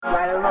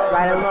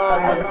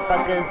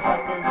motherfuckers.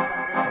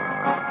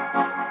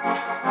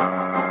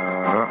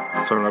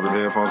 Turn up the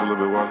headphones a little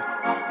bit, Wally.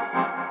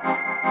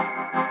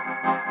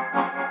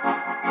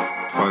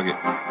 Fuck it,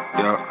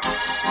 yeah.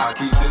 I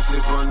keep this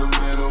shit from the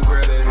middle,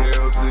 grab that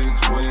L6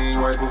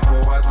 wing. Right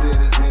before I tear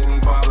this Henny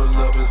bottle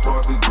up and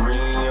spark the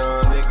green.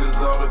 Young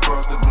niggas all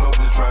across the globe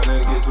just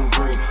tryna get some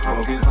green.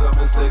 Focus up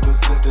and stay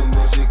persistent,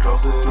 this shit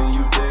closer than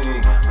you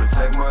think.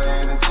 Protect my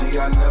energy,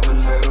 I never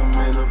let them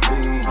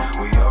intervene.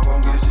 We all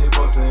gon' get shit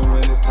bustin'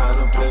 when it's time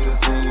to play the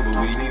scene.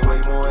 But we need way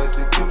more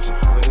execution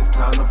when it's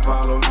time to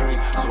follow dreams.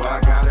 So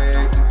I gotta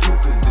execute,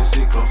 cause this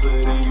shit closer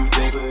than you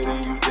think.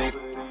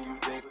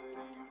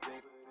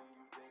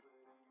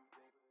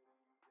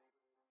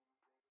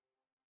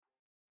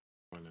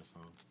 That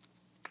song.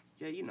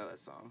 Yeah, you know that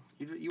song.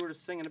 You were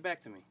just singing it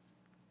back to me.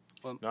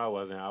 Well, no, I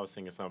wasn't. I was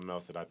singing something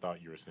else that I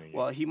thought you were singing.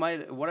 Well, he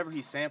might, whatever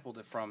he sampled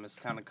it from is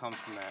kind of comes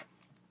from that.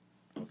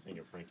 I was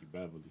singing Frankie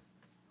Beverly.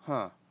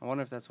 Huh. I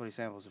wonder if that's what he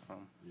samples it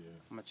from. Yeah.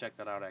 I'm going to check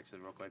that out actually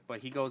real quick. But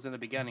he goes in the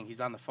beginning.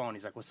 He's on the phone.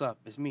 He's like, "What's up?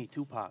 It's me,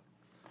 Tupac."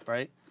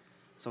 Right?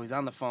 So he's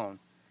on the phone.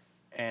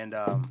 And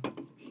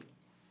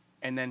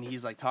then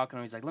he's like talking to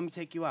him. He's like, "Let me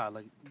take you out.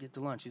 Like, get to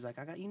lunch." He's like,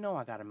 I got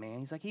a man."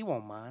 He's like, "He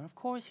won't mind. Of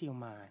course he'll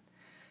mind."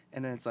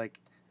 And then it's like,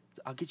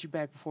 "I'll get you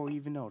back before we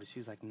even notice."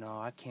 He's like, "No,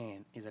 I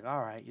can't." He's like, "All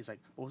right." He's like,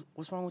 "Well,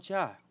 what's wrong with your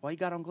eye? Why you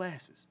got on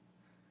glasses?"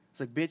 It's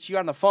like, "Bitch, you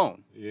on the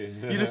phone." Yeah.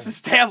 You just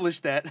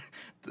established that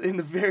in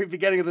the very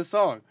beginning of the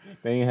song.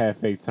 They ain't had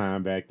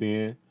FaceTime back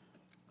then.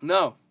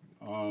 No.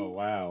 Oh,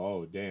 wow.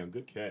 Oh, damn.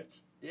 Good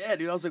catch. Yeah,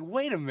 dude. I was like,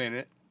 wait a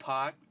minute,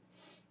 Pac.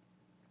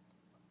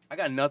 I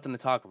got nothing to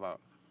talk about.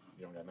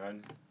 You don't got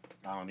nothing?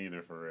 I don't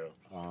either, for real.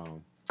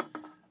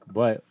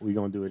 But we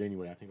gonna do it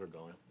anyway. I think we're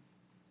going.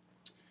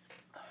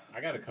 I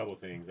got a couple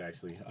things,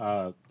 actually.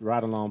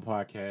 Ride Along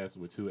Podcast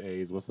with 2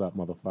 A's. What's up,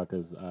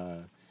 motherfuckers?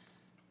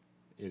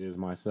 It is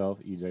myself,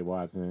 EJ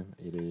Watson.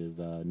 It is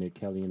Nick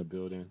Kelly in the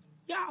building.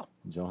 Yo.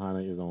 Johanna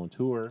is on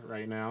tour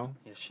right now.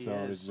 Yes, she so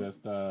is. it's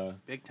just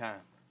Big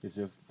time. It's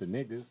just the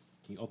niggas.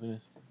 Can you open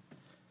this?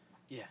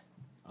 Yeah.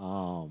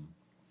 Niggas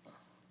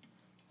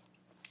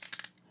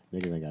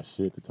ain't got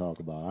shit to talk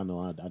about. I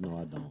know I don't,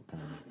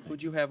 kind of.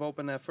 Who'd you have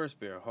open that first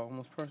beer? A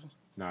homeless person?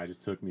 Nah, it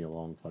just took me a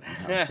long fucking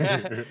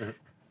time.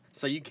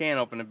 So you can't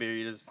open a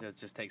beer. It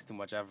just takes too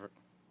much effort.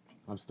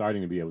 I'm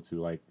starting to be able to.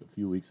 Like, a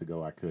few weeks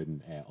ago, I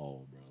couldn't at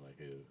all, bro. Like,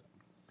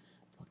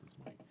 fuck this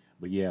mic.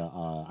 But yeah,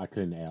 I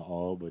couldn't at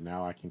all. But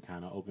now I can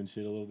kind of open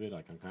shit a little bit.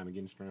 Like, I'm kind of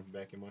getting strength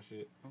back in my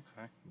shit.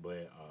 Okay.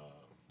 But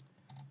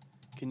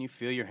can you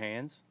feel your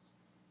hands?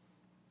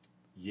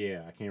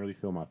 yeah, I can't really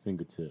feel my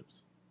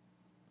fingertips.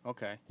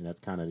 Okay. And that's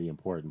kind of the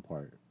important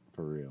part,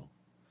 for real.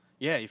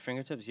 Yeah, your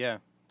fingertips, yeah.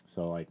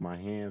 So, like, my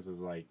hands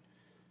is, like,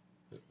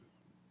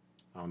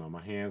 I don't know,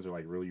 my hands are,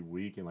 like, really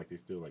weak and, like, they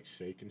still, like,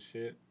 shake and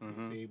shit, you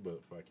see?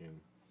 But fucking,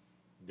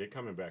 they're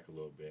coming back a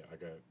little bit. I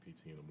got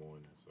PT in the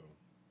morning, so.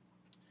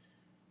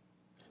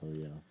 So,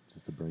 yeah,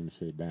 just to bring the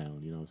shit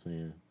down, you know what I'm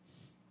saying?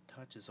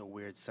 Touch is a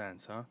weird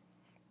sense, huh?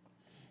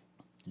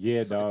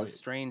 Yeah, dog. It's a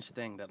strange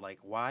thing that, like,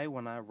 why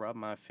when I rub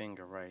my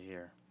finger right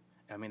here,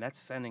 I mean, that's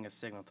sending a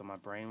signal to my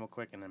brain real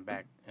quick and then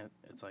back.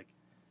 It's like,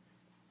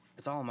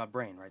 it's all in my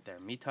brain right there.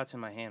 Me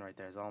touching my hand right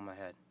there is all in my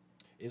head.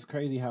 It's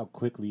crazy how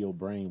quickly your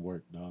brain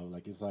works, dog.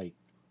 Like, it's like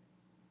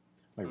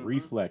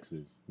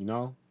reflexes, you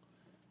know?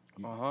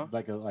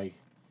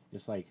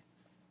 It's like,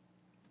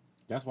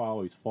 that's why I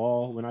always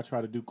fall when I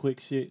try to do quick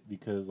shit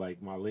because, like,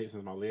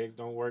 since my legs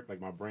don't work, like,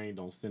 my brain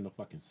don't send a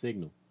fucking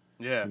signal.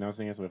 Yeah. You know what I'm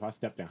saying? So if I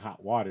stepped in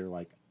hot water,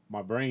 like,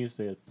 my brain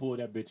says, pull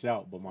that bitch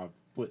out, but my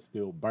foot's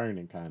still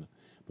burning, kind of.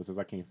 But since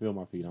I can't feel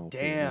my feet, I don't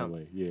feel it that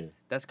way. Yeah.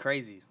 That's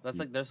crazy. That's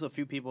like, there's a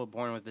few people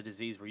born with the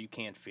disease where you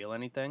can't feel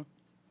anything.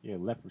 Yeah,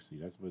 leprosy.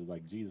 That's what,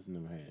 like, Jesus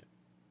never had.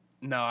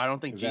 No, I don't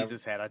think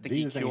Jesus had. I think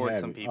Jesus he cured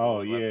some people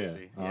with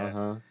leprosy.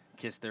 Uh-huh.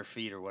 Kissed their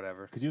feet or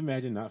whatever. Could you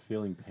imagine not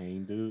feeling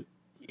pain, dude?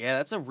 Yeah,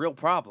 that's a real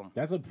problem.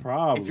 That's a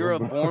problem. If you're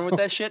born with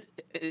that shit,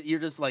 you're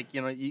just like,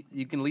 you know,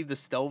 you can leave the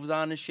stoves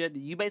on and shit.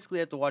 You basically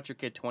have to watch your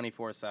kid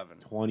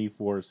 24/7.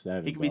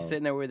 24/7. He could be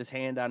sitting there with his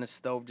hand on his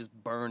stove just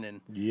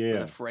burning. Yeah.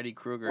 With a Freddy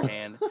Krueger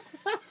hand.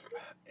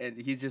 And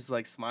he's just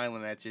like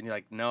smiling at you and you're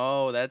like,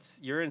 "No,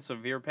 you're in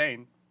severe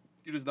pain.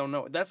 You just don't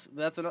know." That's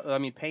I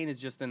mean, pain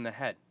is just in the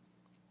head.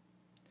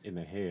 In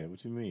the head?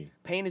 What you mean?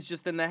 Pain is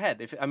just in the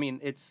head.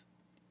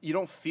 You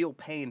don't feel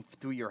pain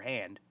through your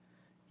hand.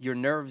 Your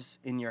nerves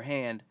in your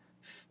hand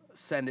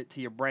send it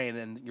to your brain,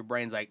 and your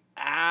brain's like,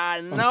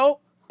 no,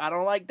 I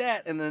don't like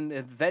that. And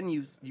then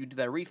you do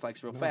that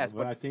reflex real fast.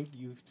 But I think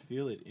you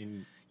feel it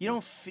in. You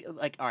don't feel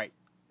like, all right.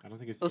 I don't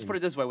think it's. Let's put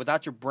it this way: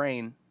 without your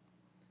brain,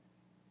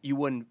 you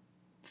wouldn't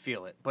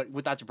feel it. But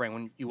without your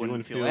brain, you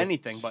wouldn't feel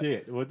anything.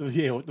 Shit. But what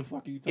the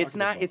fuck are you talking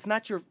about? It's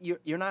not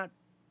you're not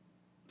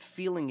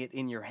feeling it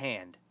in your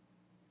hand.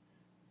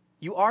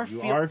 You are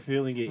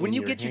feeling it when in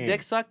you your get hand. your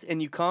dick sucked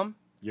and you come.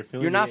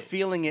 You're not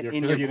feeling it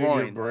in your groin.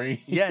 In your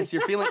brain. Yes,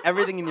 you're feeling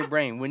everything in your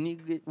brain. When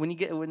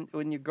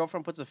your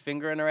girlfriend puts a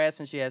finger in her ass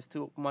and she has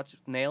too much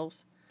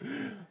nails.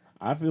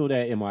 I feel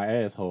that in my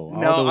asshole. I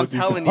don't know No, I'm what you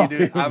telling you,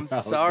 dude. talking I'm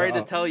about, sorry to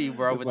dog. tell you,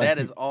 bro, It's but that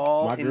like, is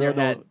all in your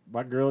head.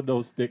 My girl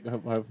don't stick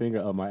her finger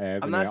up my ass,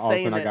 I'm and not then all of a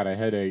saying sudden I that- got a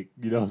headache.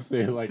 You know what I'm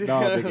saying? Like, no,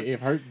 nigga, it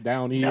hurts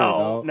down here, No,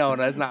 dog. no,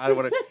 that's not. I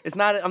wanna, it's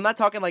not. I'm not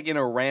talking like in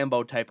a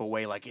Rambo type of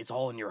way. Like it's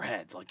all in your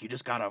head. Like you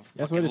just gotta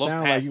That's fucking what it look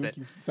sounds like. past it.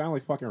 You sound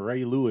like fucking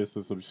Ray Lewis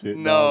or some shit.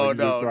 No, dog. Like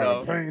you just no, trying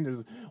no. to pain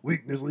is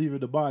weakness leaving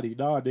the body.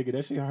 Dog, nigga,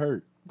 that shit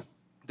hurt.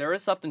 There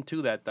is something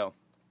to that, though.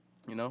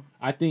 You know,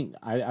 I think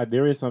I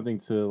there is something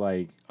to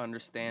like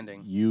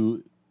understanding.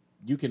 you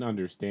can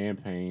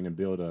understand pain and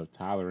build a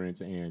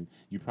tolerance, and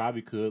you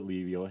probably could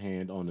leave your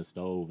hand on the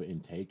stove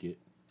and take it.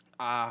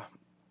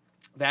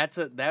 That's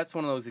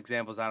one of those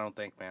examples. I don't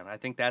think, man. I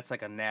think that's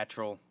like a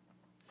natural.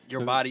 Your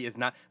 'Cause- body is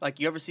not like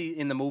you ever see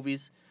in the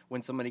movies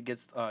when somebody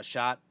gets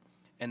shot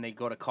and they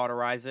go to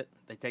cauterize it.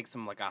 They take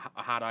some like a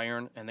hot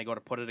iron and they go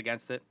to put it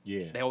against it.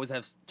 Yeah. They always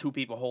have two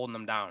people holding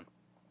them down.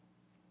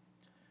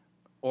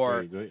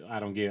 Or Wait, I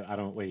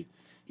don't wait.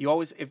 you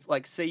always if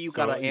like say you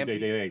got an they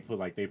amp. put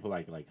like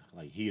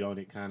heat on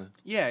it kind of,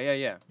 Yeah.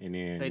 and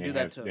then They do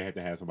that have, too. they have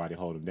to have somebody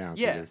hold them down. 'Cause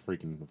Yeah. they're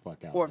freaking the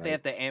fuck out. Or if they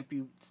right? have to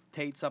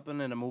amputate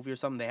something in a movie or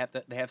something,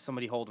 they have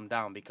somebody hold them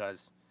down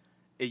because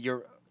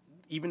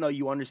even though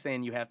you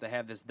understand you have to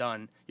have this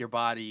done, your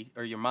body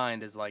or your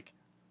mind is like,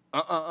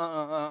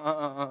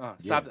 stop!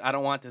 Yeah. I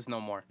don't want this no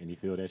more. And you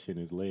feel that shit in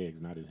his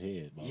legs, not his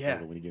head.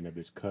 Yeah. When he getting that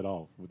bitch cut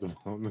off with the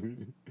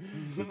phone.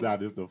 It's not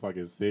just a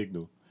fucking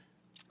signal.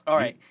 All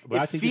right, but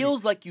I it think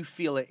feels like you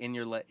feel it in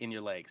your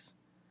legs,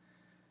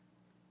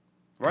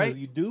 right? Because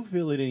you do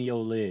feel it in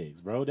your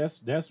legs, bro.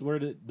 That's where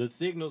the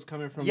signal's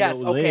coming from.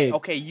 Yes, your okay, legs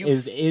okay, you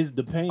is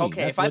the pain.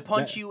 Okay, That's if I what-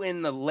 punch that- you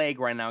in the leg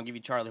right now and give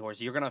you Charlie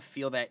horse, you're gonna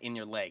feel that in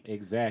your leg.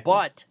 exactly.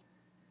 But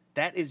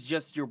that is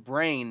just your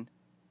brain.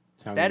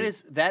 Telling That you-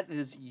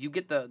 is you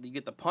get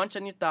the punch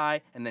on your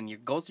thigh, and then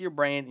it goes to your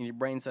brain, and your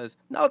brain says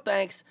no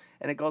thanks,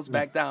 and it goes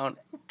back down,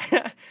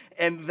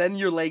 and then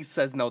your leg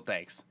says no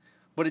thanks,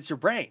 but it's your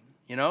brain,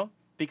 you know,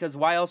 because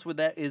why else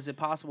is it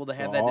possible to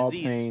have so that all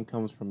disease? pain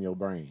comes from your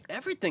brain.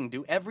 Everything,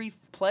 dude, every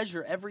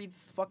pleasure, every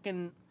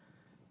fucking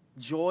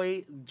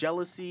joy,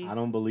 jealousy. I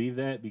don't believe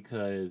that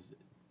because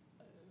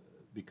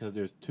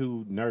there's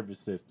two nervous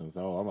systems.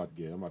 Oh, I'm about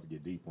to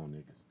get deep on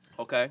niggas.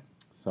 Okay,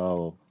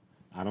 So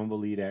I don't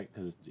believe that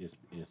because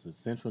it's a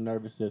central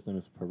nervous system,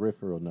 it's a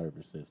peripheral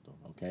nervous system,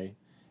 okay?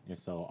 And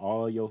so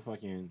all your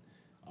fucking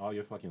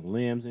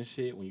limbs and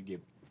shit, when you get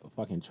a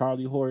fucking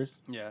Charlie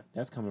horse, yeah.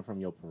 that's coming from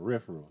your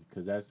peripheral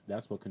because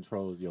that's what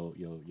controls your.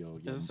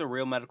 Is this a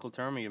real medical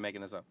term, or are you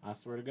making this up? I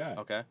swear to God.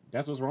 Okay,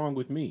 That's what's wrong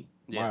with me.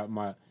 Yeah.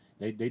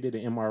 They did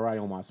an MRI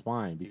on my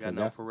spine you got because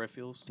no that's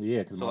peripherals.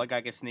 yeah. Cause So like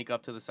I could sneak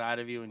up to the side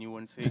of you and you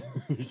wouldn't see.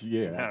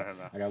 yeah, No.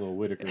 I got a little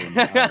Whitaker in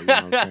my eye, you know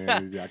what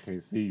I'm saying? I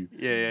can't see you.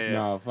 Yeah.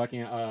 No,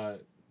 fucking.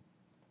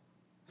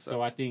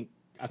 So I think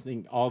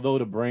although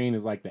the brain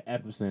is like the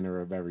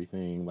epicenter of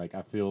everything, like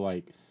I feel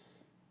like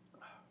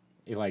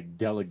it like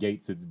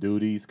delegates its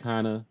duties,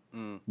 kind of.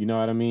 You know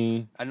what I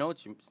mean? I know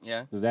what you.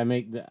 Yeah. Does that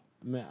make that?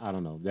 I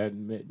don't know.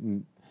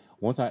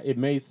 It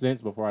made sense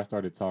before I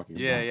started talking.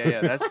 Yeah.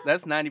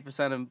 That's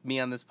 90% of me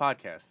on this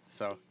podcast.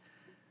 So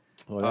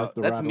Well, that's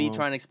ride me along.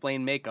 trying to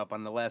explain makeup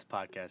on the last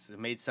podcast. It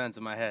made sense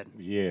in my head.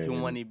 Yeah. Too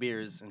and many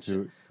beers and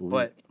to- shit.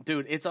 But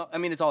dude, it's all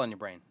in your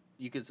brain.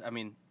 You could. I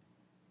mean,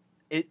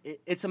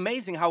 it's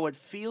amazing how it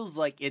feels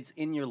like it's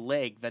in your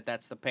leg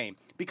that's the pain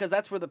because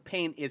that's where the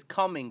pain is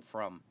coming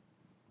from,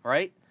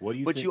 right? What do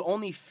you But think? you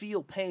only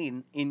feel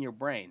pain in your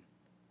brain.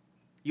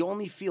 You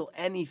only feel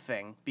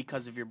anything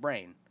because of your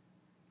brain.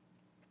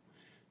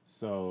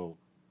 So,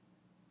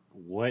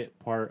 what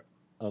part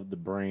of the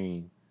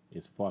brain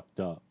is fucked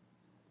up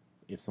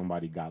if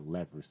somebody got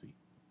leprosy?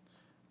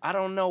 I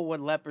don't know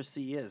what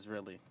leprosy is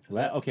really. Is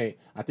that- Okay,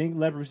 I think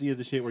leprosy is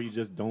the shit where you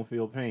just don't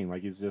feel pain.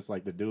 Like it's just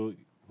like the dude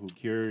who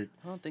cured.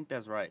 I don't think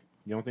that's right.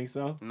 You don't think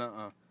so?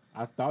 Nuh-uh.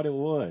 I thought it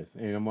was,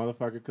 and a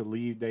motherfucker could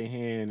leave their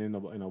hand in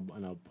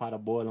a pot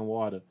of boiling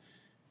water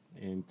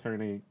and turn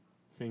their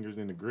fingers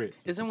into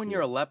grits. Isn't when you're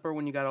a leper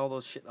when you got all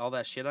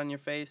that shit on your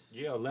face?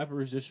 yeah,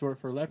 leper is just short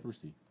for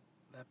leprosy.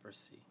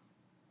 Leprosy.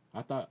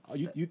 I thought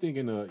you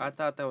thinking of I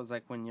thought that was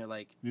like when you're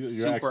like You're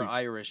super actually-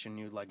 Irish and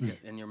you like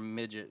and you're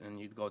midget and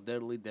you'd go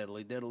diddly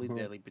diddly diddly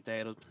diddly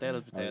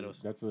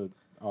potatoes. that's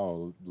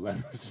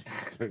leprosy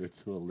turned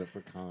into a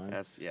leprechaun.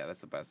 That's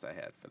the best I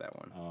had for that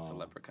one. It's a Oh.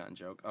 leprechaun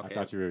joke. I Okay.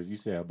 thought you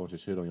said a bunch of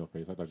shit on your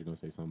face. I thought you were gonna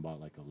say something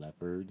about like a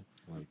leopard,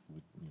 like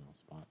with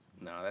spots.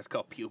 No, that's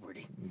called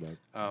puberty. That,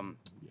 yeah.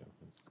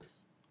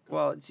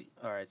 Well,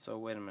 all right. So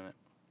wait a minute.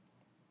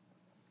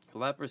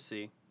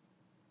 Leprosy.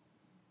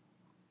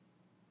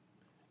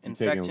 You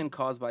taking- Infection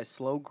caused by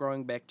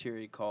slow-growing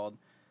bacteria called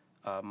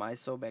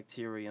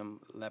Mycobacterium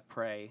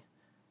leprae.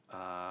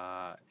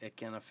 It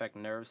can affect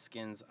nerves,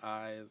 skins,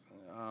 eyes.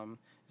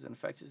 Is an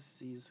infectious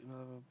disease. Blah,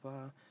 blah,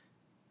 blah.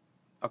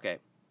 Okay.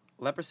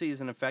 Leprosy is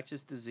an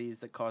infectious disease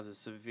that causes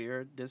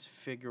severe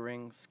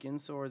disfiguring skin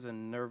sores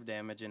and nerve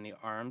damage in the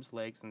arms,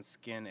 legs, and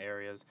skin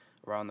areas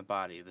around the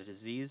body. The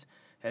disease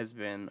has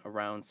been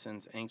around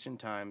since ancient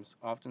times,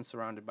 often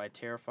surrounded by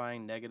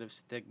terrifying negative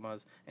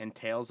stigmas and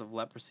tales of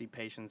leprosy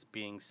patients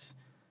being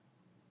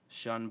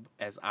shunned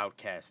as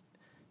outcasts.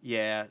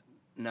 Yeah,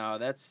 no,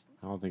 that's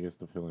I don't think it's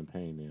the feeling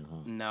pain then, huh?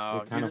 no.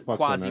 It kinda You're fucks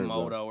your nerves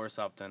Quasimodo or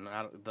something.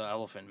 The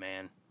Elephant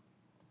Man.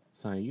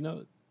 Son, you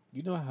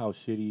know how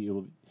shitty it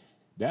would.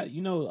 That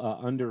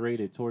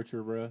underrated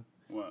torture, bruh,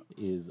 What?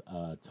 is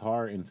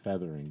tar and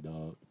feathering,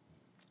 dog.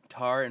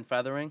 Tar and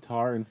feathering.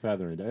 Tar and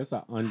feathering. That's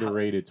an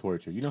underrated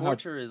torture. You know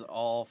Torture is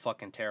all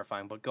fucking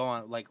terrifying. But go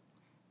on, like,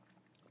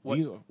 what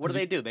do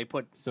they do? They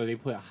put So they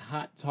put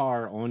hot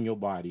tar on your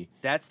body.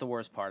 that's the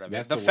worst part of it.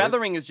 That's The the worst?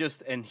 feathering is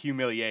just an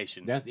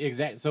humiliation. That's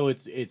exact. So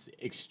it's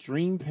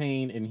extreme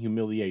pain and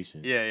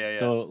humiliation. Yeah.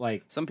 So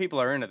like Some people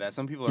are into that.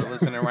 Some people are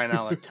listening right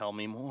now like, tell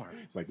me more.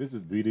 it's like this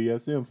is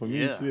BDSM for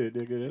me. Yeah. Shit,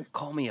 nigga. That's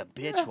Call me a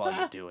bitch while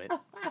you do it.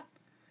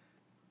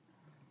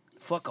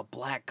 Fuck a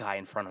black guy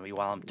in front of me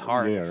while I'm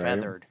tarred Yeah, and right.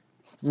 feathered.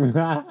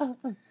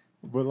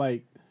 But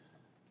like,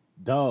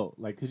 dog,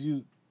 like, could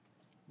you,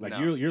 like,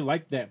 No. you're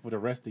like that for the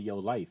rest of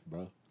your life,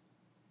 bro.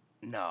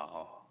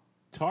 No.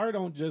 Tar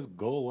don't just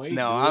go away.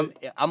 No,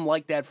 dude. I'm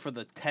like that for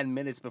the 10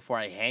 minutes before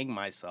I hang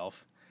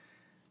myself.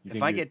 You If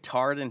think I you- get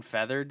tarred and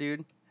feathered,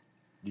 dude,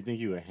 you think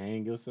you would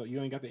hang yourself? You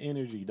ain't got the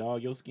energy,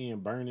 dog. Your skin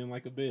burning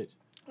like a bitch.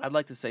 I'd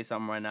like to say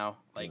something right now.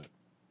 Like, What?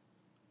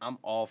 I'm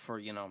all for,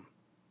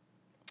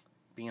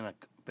 being a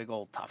big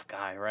old tough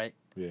guy, right?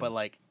 Yeah. But,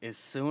 like, as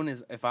soon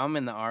as, if I'm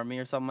in the Army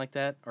or something like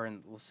that, or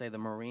in, let's say, the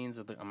Marines,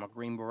 or I'm a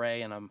Green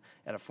Beret and I'm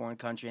at a foreign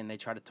country and they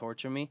try to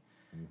torture me,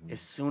 Mm-hmm.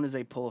 as soon as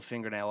they pull a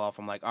fingernail off,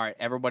 I'm like, all right,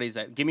 everybody's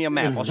at, give me a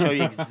map. I'll show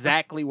you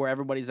exactly where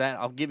everybody's at.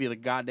 I'll give you the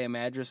goddamn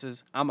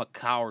addresses. I'm a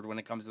coward when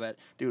it comes to that.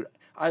 Dude,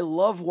 I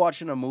love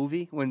watching a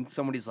movie when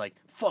somebody's like,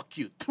 fuck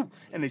you,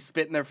 and they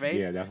spit in their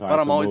face. Yeah, that's why but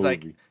it's I'm a always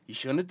like, movie. you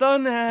shouldn't have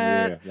done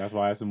that. Yeah, that's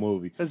why it's a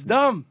movie, That's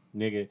dumb.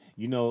 nigga.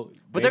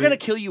 But they're going to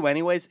kill you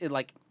anyways. It,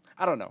 like,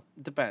 I don't know.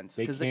 It depends.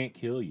 They 'Cause can't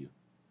kill you.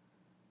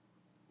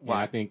 Why?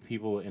 And I think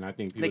people they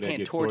that can't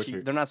get torture you.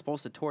 tortured. They're not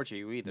supposed to torture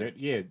you either.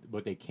 Yeah,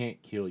 but they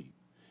can't kill you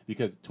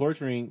because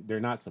torturing. They're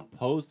not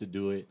supposed to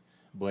do it,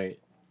 but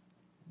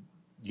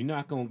you're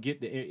not gonna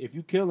get the. If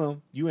you kill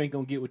them, you ain't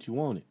gonna get what you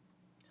wanted.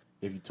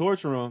 If you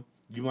torture them,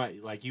 you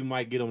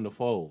might get them to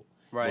fold.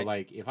 Right. But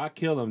like if I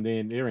kill them,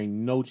 then there ain't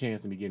no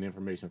chance of me getting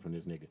information from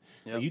this nigga.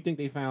 Yep. You think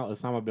they found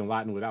Osama bin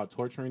Laden without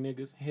torturing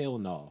niggas? Hell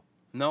no.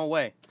 No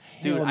way.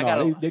 Dude, Hell I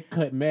no. got They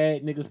cut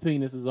mad niggas'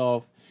 penises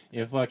off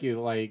and fucking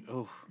like.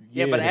 Oof.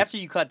 Yeah, but after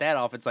you cut that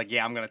off, it's like,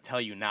 yeah, I'm going to tell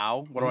you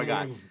now. What do I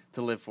got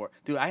to live for?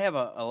 Dude, I have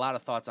a lot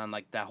of thoughts on,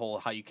 like, that whole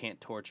how you can't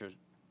torture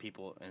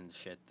people and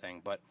shit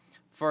thing. But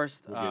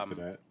first, We'll get to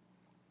that.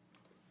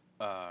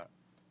 God,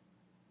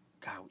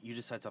 you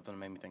just said something that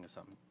made me think of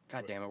something.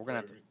 God damn it, we're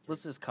going to have to,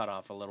 let's just cut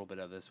off a little bit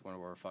of this when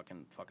we're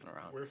fucking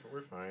around.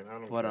 We're fine. I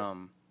don't. But,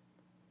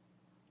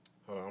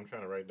 Hold on, I'm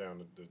trying to write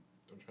down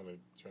I'm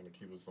trying to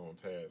keep us on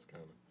task,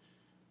 kind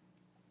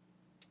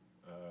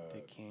of.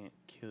 they can't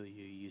kill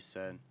you, you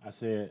said. I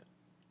said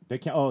they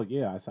can't. Oh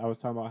yeah, I was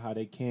talking about how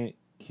they can't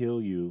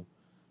kill you.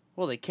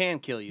 Well, they can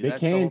kill you. They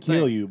That's the can whole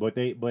kill thing. you, but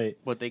they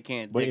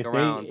can't but dick if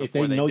around they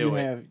before know do you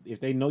it. have if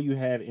they know you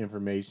have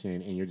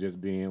information and you're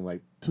just being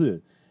like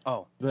 "Tuh,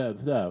 Oh, blah,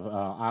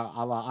 blah,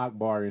 Allah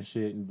Akbar and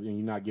shit, and you're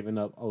not giving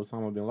up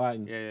Osama bin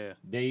Laden. yeah.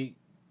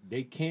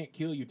 They can't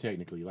kill you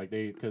technically, like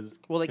they because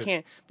Well, they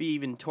can't be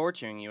even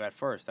torturing you at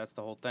first. That's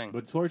the whole thing.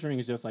 But torturing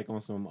is just like on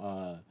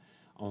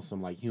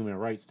some like human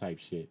rights type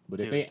shit.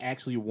 But if Dude. they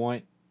actually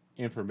want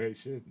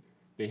information,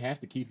 they have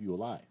to keep you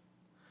alive.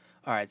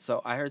 All right,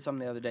 so I heard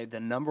something the other day.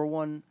 The number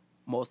one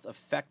most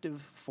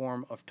effective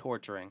form of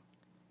torturing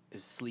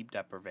is sleep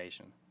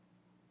deprivation.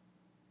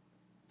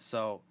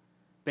 So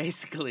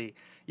basically,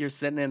 you're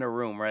sitting in a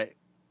room, right?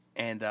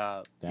 And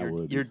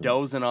would be you're something.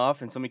 dozing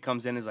off, and somebody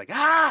comes in and is like,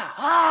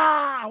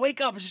 wake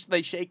up. It's just,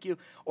 they shake you.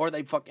 Or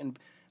they fucking,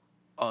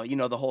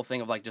 the whole thing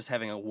of like just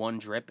having a one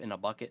drip in a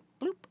bucket.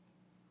 Bloop,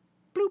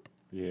 bloop,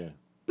 Yeah,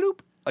 bloop.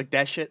 Like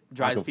that shit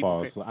drives people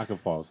crazy. I could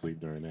fall asleep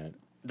during that.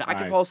 I can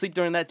Alright. fall asleep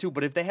during that too,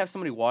 but if they have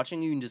somebody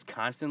watching you and just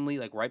constantly,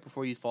 like right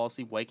before you fall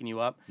asleep, waking you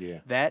up, Yeah.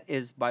 that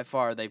is by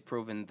far, they've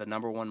proven, the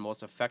number one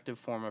most effective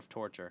form of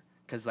torture.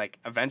 Because, like,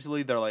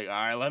 eventually they're like, all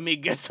right, let me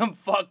get some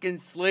fucking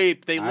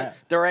sleep.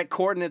 They're at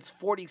coordinates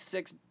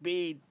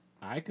 46B.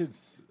 I could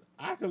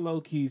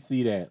low key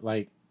see that.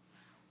 Like,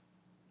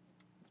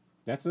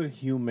 that's a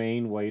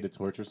humane way to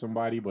torture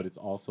somebody, but it's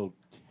also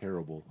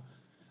terrible.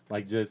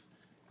 Like, just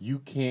you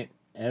can't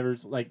ever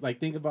like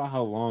think about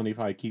how long they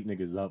probably keep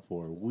niggas up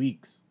for.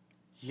 Weeks.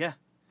 Yeah.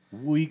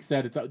 Weeks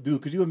at a time.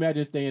 Dude, could you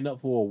imagine staying up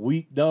for a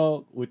week,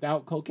 dog,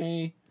 without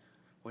cocaine?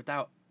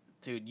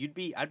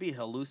 Dude, I'd be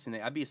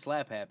hallucinating. I'd be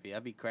slap happy.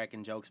 I'd be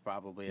cracking jokes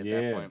probably at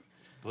that point.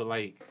 But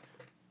like,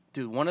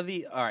 Dude, all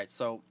right,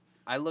 so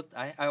I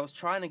was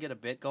trying to get a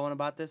bit going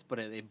about this, but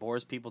it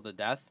bores people to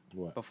death.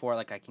 What? Before,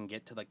 like, I can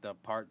get to, like, the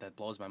part that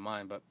blows my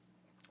mind. But,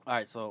 all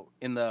right, so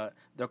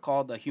they're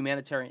called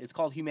it's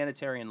called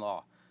humanitarian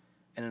law.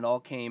 And it all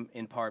came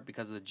in part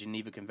because of the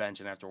Geneva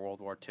Convention after World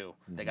War II.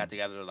 They got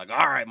together, they're like,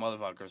 all right,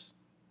 motherfuckers,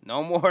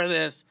 no more of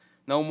this,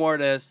 no more of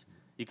this.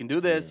 You can do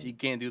this, Yeah. you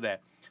can't do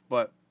that.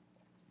 But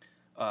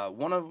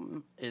one of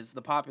them is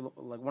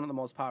one of the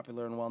most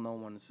popular and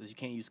well-known ones is you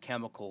can't use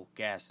chemical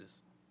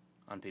gases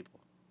on people.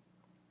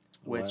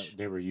 Which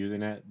they were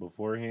using that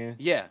beforehand.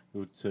 yeah,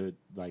 To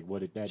like, what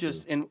did that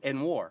just do?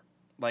 in war,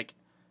 like,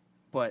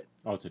 but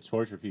Oh, to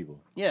torture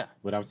people. yeah.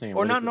 But I'm saying, Or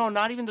what not? if No,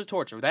 not even the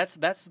torture.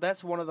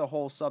 That's one of the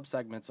whole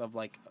subsegments of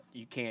like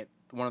you can't.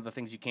 One of the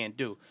things you can't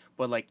do.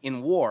 But like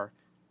in war,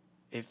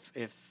 if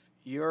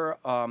you're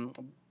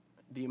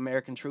the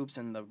American troops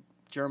and the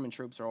German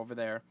troops are over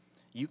there,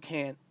 you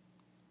can't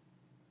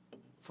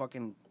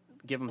fucking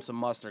give them some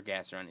mustard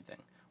gas or anything.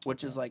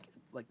 Which is like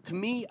to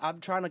me, I'm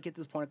trying to get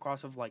this point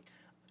across of like,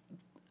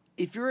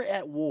 if you're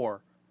at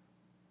war,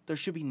 there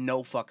should be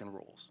no fucking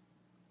rules.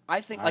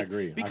 I think I like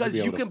agree. I should because be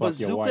able you to can fuck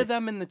your bazooka wife.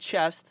 them in the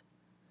chest.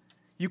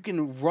 You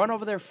can run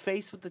over their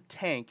face with the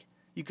tank.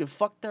 You can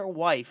fuck their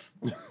wife.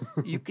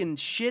 You can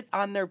shit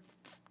on their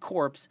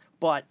corpse,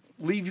 but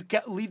leave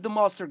the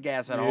mustard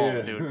gas at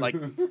home, dude. Like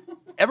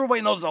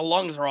everybody knows the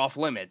lungs are off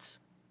limits.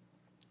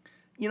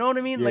 You know what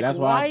I mean? Yeah, like that's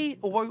why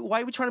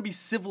are we trying to be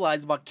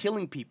civilized about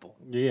killing people?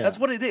 Yeah. That's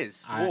what it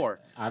is. War.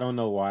 I don't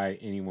know why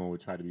anyone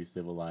would try to be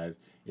civilized.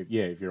 If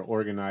you're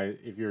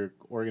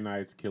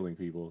organized killing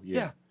people,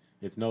 Yeah.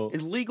 it's no.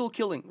 It's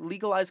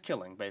legalized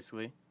killing,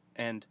 basically.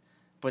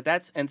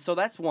 So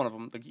that's one of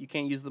them. Like, you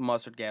can't use the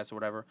mustard gas or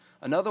whatever.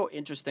 Another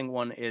interesting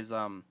one is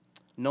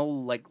no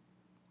like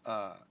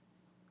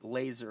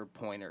laser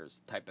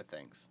pointers type of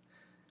things,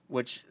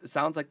 which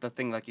sounds like the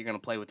thing like you're gonna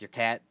play with your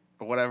cat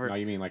or whatever. No,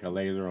 you mean like a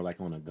laser or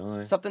like on a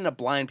gun? Something to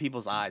blind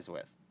people's eyes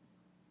with.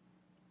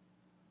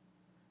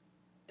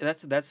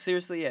 That's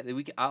seriously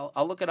it.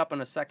 I'll look it up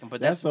in a second.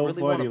 But That's so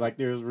really one funny. of- Like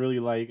there's really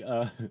like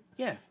yeah, you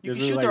there's can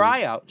really, shoot like- their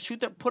eye out.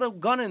 Put a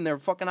gun in their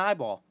fucking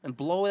eyeball and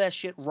blow that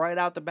shit right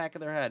out the back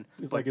of their head.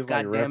 it's But like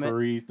God damn it.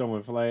 referees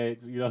throwing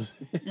flags, you know.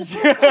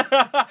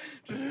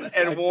 Just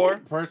at Like, war.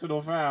 personal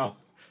foul.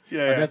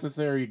 Yeah,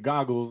 Unnecessary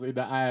goggles in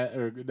the eye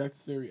or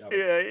necessary.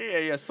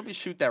 yeah. Somebody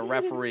shoot that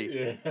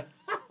referee. Yeah.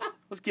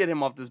 Let's get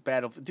him off this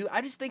battlefield, dude.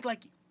 I just think like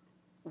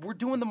we're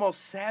doing the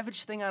most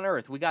savage thing on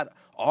earth. We got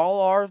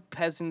all our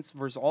peasants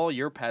versus all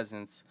your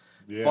peasants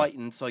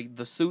fighting, so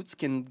the suits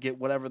can get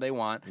whatever they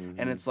want,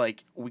 and it's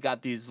like we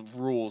got these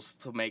rules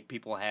to make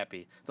people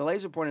happy. The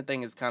laser pointed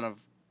thing is kind of,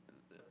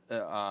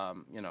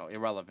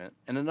 irrelevant.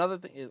 And another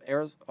thing is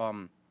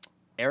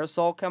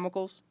aerosol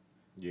chemicals.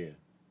 Yeah.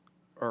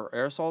 Or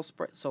aerosol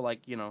spray. So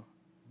like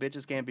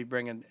bitches can't be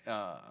bringing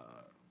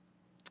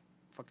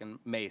fucking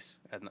mace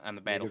on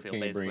the battlefield. Niggas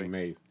can't basically, bring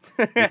mace.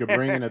 You could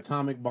bring an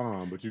atomic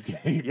bomb, but you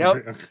can't.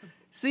 Yep. Bring...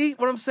 See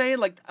what I'm saying?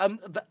 Like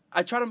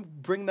I try to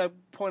bring that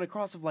point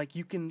across of like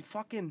you can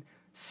fucking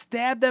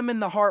stab them in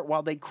the heart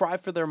while they cry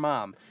for their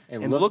mom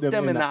and look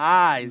them in the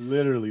eyes.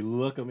 Literally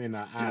look them in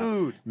the eye.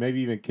 Dude.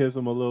 Maybe even kiss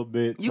them a little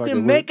bit. You fucking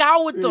can make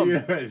out with them.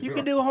 Yes. You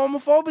can do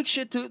homophobic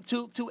shit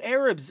to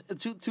Arabs,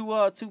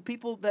 to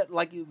people that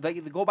like they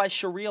go by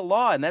Sharia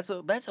law, and that's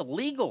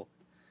illegal.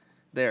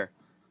 There,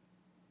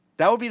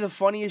 that would be the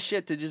funniest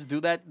shit to just do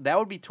that. That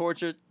would be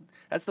torture.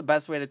 That's the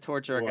best way to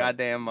torture a What?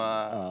 goddamn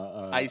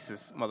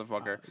ISIS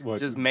motherfucker. what,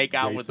 Just make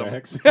out gay with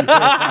sex? them.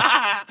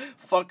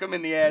 Fuck him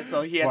in the ass,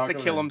 so he has Fuck to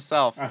him kill in-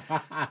 himself.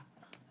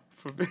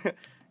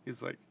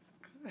 He's like,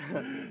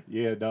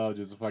 Yeah, dog,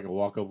 just fucking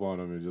walk up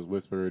on him and just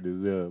whisper in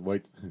his ear.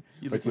 Wait till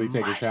he looking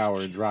take a mighty shower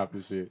and drop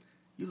the shit.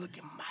 "You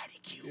looking mighty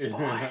cute,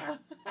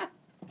 boy."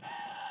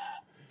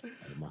 Hey,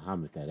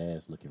 Muhammad, that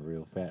ass looking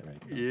real fat right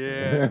now.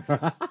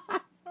 Yeah.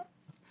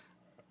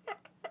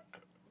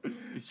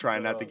 He's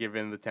trying not to give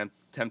in the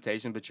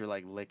temptation, but you're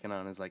like licking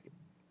on his like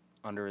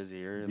under his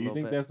ear. Do you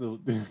think that's the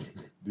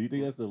Do you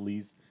think that's the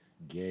least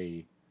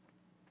gay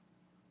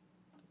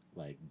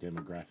like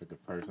demographic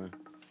of person?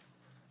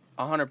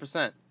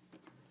 100%?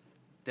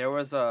 There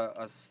was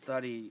a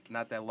study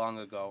not that long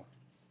ago.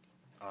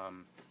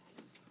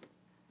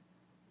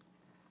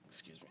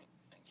 Excuse me.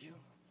 Thank you.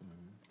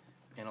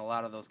 In a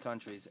lot of those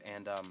countries,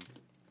 and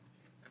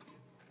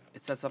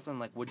it said something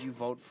like, "Would you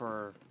vote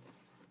for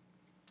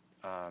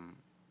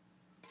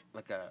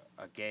like a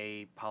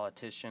gay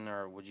politician,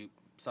 or would you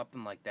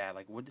something like that?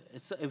 Like,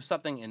 it was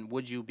something, and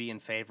would you be in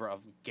favor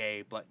of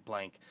gay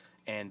blank?"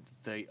 And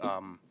the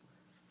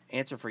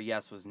answer for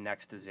yes was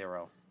next to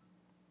 0.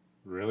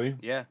 Really?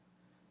 Yeah,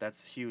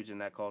 that's huge in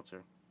that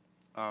culture.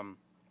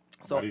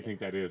 So Why do you think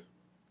that is?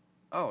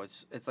 oh,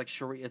 it's like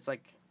Sharia. It's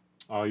like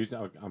Oh, you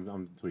said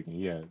I'm tweaking.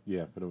 Yeah.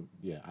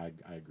 I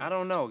agree. I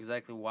don't know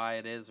exactly why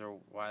it is or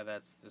why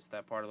that's just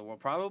that part of the world.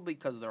 Probably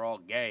because they're all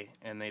gay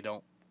and they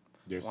don't.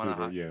 They're wanna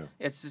super. hi- Yeah.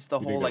 It's just the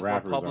You whole think the like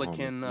rappers are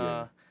Republican, homo-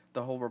 yeah.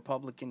 the whole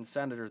Republican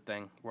senator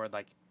thing, where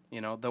like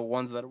the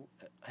ones that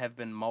have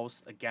been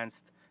most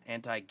against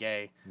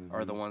anti-gay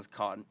are the ones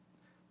caught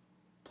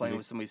playing think-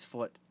 with somebody's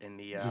foot in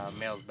the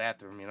male's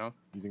bathroom. You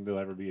think there'll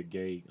ever be a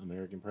gay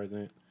American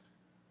president?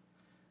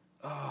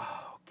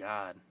 Oh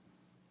God!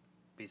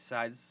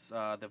 Besides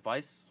the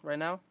Vice right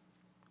now,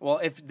 well,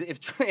 if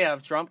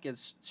Trump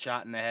gets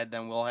shot in the head,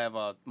 then we'll have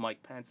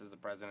Mike Pence as the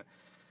president.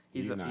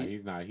 He's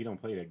not. He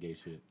don't play that gay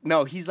shit.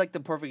 No, he's like the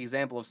perfect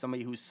example of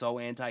somebody who's so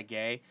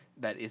anti-gay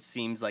that it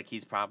seems like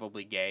he's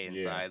probably gay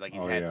inside. Yeah. Like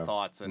he's had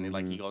thoughts and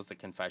like he goes to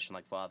confession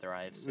like, Father,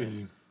 I have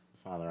sinned.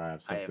 Father, I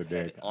have I sucked the have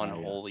dick. had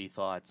unholy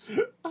thoughts.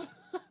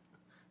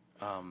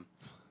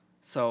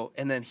 So,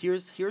 and then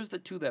here's the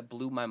two that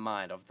blew my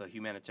mind of the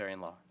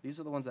humanitarian law. These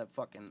are the ones that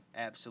fucking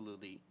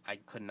absolutely I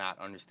could not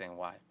understand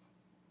why.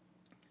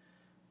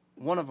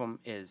 One of them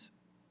is,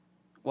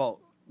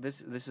 well,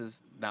 this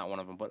is not one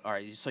of them, but all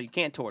right. So you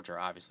can't torture,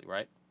 obviously,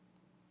 right?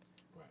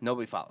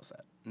 Nobody follows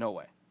that. No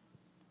way.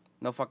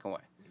 No fucking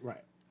way.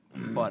 Right.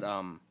 But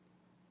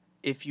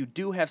if you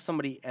do have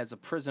somebody as a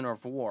prisoner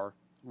of war,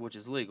 which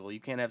is legal, you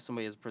can't have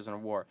somebody as a prisoner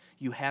of war.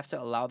 You have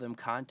to allow them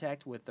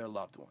contact with their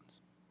loved ones.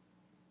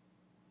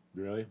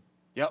 Really?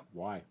 Yep.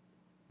 Why?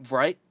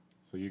 Right?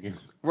 So you can.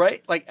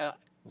 Right? Like.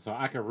 So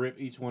I could rip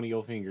each one of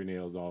your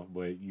fingernails off,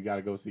 but you got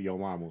to go see your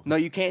mama. No,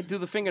 you can't do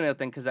the fingernail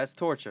thing because that's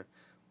torture.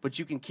 But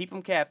you can keep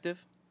them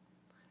captive,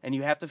 and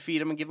you have to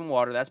feed them and give them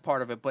water. That's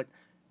part of it. But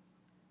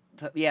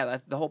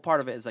the whole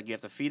part of it is like you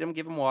have to feed them,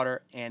 give them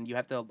water, and you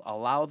have to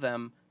allow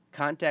them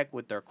contact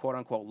with their quote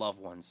unquote loved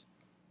ones.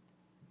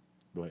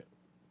 But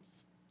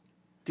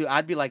dude,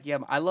 I'd be like, yeah,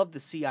 I love the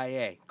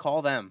CIA.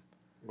 Call them.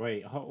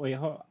 Wait,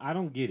 I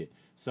don't get it.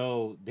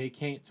 So they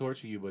can't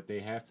torture you, but they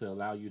have to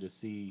allow you to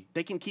see.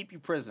 They can keep you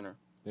prisoner.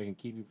 They can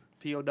keep you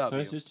POW. So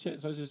it's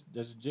just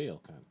that's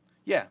jail kind of.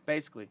 Yeah,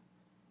 basically.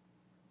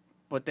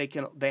 But they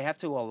have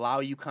to allow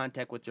you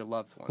contact with your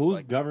loved ones.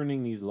 Who's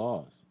governing these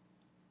laws?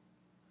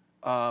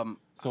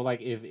 So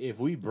like if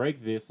we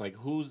break this, like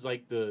who's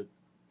like the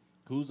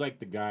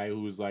guy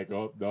who's like,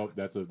 oh no,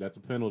 that's a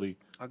penalty.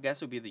 I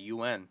guess it would be the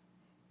UN.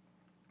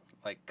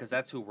 Like, because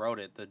that's who wrote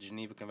it, the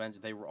Geneva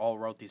Convention. They all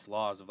wrote these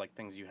laws of, like,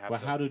 things you have to...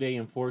 But how do they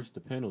enforce the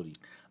penalty?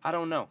 I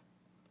don't know.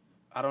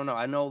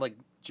 I know, like,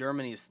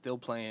 Germany is still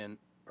paying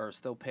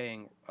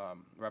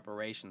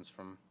reparations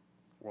from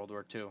World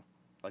War II.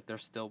 Like, they're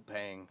still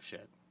paying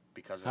shit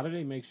because How do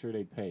they make sure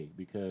they pay?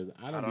 Because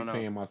I don't be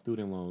paying my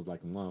student loans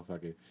like a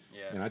motherfucker.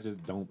 Yeah. And I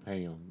just don't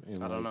pay them.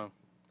 And I don't know.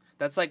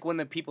 That's like when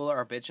the people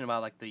are bitching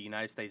about, like, the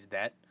United States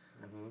debt.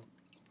 Mm-hmm.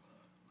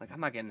 Like, I'm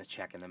not getting a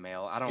check in the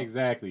mail. I don't...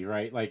 Exactly,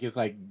 right? Like, it's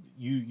like,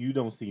 you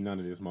don't see none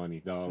of this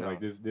money, dog. No. Like,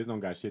 this don't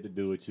got shit to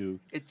do with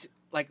you. It's,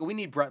 like, we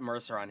need Brett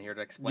Mercer on here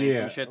to explain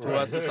some shit to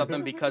us or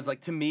something, because,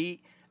 like, to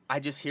me, I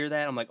just hear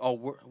that, I'm like,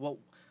 oh,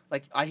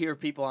 like, I hear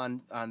people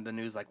on the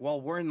news, like, well,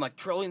 we're in, like,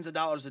 trillions of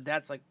dollars of debt.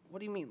 It's like, what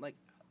do you mean? Like,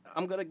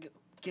 I'm going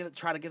to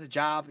try to get a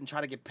job and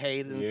try to get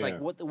paid, and it's like,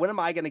 when am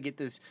I going to get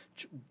this...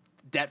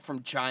 debt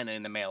from China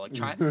in the mail?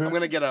 Like, I'm going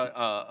to get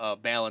a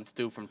balance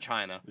due from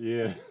China.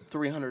 Yeah.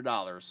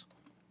 $300.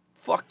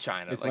 Fuck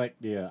China. It's like,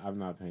 yeah, I'm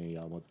not paying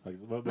y'all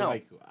motherfuckers. But no.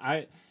 like,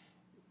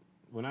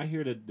 when I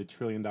hear the $1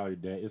 trillion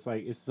debt, it's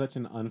like, it's such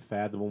an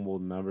unfathomable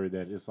number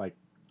that it's like,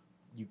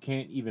 you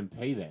can't even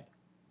pay that.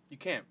 You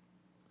can't.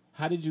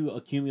 How did you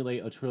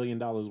accumulate $1 trillion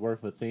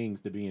worth of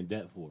things to be in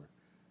debt for?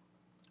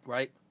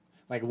 Right.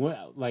 Like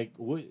what?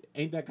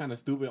 Ain't that kind of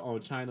stupid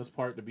on China's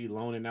part to be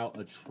loaning out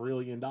 $1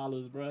 trillion,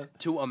 bro?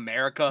 To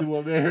America. To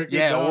America.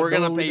 Yeah, dog, we're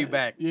gonna pay you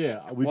back.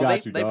 Yeah, we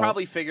got you. They dog.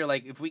 probably figure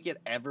like if we get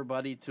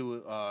everybody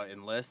to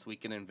enlist, we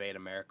can invade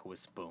America with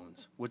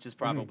spoons, which is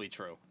probably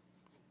true.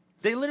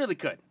 They literally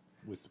could.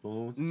 With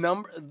spoons.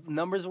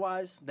 Numbers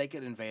wise, they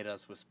could invade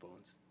us with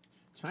spoons.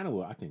 China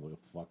will, I think, will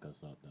fuck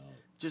us up, dog.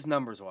 Just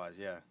numbers wise,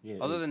 yeah.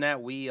 Other yeah. than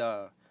that,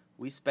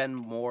 we spend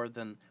more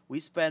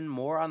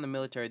on the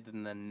military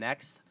than the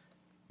next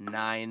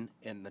 9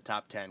 in the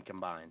top 10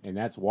 combined. And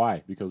that's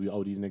why, because we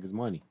owe these niggas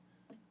money.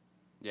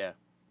 Yeah.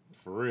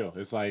 For real.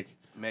 It's like...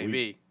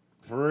 Maybe.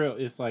 For real.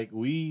 It's like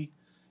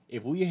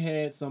if we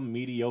had some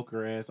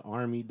mediocre ass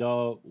army,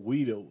 dog,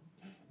 we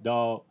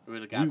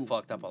would have got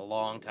fucked up a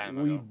long time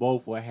ago. We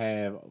both would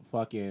have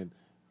fucking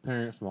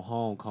parents from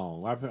Hong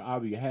Kong. I'll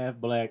be half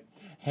black,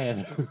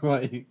 half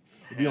like...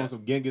 Be on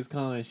some Genghis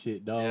Khan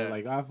shit, dog. Yeah.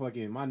 Like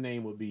my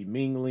name would be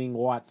Ming-Ling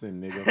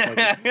Watson, nigga.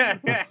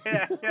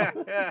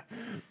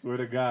 Swear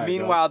to God.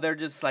 Meanwhile, dog. they're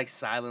just like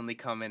silently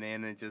coming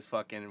in and just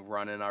fucking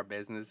running our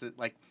business.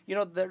 Like,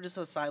 they're just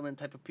a silent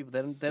type of people.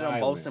 They don't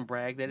boast and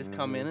brag. They just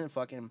come in and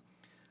fucking,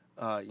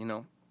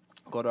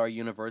 go to our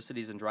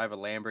universities and drive a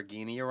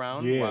Lamborghini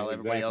around while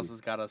everybody else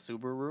has got a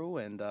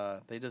Subaru, and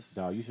they just...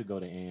 Dog, you should go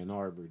to Ann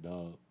Arbor,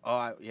 dog.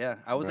 Oh,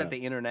 I was at the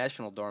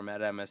international dorm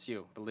at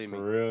MSU, believe me.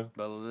 For real?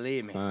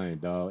 Believe me. Son,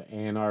 dog.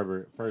 Ann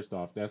Arbor, first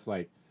off, that's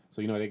like...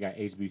 So, they got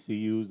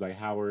HBCUs, like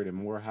Howard and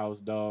Morehouse,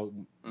 dog.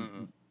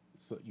 Mm-mm.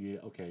 So,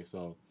 okay,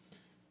 so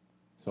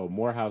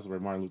Morehouse where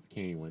Martin Luther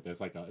King went, it's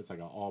like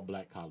an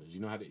all-black college.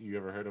 You know you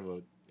ever heard of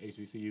a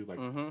HBCU? Like,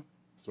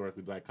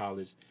 historically black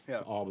college? Yeah.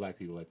 It's all black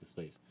people at the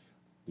space.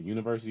 The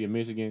University of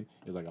Michigan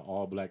is like an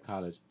all-black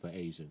college for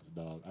Asians,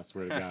 dog. I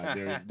swear to God,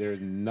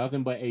 there's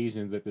nothing but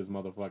Asians at this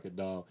motherfucker,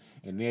 dog.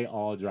 And they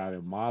all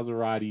driving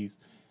Maseratis,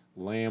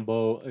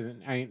 Lambo,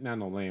 ain't not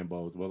no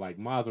Lambos, but like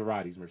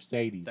Maseratis,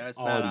 Mercedes, That's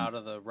Audis. not out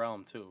of the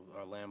realm, too,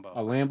 or Lambo.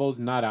 A Lambo's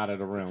not out of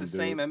the realm, It's the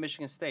dude. same at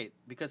Michigan State.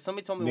 Because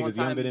somebody told me Niggas one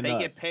time younger they than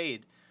get us.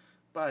 paid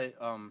by...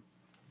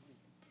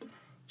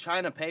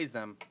 China pays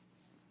them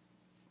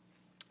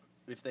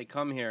if they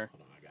come here,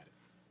 Hold on, I got it.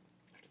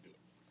 I have to do it.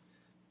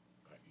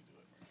 All right, you do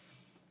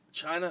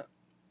it.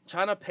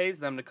 China pays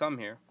them to come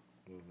here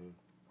Mm-hmm.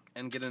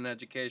 and get an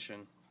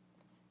education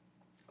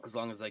as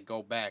long as they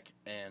go back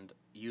and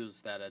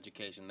use that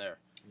education there.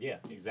 Yeah,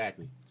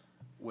 exactly.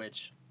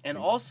 And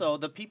also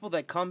the people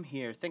that come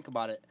here, think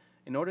about it.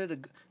 In order to,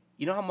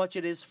 you know how much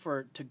it is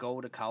to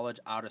go to college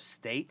out of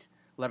state,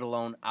 let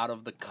alone out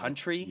of the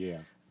country. Yeah,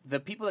 The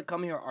people that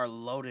come here are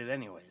loaded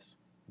anyways.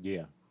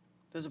 yeah.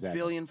 There's Exactly.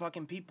 a billion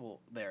fucking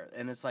people there,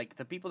 and it's like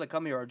the people that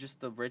come here are just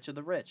the rich of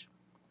the rich.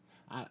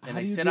 How And do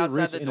they you sit get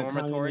outside rich the in a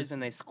dormitories communist-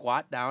 and they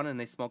squat down and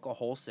they smoke a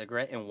whole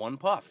cigarette in one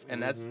puff.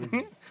 And that's,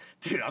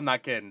 dude, I'm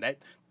not kidding.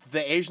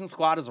 The Asian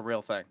squat is a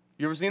real thing.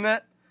 You ever seen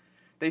that?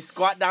 They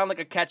squat down like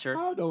a catcher.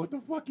 I don't know what the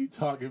fuck you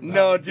talking about.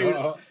 No, dude,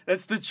 dog.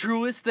 that's the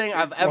truest thing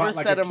I've squat ever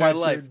like said a in my catcher,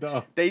 life.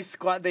 dog. They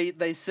squat.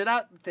 They sit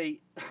out. They,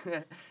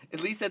 at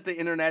least at the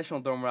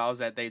international dorm where I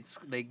was at,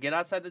 they get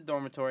outside the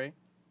dormitory,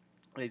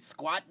 they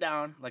squat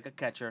down like a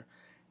catcher,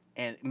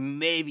 and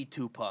maybe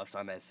 2 puffs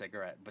on that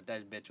cigarette, but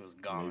that bitch was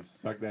They gone.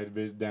 suck that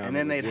bitch down. And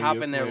then to they'd Virginia hop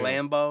in their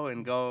Slim. Lambo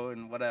and go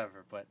and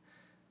whatever. But,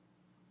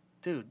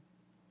 dude,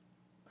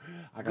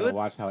 I gotta good.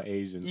 watch how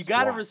Asians. you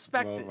gotta squat,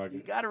 respect it. motherfucker. You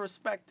gotta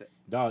respect it.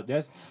 Dog,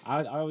 that's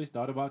I always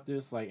thought about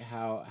this, like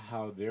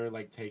how they're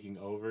like taking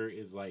over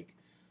is like,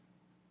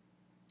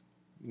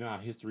 you know how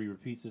history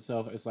repeats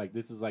itself. It's like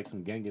this is like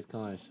some Genghis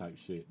Khan type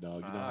shit, dog.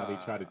 You know how they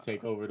try to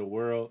take over the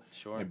world,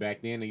 Sure. and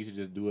back then they used to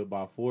just do it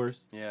by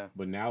force. Yeah.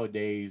 But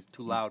nowadays,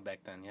 Too loud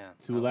back then. Yeah.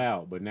 too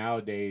loud. But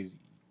nowadays,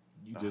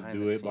 you just Behind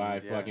do the it by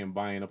scenes, yeah. fucking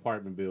buying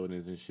apartment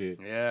buildings and shit.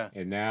 Yeah.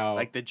 And now,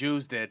 Like the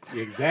Jews did.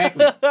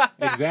 exactly,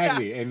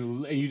 exactly,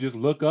 and you just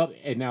look up,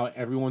 and now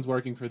everyone's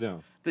working for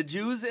them. The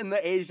Jews and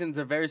the Asians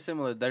are very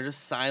similar. They're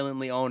just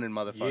silently owning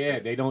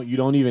motherfuckers. Yeah, you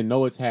don't even know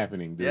what's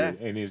happening, dude. Yeah.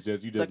 And it's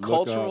just It's just a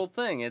look cultural up.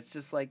 thing. It's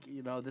just like,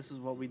 this is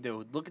what we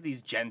do. Look at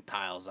these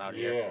Gentiles out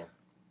here Yeah.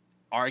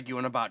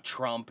 arguing about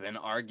Trump and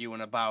arguing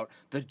about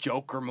the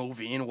Joker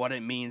movie and what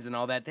it means and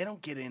all that. They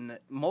don't get in.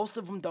 Most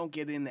of them don't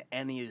get into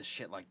any of this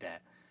shit like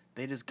that.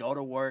 They just go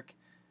to work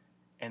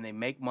and they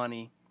make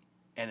money,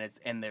 and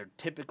they're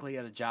typically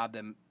at a job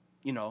that,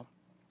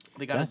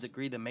 they got That's- a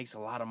degree that makes a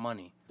lot of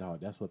money. Dog,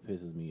 that's what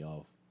pisses me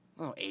off.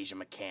 Oh, Asian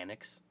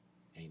mechanics.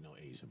 Ain't no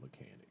Asian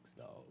mechanics,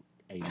 dog.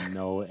 Ain't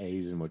no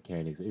Asian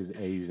mechanics. It's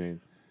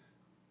Asian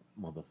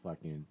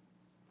motherfucking.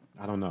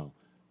 I don't know.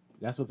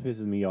 That's what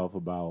pisses me off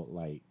about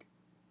like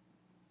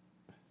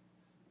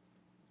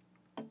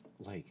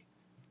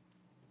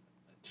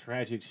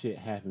tragic shit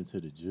happened to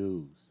the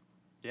Jews.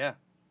 Yeah.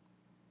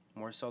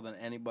 More so than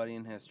anybody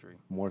in history.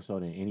 More so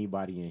than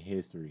anybody in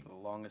history. For the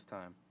longest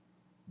time.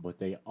 But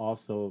they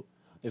also,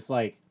 it's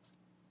like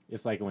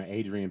when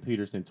Adrian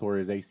Peterson tore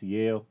his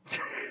ACL.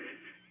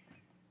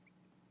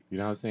 You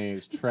know what I'm saying?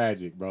 It's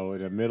tragic, bro.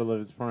 In the middle of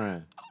his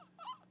prime.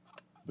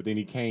 But then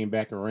he came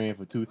back and ran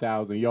for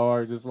 2,000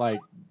 yards. It's like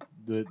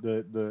the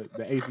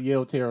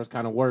ACL tear was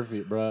kind of worth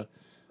it, bro.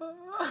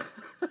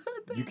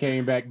 You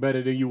came back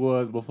better than you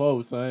was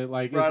before, son.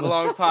 Like Right it's like,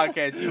 Along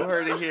podcast, you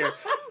heard it here.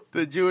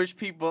 The Jewish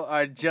people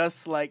are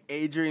just like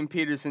Adrian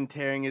Peterson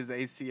tearing his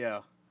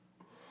ACL.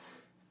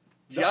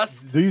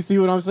 Just do you see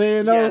what I'm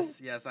saying, though?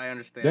 yes, I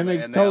understand. That the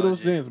makes total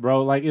analogy. sense,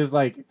 bro. Like it's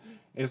like,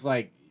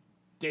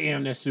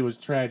 damn, that shit was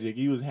tragic.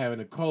 He was having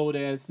a cold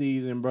ass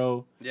season,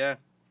 bro. Yeah.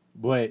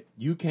 But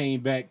you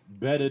came back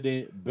better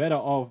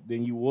off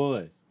than you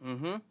was.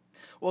 Mm-hmm.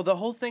 Well, the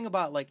whole thing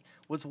about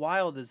what's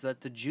wild is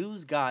that the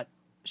Jews got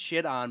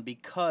shit on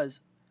because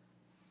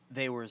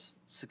they were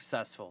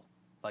successful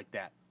like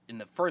that in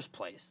the first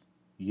place.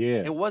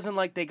 Yeah. It wasn't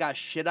like they got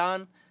shit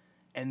on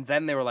and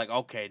then they were like,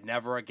 okay,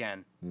 never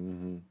again.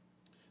 Mm-hmm.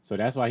 So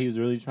that's why he was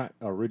really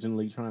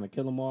originally trying to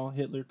kill them all,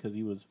 Hitler, because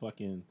he was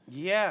fucking.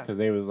 Yeah. Because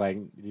they was like,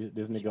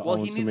 this nigga Well,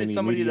 he owned too needed many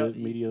somebody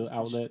media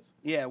outlets.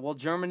 Yeah, well,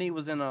 Germany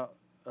was in a.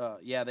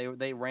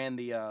 They ran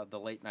the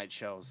late night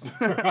shows.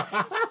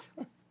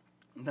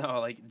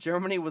 No,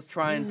 Germany was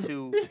trying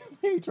to.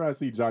 He trying to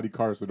see Johnny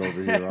Carson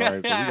over here, all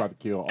right? So we about to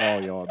kill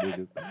all y'all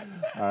niggas.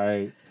 All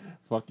right?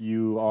 Fuck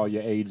you, all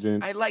your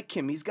agents. I like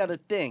him. He's got a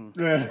thing.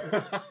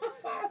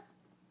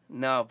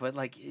 No, but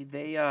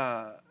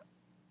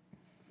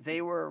they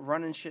were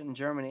running shit in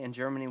Germany, and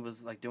Germany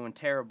was doing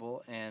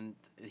terrible, and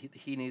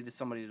he needed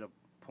somebody to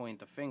point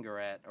the finger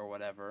at or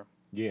whatever.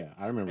 Yeah,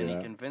 I remember And that.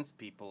 he convinced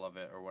people of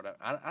it or whatever.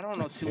 I don't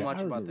know too Yeah, much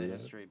I about the remember that.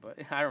 history, but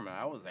I remember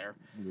I was there.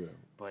 Yeah.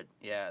 But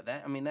yeah,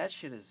 that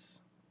shit is.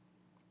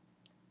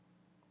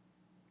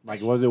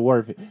 Like, was it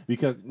worth it?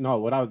 Because, no,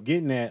 what I was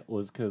getting at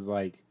was because,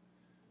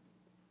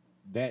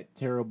 that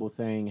terrible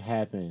thing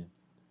happened,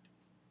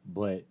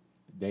 but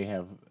they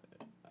have,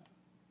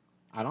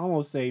 I'd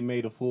almost say,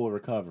 made a full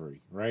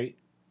recovery, right?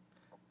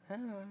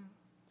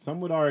 Some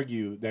would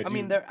argue that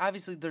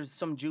There's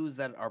some Jews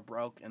that are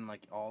broke and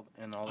all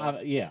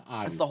that. yeah,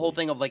 obviously. That's the whole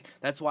thing of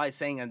that's why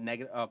saying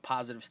a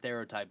positive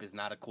stereotype is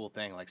not a cool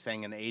thing.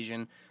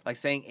 Saying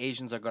saying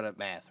Asians are good at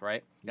math,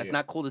 right? That's Yeah.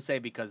 not cool to say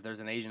because there's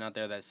an Asian out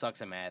there that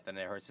sucks at math and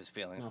it hurts his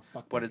feelings. Oh,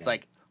 fuck But that it's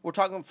guy. we're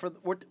talking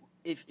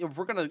if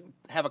we're gonna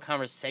have a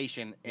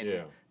conversation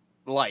in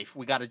life,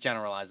 we got to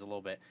generalize a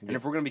little bit. And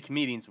if we're going to be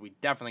comedians, we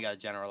definitely got to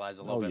generalize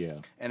a little bit. Yeah.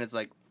 And it's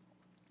like,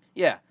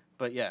 yeah,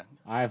 but yeah.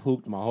 I've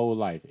hooped my whole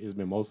life. It's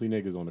been mostly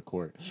niggas on the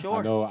court. Sure.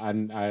 I know.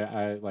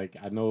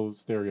 I know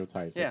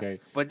stereotypes. Yeah. Okay.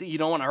 But you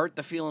don't want to hurt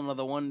the feeling of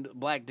the one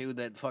black dude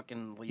that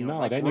fucking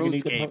like that nigga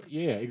need to. RuneScape.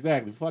 Yeah,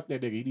 exactly. Fuck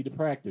that nigga. He need to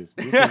practice.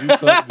 Just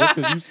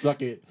because you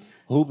suck at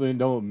hooping,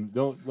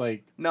 don't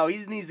like. No, he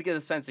needs to get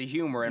a sense of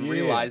humor and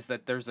realize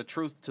that there's a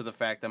truth to the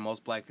fact that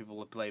most black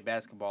people play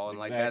basketball and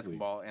like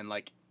basketball and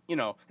like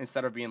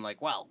instead of being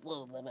like, well,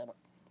 blah, blah, blah.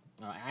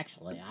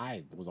 Actually,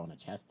 I was on a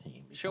chess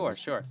team. Sure.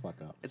 Shut the fuck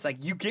up. It's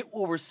like you get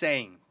what we're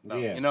saying, though,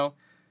 Yeah. you know.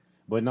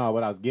 But no,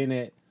 what I was getting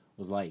at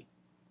was like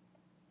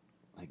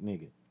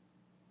nigga,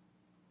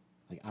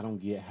 like I don't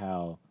get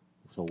how.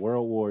 So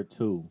World War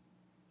II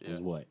was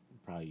what,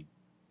 probably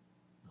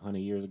 100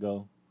 years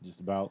ago,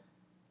 just about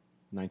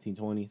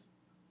 1920s,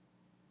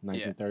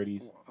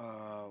 1930s,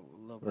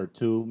 or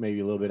two,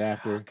 maybe a little bit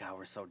after. Oh, God,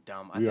 we're so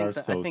dumb. We are I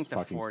think the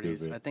fucking 40s.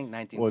 stupid. I think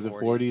 1940s. Was it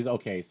 40s?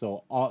 Okay,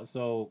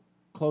 so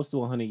close to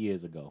 100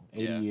 years ago,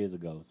 80 years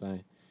ago,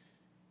 son.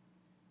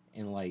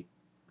 And like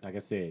I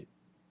said,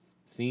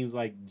 seems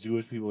like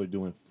Jewish people are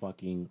doing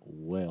fucking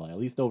well, at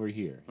least over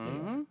here.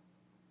 Mm-hmm.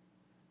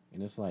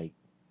 And it's like,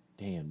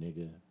 damn,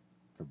 nigga,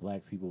 for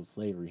black people,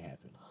 slavery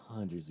happened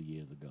hundreds of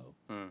years ago.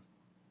 And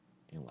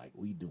like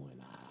we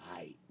doing all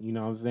right. You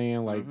know what I'm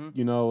saying? Like,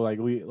 like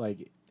we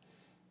like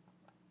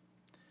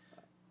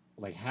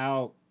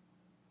how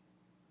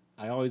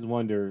I always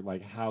wonder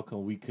like how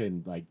come we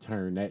couldn't like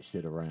turn that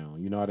shit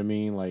around. You know what I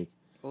mean? Like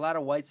a lot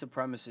of white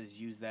supremacists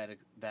use that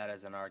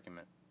as an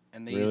argument.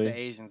 And they use the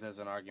Asians as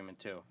an argument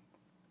too.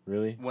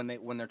 Really? When they're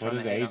trying what to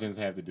does the Asians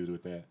have to do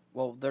with that?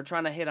 Well, they're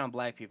trying to hit on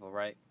black people,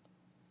 right?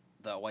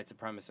 The white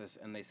supremacists,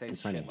 and they say they're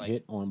shit trying to like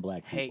hit on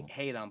black people.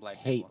 Hate on black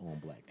hate people. on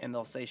black people. And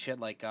they'll say shit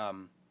like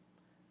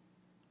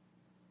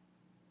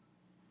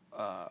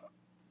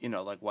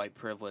like white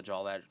privilege,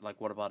 all that. Like,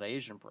 what about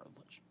Asian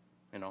privilege?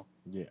 You know?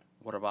 Yeah.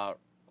 What about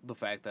the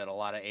fact that a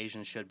lot of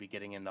Asians should be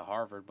getting into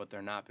Harvard, but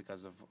they're not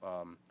because of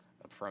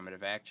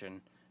affirmative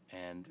action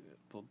and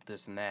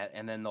this and that?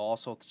 And then they'll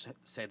also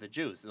say the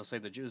Jews. They'll say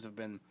the Jews have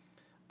been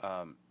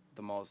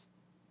the most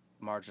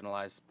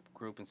marginalized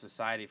group in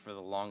society for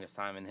the longest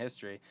time in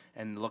history,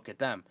 and look at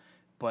them.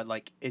 But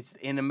like it's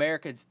in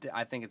America,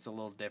 I think it's a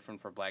little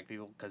different for black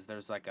people because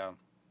there's like I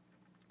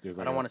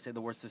don't want to say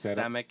the word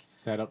systemic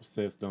setup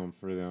system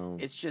for them.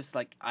 It's just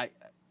like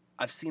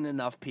I've seen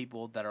enough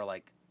people that are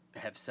like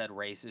have said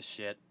racist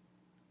shit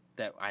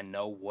that I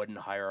know wouldn't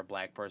hire a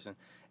black person.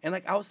 And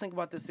like I was thinking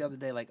about this the other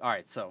day. Like, all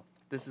right, so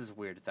this is a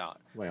weird thought.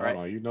 Wait, right?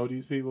 hold on. You know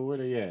these people? Where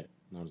they at?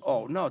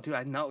 No, no, dude,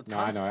 I know.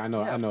 Tons. No, I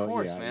know. Yeah, I know. Of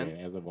course, yeah, man.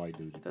 Yeah, as a white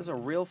dude. There's a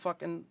real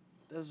fucking.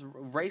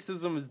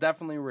 Racism is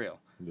definitely real.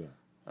 Yeah.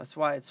 That's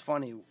why it's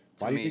funny.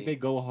 Why do you think they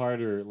go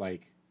harder?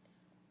 Like,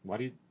 what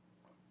do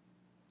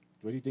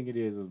you think it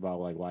is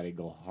about like why they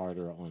go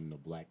harder on the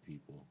black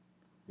people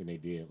than they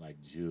did like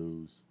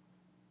Jews?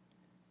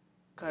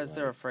 Because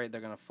they're afraid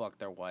they're gonna fuck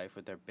their wife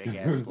with their big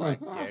ass black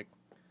dick.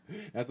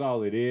 That's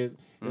all it is.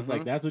 It's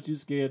like that's what you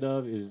scared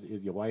of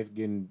is your wife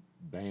getting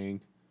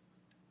banged.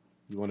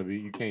 You want to be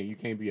you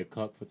can't be a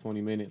cuck for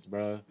 20 minutes,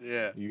 bro.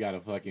 Yeah. You gotta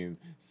fucking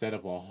set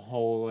up a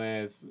whole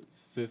ass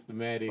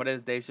systematic. What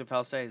does Dave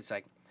Chappelle say? It's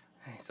like,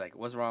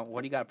 what's wrong?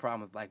 What do you got a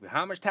problem with black people?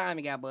 How much time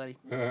you got, buddy?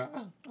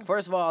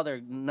 First of all, they're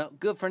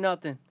good for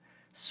nothing,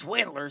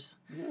 swindlers.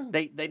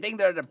 They think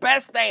they're the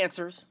best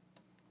dancers.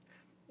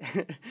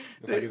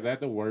 It's like, is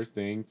that the worst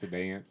thing to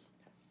dance?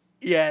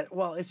 Yeah,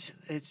 well, it's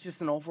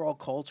just an overall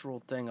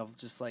cultural thing of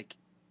just like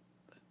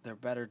they're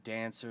better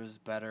dancers,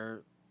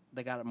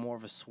 they got more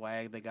of a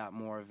swag, they got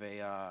more of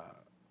a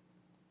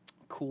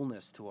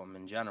coolness to them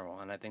in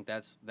general, and I think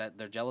that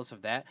they're jealous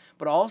of that.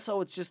 But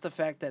also, it's just the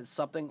fact that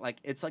something like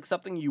it's like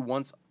something you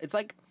once. It's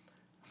like,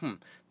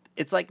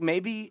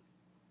 maybe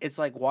it's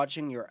like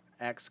watching your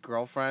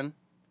ex-girlfriend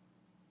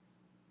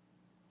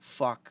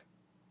fuck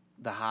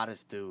the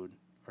hottest dude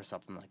or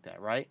something like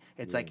that, right?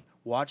 It's like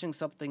watching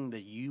something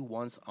that you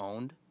once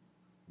owned.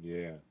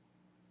 Yeah.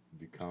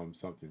 Become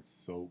something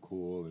so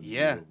cool and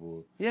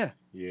beautiful. Yeah.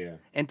 Yeah.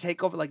 And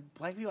take over. Like,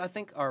 black people, I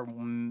think, are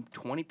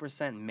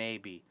 20%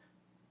 maybe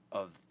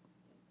of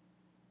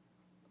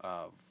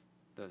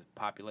the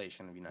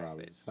population of the United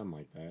States. Something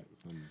like that.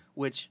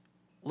 Which,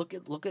 look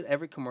at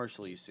every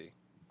commercial you see.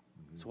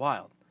 Mm-hmm. It's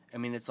wild. I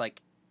mean, it's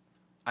like,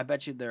 I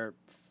bet you they're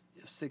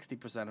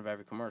 60% of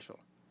every commercial.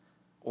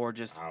 Or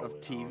just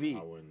of TV.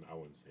 I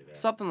wouldn't say that.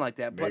 Something like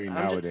that. Maybe but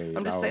nowadays.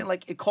 I'm just saying,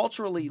 like,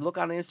 culturally, look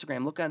on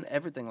Instagram, look on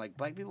everything. Like,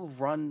 black people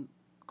run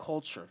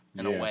culture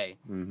in a way.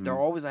 Mm-hmm. They're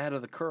always ahead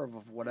of the curve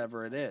of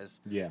whatever it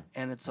is. Yeah.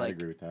 And it's I like...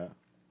 agree with that.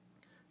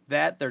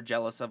 That they're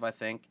jealous of, I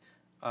think.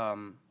 I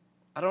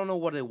don't know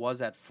what it was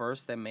at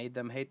first that made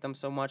them hate them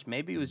so much.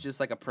 Maybe it was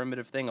just like a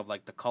primitive thing of,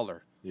 like, the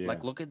color. Yeah.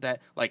 Like, look at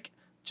that. Like,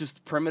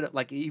 just primitive...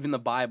 Like, even the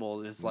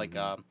Bible is like...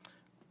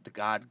 the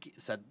God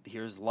said,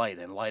 "Here's light,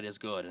 and light is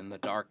good, and the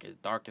dark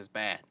is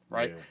bad."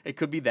 Right? Yeah. It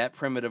could be that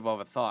primitive of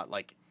a thought,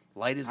 like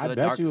light is good. I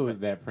bet you it was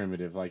that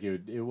primitive. Like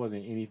it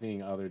wasn't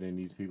anything other than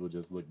these people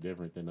just look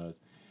different than us.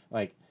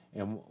 Like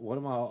And one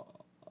of my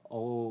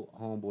old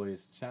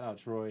homeboys, shout out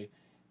Troy,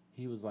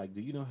 he was like,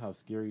 "Do you know how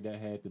scary that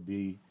had to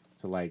be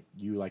to like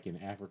you like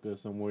in Africa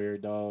somewhere,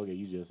 dog, and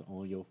you just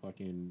own your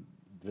fucking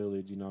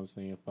village, you know what I'm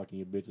saying, fucking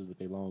your bitches with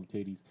their long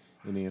titties,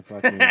 and then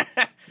fucking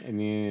and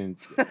then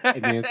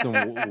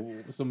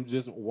some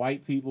just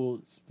white people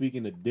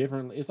speaking a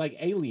different. It's like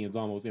aliens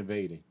almost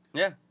invading.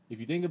 Yeah. If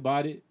you think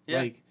about it, Yeah.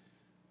 like,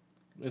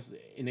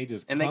 and they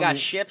just And they got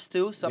ships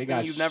too, something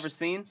got you've never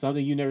seen.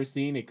 something you never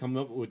seen. They come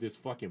up with this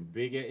fucking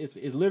big. It's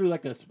literally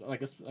like an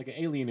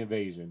alien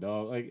invasion,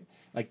 dog.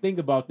 Like think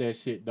about that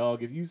shit,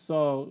 dog. If you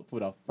saw for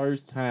the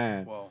first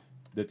time Whoa.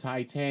 the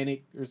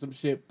Titanic or some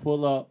shit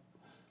pull up,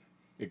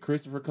 and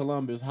Christopher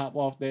Columbus hop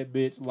off that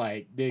bitch,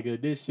 like,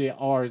 nigga, this shit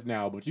ours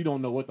now. But you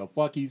don't know what the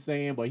fuck he's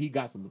saying, but he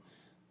got some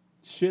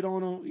shit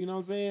on him. You know what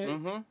I'm saying?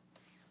 Mm-hmm.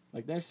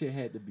 Like that shit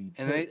had to be.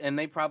 And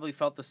they probably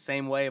felt the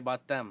same way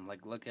about them.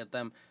 Like look at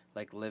them,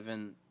 like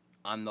living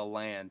on the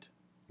land.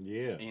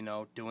 Yeah. You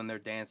know, doing their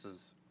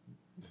dances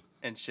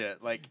and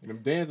shit. Like And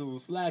them dancers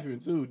was slapping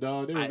too,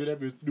 dog. They was in that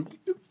bitch.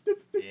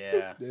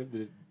 Yeah. That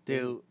bitch.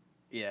 Dude,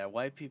 yeah,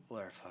 white people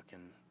are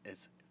fucking.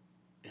 It's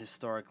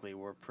historically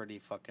we're pretty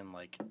fucking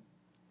like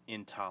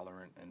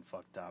intolerant and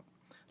fucked up.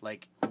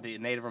 Like the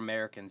Native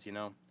Americans, you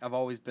know, I've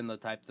always been the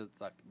type that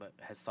like that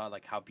has thought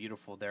like how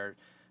beautiful their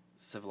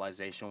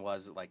civilization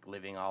was, like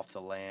living off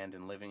the land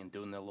and living and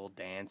doing their little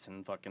dance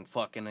and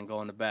fucking and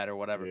going to bed or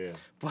whatever. Yeah.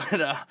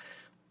 But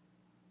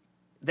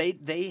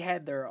they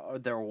had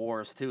their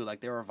wars too,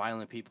 like they were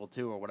violent people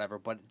too or whatever.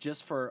 But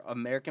just for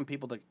American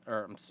people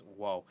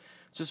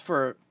just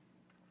for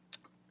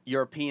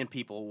European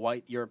people,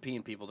 white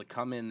European people to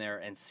come in there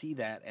and see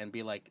that and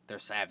be like they're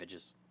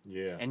savages.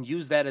 Yeah. And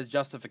use that as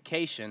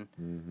justification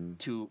Mm-hmm.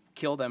 to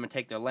kill them and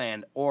take their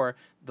land, or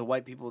the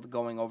white people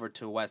going over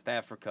to West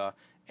Africa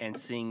and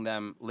seeing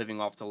them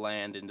living off the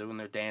land and doing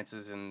their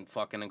dances and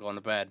fucking and going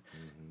to bed,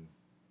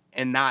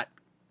 and not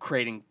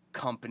creating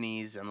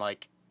companies and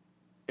like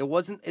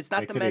it's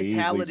not the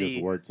mentality.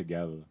 Just work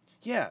together.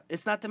 Yeah,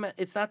 it's not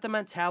the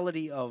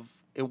mentality of.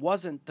 It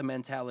wasn't the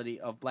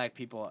mentality of black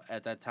people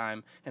at that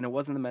time, and it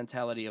wasn't the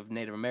mentality of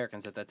Native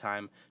Americans at that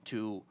time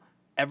to.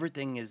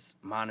 Everything is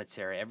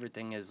monetary.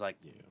 Everything is like,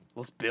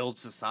 let's build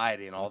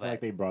society and all that.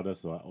 Like they brought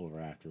us over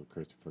after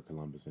Christopher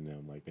Columbus and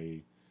them. Like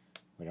I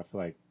feel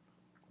like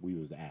we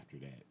was after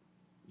that,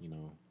 you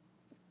know.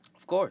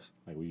 Of course.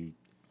 Like you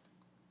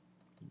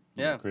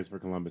Yeah. know, Christopher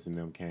Columbus and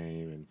them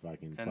came and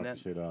fucking fucked then- the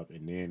shit up,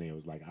 and then it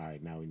was like, all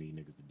right, now we need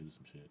niggas to do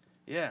some shit.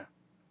 Yeah.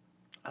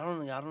 I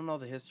don't know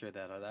the history of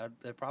that.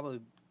 That'd probably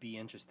be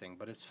interesting,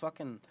 but it's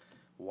fucking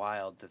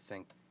wild to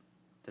think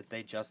that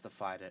they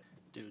justified it,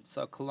 dude.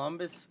 So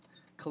Columbus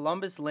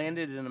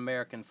landed in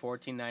America in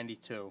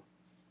 1492.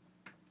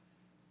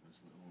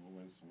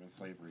 When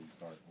slavery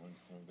started?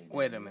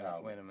 Wait a minute.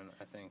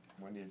 I think.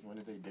 When did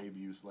they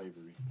debut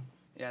slavery?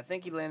 Yeah, I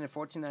think he landed in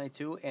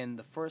 1492, and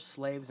the first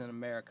slaves in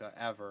America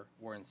ever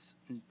were in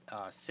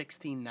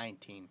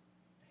 1619.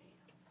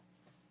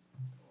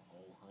 A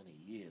whole 100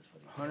 years for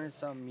them.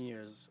 100-something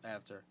years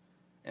after.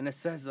 And it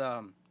says,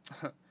 the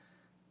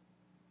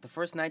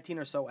first 19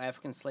 or so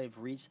African slaves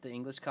reached the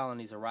English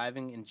colonies,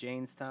 arriving in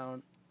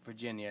Jamestown,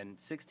 Virginia, in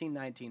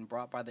 1619,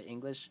 brought by the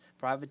English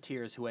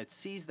privateers who had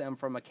seized them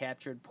from a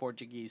captured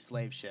Portuguese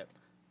slave ship.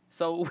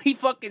 So we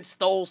fucking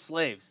stole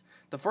slaves.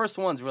 The first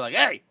ones were like,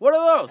 hey, what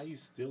are those? How you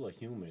still a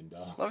human,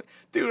 dog?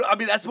 Dude, I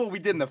mean, that's what we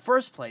did in the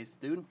first place,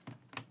 dude.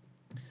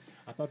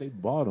 I thought they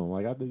bought them.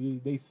 Like, I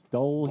thought they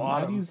stole.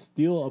 Bought how do you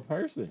steal a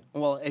person?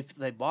 Well, if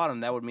they bought them,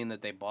 that would mean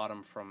that they bought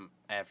them from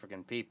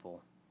African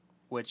people,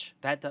 which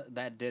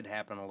that did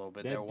happen a little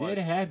bit. That there did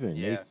was, happen.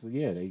 Yeah.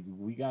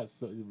 We got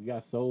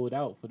sold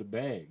out for the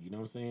bag. You know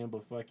what I'm saying?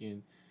 But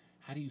fucking,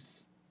 how do you?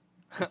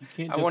 You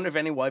can't I wonder if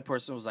any white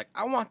person was like,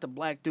 I want the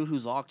black dude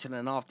who's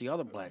auctioning off the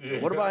other black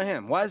dude. What about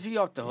him? Why is he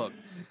off the hook?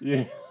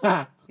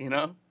 Yeah. You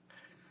know?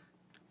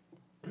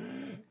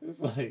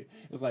 It's like,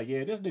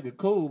 yeah, this nigga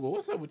cool, but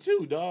what's up with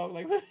you, dog?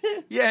 Like,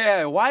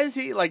 Yeah. Why is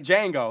he like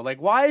Django? Like,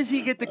 why does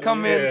he get to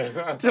come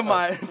in to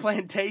my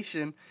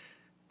plantation?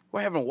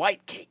 We're having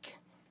white cake.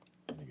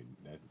 that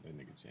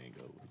nigga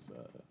Django was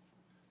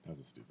that was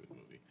a stupid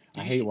movie.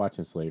 I hate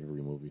watching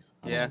slavery movies.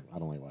 I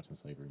don't like watching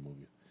slavery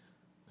movies.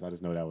 I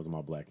just know that was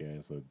my black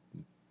ass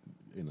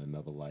in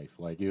another life.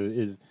 Like it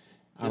is,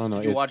 I don't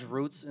know. Did you watch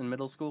Roots in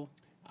middle school?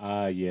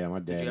 Yeah, my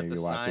dad made me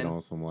watch it sign?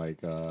 on some like.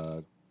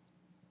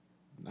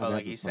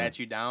 Like he sat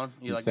you down.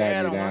 You're like,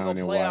 sat Dad, me I down want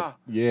to and go play. watched.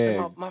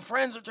 Yeah, My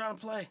friends are trying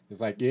to play.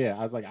 it's like I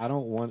was like, I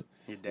don't want.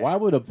 Your dad. Why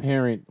would a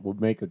parent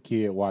make a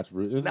kid watch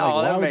Roots? It's No, like,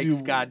 why that would makes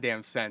you,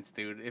 goddamn sense,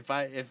 dude. If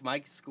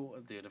my school,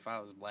 dude, if I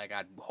was black,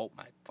 I'd hope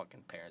my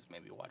fucking parents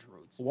made me watch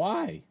Roots.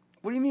 Why?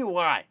 What do you mean,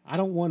 why? I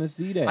don't want to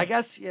see that. I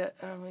guess, yeah.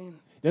 I mean,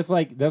 That's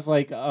like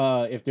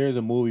if there's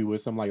a movie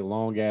with some like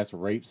long ass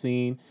rape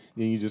scene,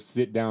 then you just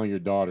sit down your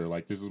daughter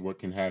like this is what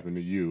can happen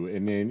to you,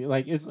 and then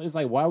like it's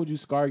like why would you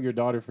scar your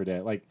daughter for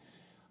that? Like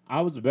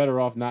I was better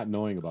off not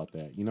knowing about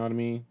that. You know what I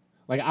mean?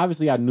 Like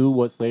obviously I knew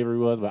what slavery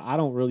was, but I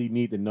don't really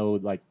need to know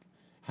like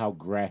how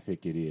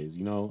graphic it is.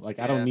 You know, like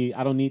Yeah.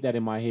 I don't need that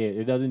in my head.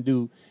 It doesn't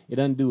do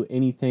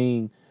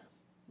anything.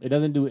 It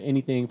doesn't do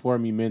anything for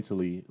me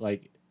mentally.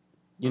 Like,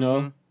 you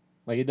know,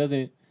 like it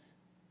doesn't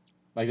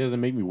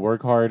make me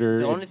work harder.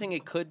 The only thing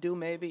it could do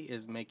maybe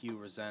is make you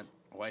resent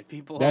white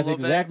people. That's a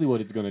little exactly bit.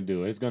 what it's gonna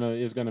do. It's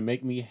gonna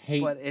make me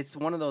hate. But it's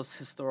one of those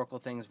historical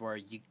things where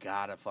you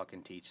gotta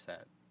fucking teach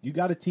that. You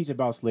got to teach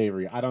about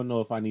slavery. I don't know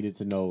if I needed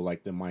to know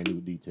like the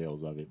minute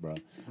details of it, bro.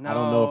 I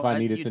don't know if I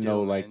needed to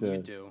know like the.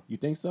 You do. You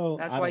think so?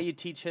 That's why you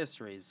teach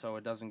history so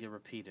it doesn't get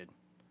repeated.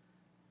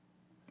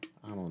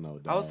 I don't know.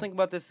 Dog. I was thinking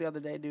about this the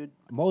other day, dude.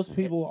 Most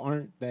people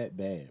aren't that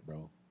bad,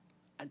 bro.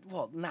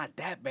 Well, not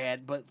that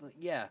bad, but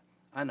yeah,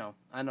 I know.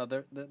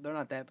 They're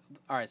not that.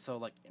 All right, so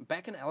like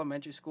back in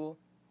elementary school,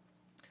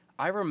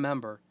 I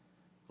remember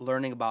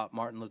learning about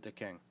Martin Luther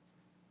King.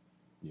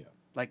 Yeah.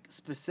 Like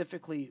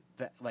specifically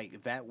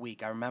that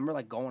week, I remember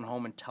like going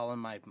home and telling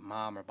my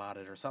mom about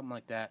it or something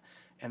like that.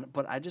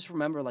 But I just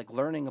remember like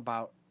learning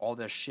about all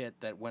this shit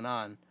that went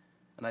on,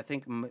 and I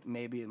think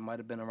maybe it might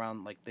have been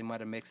around like they might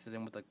have mixed it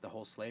in with like the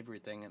whole slavery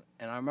thing.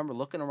 And I remember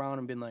looking around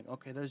and being like,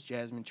 okay, there's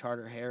Jasmine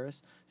Charter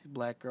Harris, she's a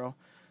black girl.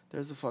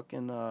 There's a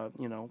fucking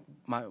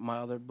my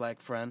other black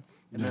friend,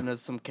 and then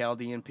there's some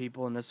Chaldean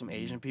people and there's some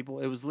Asian people.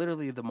 It was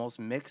literally the most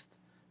mixed,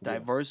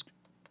 diverse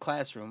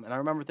classroom, and I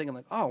remember thinking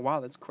like, oh wow,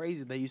 that's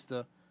crazy. They used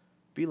to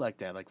be like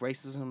that. Like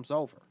racism's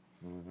over.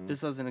 Mm-hmm. This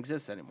doesn't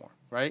exist anymore,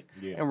 right?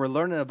 Yeah. And we're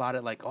learning about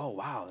it like, oh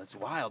wow, that's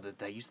wild that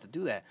they used to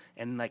do that.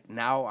 And like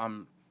now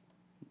I'm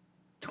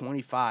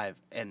 25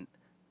 and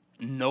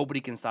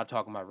nobody can stop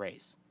talking about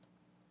race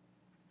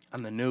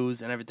on the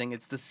news and everything.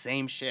 It's the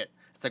same shit.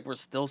 It's like we're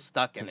still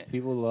stuck in it.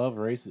 People love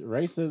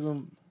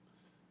racism.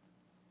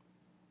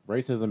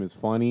 Racism is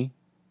funny.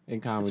 In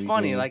comedy, it's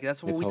funny, like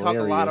that's what we talk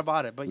a lot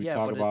about it. But we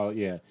talk about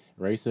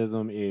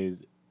racism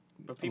is.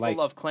 But people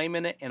love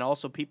claiming it, and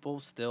also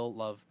people still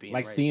love being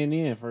like racist.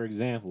 CNN, for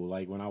example.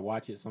 Like when I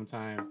watch it,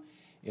 sometimes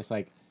it's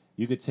like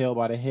you could tell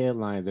by the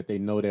headlines that they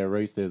know that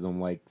racism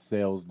like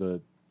sells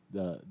the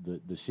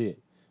shit.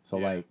 So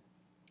like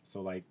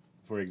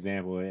for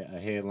example, a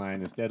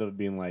headline instead of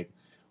being like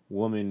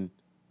woman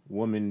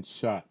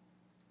shot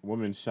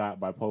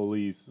by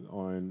police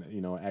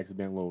on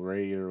accidental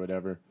raid or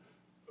whatever.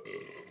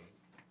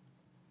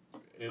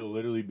 It'll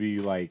literally be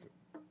like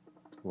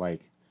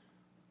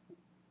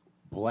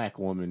black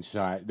woman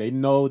shot. They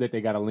know that they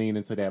got to lean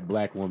into that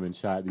black woman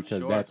shot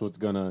because that's what's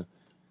gonna.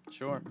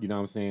 Sure. You know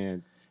what I'm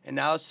saying? And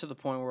now it's to the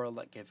point where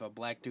like if a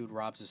black dude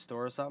robs a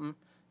store or something,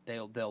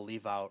 they'll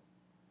leave out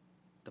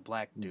the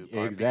black dude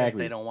part because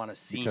they don't want to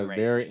seem racist.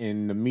 They're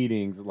in the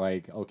meetings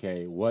like,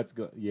 okay, what's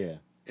good? Yeah.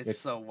 It's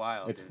so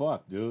wild. It's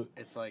fucked, dude.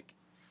 It's like.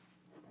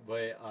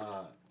 But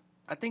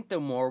I think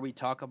the more we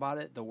talk about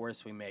it, the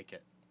worse we make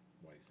it.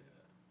 Why you say that?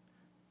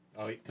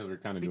 Oh, because we're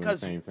kind of doing the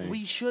same thing.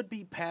 We should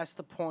be past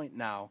the point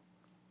now.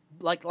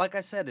 Like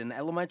I said, in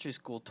elementary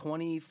school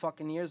 20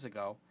 fucking years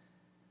ago,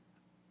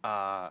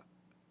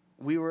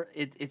 we were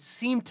it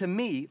seemed to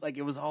me like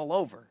it was all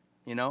over,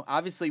 you know?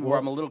 Obviously where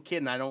I'm a little kid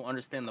and I don't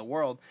understand the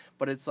world,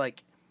 but it's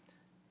like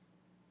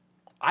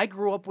I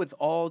grew up with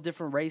all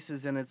different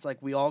races and it's like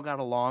we all got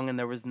along and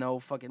there was no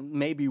fucking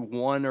maybe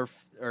one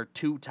or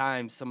two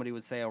times somebody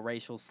would say a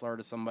racial slur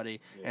to somebody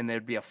and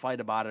there'd be a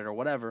fight about it or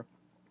whatever.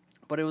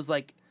 But it was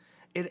like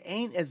it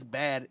ain't as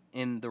bad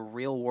in the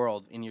real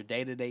world, in your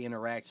day-to-day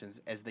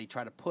interactions, as they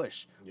try to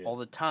push all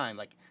the time.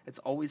 Like, it's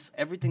always,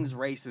 everything's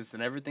racist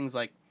and everything's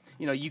like,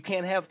 you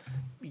can't have,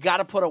 you got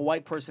to put a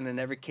white person in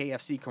every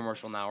KFC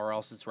commercial now or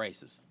else it's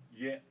racist.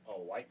 Yeah, a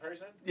white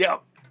person?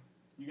 Yep.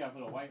 You got to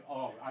put a white,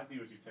 I see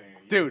what you're saying.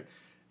 Dude,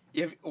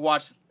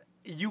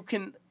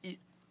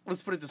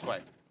 let's put it this way.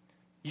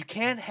 You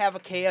can't have a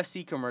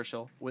KFC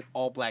commercial with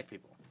all black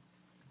people.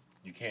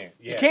 You can't.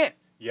 Yes. You can't.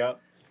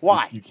 Yep.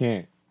 Why? You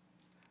can't.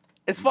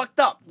 It's fucked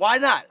up. Why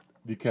not?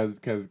 Because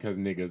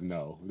niggas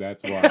know.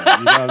 That's why.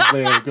 You know what I'm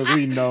saying? Because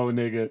we know,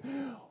 nigga.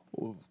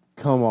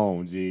 Come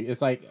on, G.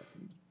 It's like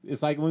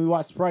when we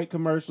watch Sprite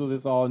commercials,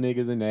 it's all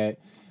niggas in that.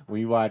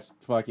 When you watch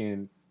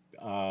fucking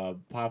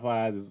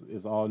Popeyes,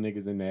 it's all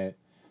niggas in that.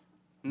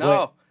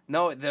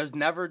 No, there's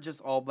never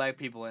just all black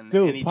people in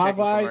dude, any chicken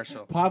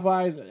commercial.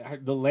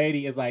 Popeyes, the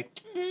lady is like,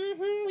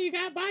 you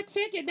got my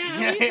chicken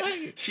now.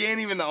 She ain't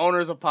even the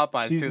owners of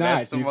Popeyes. She's too. not.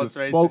 That's She's the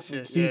most the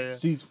racist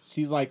shit.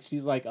 She's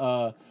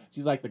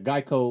like the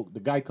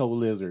Geico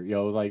lizard,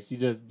 yo. Like she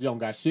just don't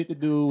got shit to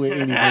do with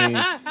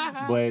anything.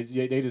 But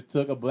they just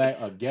took a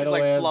ghetto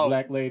ass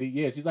black lady.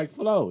 Yeah, she's like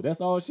Flo. That's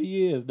all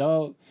she is,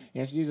 dog.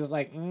 And she's just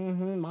like,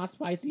 my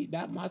spicy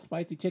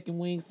chicken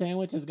wing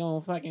sandwich is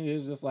gonna fucking.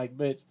 It's just like,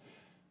 bitch.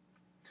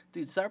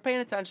 Dude, start paying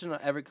attention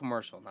to every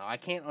commercial now. I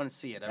can't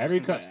unsee it.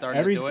 Every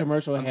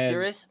commercial I'm has.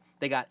 serious.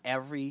 They got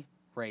every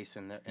race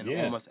in there, in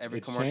almost every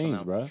commercial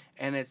changed, now. Bro.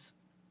 And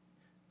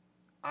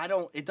I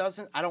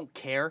don't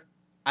care.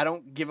 I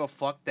don't give a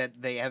fuck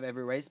that they have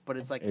every race, but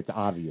it's like it's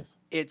obvious.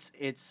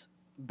 It's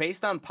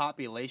based on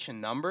population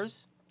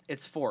numbers.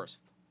 It's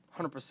forced,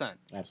 100%.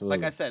 Absolutely.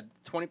 Like I said,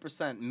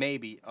 20%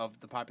 maybe of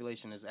the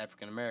population is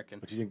African American.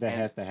 But you think that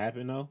has to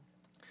happen though?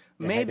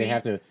 Maybe they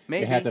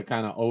have to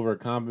kind of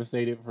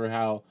overcompensate it for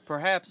how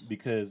perhaps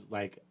because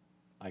like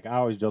I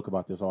always joke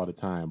about this all the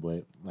time,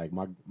 but like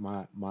my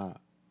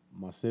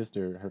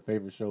sister, her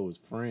favorite show was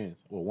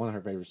Friends. Well, one of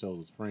her favorite shows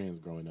was Friends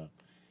growing up.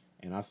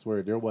 And I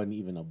swear there wasn't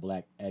even a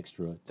black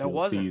extra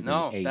till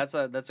season 8. That's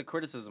a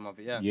criticism of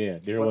it. Yeah. Yeah,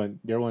 there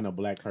wasn't a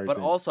black person. But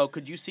also,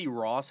 could you see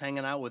Ross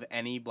hanging out with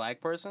any black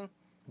person?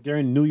 They're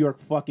in New York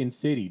fucking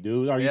City,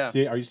 dude. Are Yeah.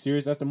 you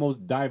serious? That's the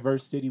most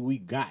diverse city we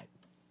got.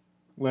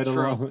 Let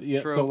True, alone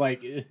yeah. true. So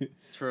like,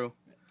 True.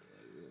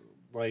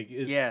 like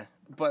it's, Yeah,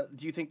 but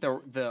do you think the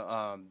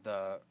I don't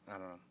know?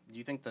 Do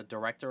you think the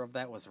director of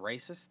that was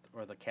racist,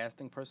 or the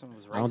casting person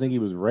was racist? I don't think he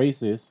was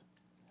racist.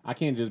 I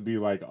can't just be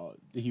like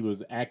he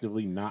was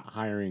actively not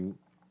hiring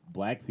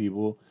black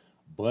people,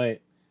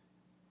 but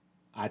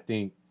I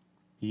think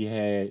he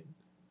had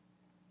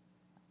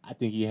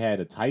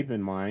a type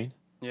in mind.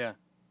 Yeah.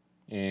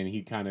 And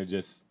he kind of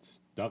just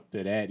stuck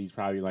to that. He's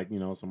probably like,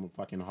 some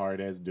fucking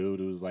hard-ass dude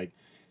who's like,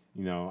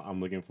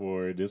 I'm looking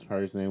for this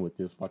person with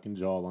this fucking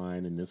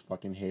jawline and this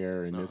fucking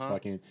hair and this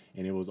fucking...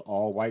 And it was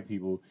all white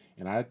people.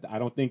 And I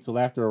don't think till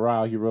after a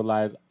while he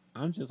realized,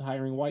 I'm just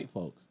hiring white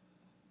folks.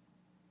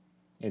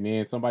 And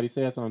then somebody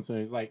said something to him.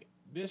 He's like,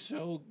 this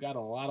show got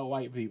a lot of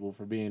white people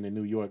for being in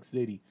New York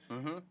City.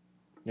 Mm-hmm.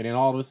 And then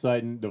all of a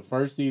sudden, the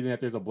first season that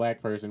there's a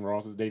black person,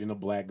 Ross is dating a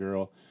black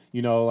girl.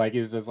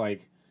 It's just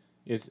like...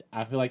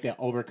 I feel like that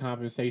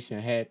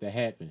overcompensation had to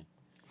happen.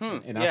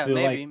 And I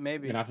feel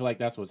maybe. And I feel like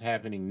that's what's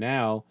happening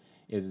now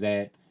is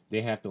that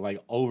they have to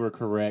like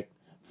overcorrect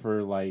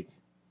for like,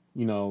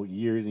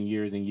 years and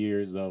years and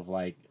years of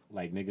like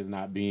niggas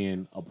not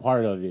being a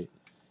part of it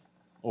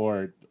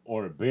or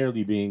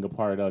barely being a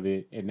part of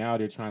it. And now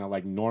they're trying to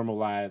like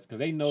normalize because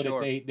they know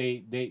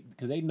that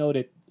because they know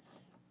that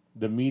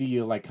the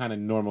media like kind of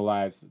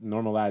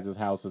normalizes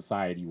how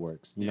society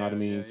works. You know what I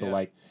mean? So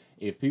like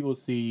if people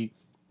see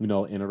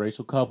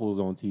interracial couples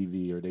on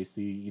TV, or they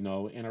see,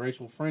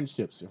 interracial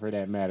friendships for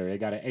that matter. They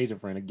got an Asian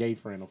friend, a gay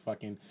friend, a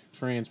fucking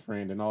trans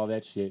friend, and all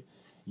that shit.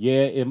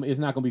 Yeah, it's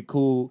not gonna be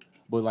cool,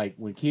 but like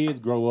when kids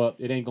grow up,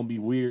 it ain't gonna be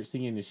weird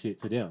seeing this shit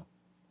to them.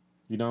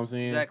 You know what I'm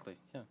saying? Exactly.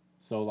 Yeah.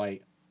 So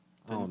like,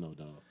 I don't know,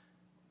 dog.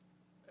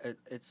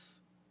 It's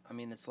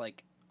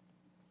like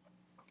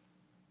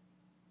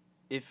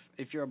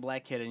if you're a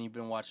black kid and you've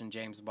been watching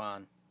James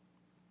Bond,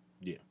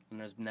 yeah,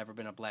 and there's never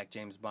been a black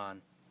James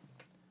Bond.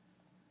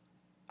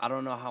 I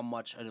don't know how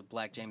much a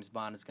black James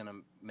Bond is gonna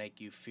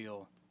make you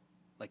feel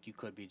like you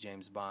could be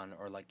James Bond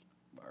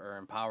or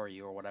empower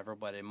you or whatever,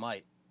 but it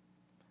might.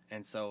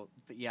 And so,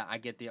 I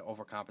get the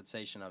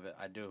overcompensation of it.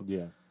 I do.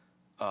 Yeah.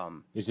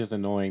 It's just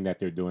annoying that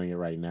they're doing it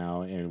right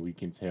now, and we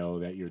can tell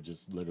that you're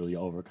just literally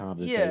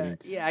overcompensating.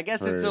 Yeah. I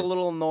guess it's a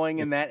little annoying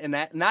in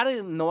that not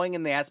annoying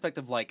in the aspect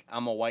of like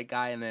I'm a white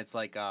guy and it's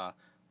like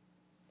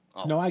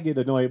No, I get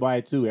annoyed by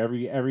it too.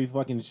 Every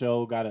fucking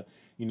show got a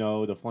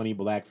the funny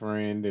black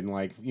friend and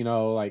like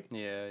like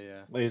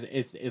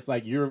it's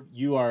like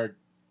you are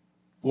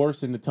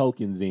forcing the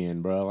tokens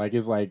in, bro. Like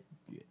it's like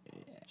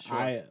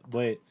sure.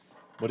 but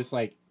it's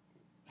like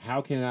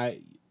how can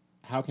I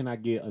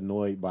get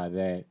annoyed by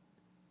that,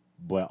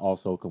 but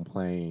also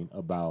complain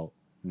about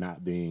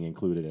not being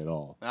included at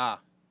all?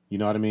 You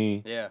know what I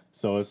mean? Yeah.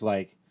 So it's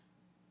like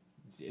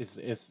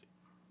it's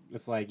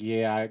like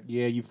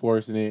you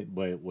forcing it,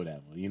 but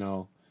whatever,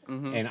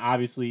 Mm-hmm. And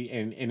obviously,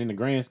 and in the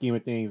grand scheme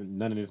of things,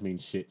 none of this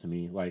means shit to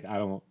me. Like I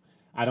don't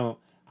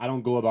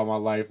go about my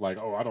life like,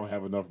 oh, I don't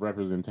have enough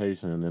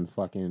representation and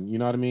fucking, you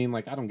know what I mean?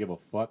 Like I don't give a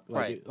fuck.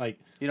 Like, right.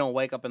 You don't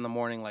wake up in the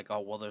morning like,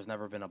 oh, well, there's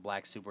never been a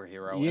black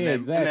superhero. Yeah,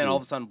 exactly. And then all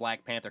of a sudden,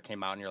 Black Panther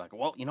came out, and you're like,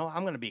 well,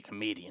 I'm gonna be a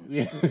comedian.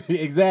 Yeah,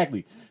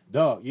 exactly,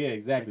 dog. Yeah,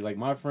 exactly. Like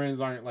my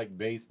friends aren't like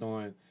based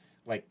on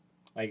like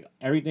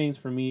everything's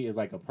for me is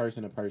like a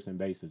person to person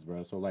basis,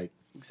 bro. So like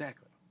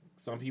exactly.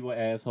 Some people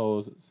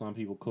assholes, some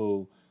people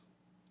cool.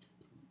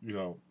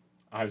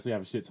 Obviously I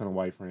have a shit ton of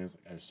white friends,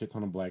 I have a shit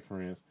ton of black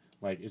friends.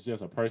 Like it's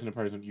just a person to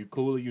person. You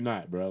cool or you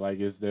not, bro. Like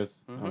it's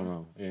this. I don't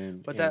know.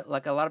 That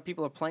like a lot of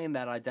people are playing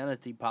that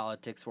identity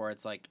politics where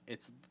it's like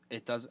it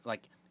does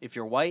like if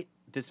you're white,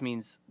 this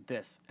means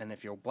this, and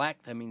if you're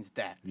black, that means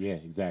that. Yeah,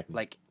 exactly.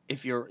 Like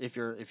if you're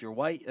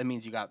white, that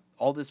means you got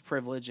all this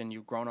privilege and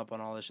you've grown up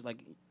on all this shit.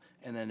 Like.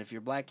 And then if you're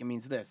black, it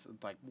means this.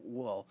 It's like,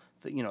 well,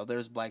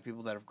 there's black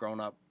people that have grown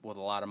up with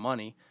a lot of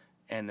money,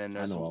 and then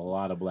there's... I know a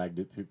lot of black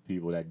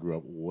people that grew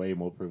up way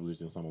more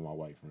privileged than some of my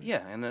white friends.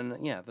 Yeah, and then,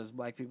 there's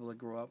black people that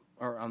grew up...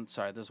 Or, I'm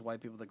sorry, there's white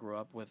people that grew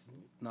up with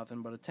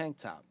nothing but a tank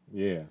top.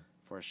 Yeah.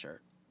 For a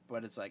shirt.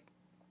 But it's like...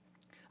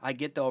 I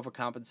get the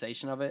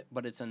overcompensation of it,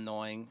 but it's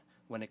annoying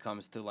when it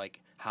comes to, like,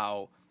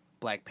 how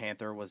Black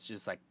Panther was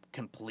just, like,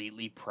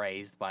 completely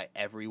praised by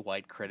every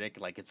white critic.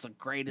 Like, it's the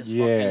greatest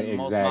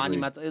most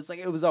monumental. It's like,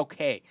 it was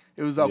okay.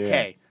 It was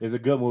okay. Yeah. It's a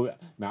good movie.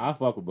 Now, I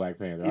fuck with Black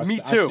Panther.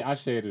 Me too. I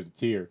shed a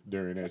tear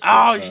during that shit.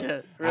 Oh,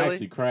 shit. Really? I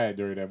actually cried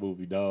during that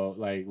movie, dog.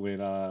 Like, when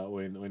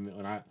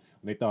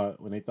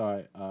when they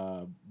thought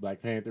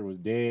Black Panther was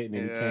dead and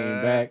then he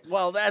came back.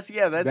 Well, that's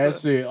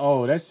shit.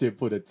 Oh, that shit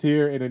put a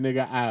tear in a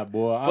nigga eye,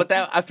 boy.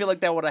 I feel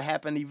like that would have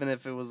happened even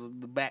if it was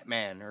the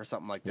Batman or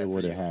something like that. It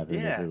would have happened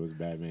if Yeah. it was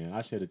Batman.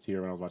 I shed a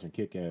tear when I was watching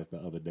Kick Ass the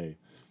other day.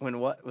 When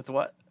what? With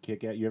what?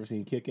 Kick Ass. You ever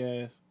seen Kick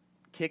Ass?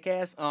 Kick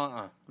Ass?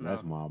 No.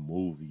 That's my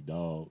movie,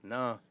 dog.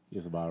 No.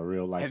 It's about a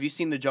real life. Have you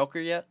seen The Joker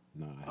yet?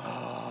 Nah.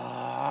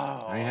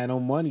 Oh. I ain't had no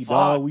money, Fuck,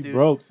 dog. We dude.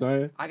 broke,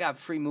 son. I got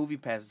free movie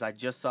passes. I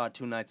just saw it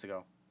 2 nights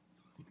ago.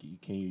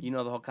 Can you? You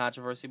know the whole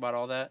controversy about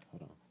all that?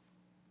 Hold on.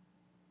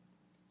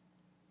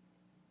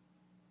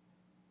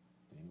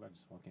 Did anybody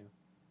just walk in?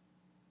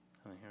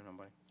 I don't hear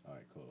nobody. All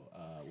right,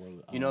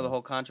 cool. You know the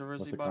whole controversy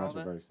What's the about all that?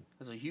 controversy?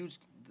 It's a huge.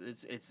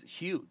 It's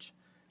huge.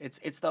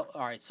 It's the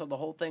all right. So the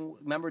whole thing.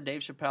 Remember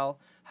Dave Chappelle?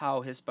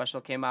 How his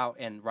special came out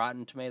and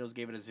Rotten Tomatoes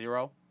gave it a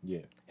 0, Yeah,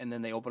 and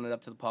then they opened it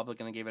up to the public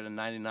and they gave it a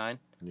 99.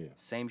 yeah.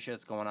 Same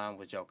shit's going on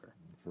with Joker.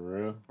 For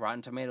real.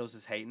 Rotten Tomatoes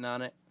is hating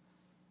on it,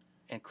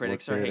 and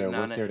critics What's are there hating to, on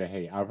what's it. there to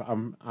hate?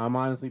 I'm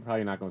honestly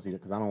probably not gonna see it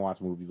because I don't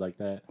watch movies like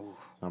that. Ooh.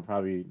 So I'm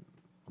probably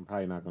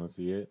not gonna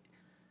see it.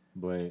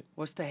 But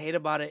What's the hate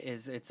about it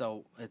is it's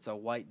a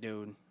white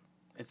dude.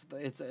 It's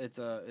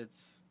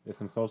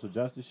some social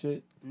justice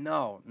shit.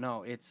 no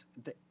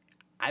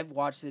I've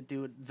watched it,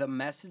 dude. The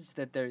message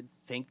that they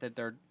think the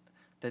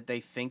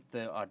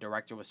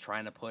director was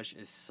trying to push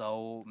is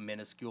so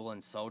minuscule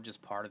and so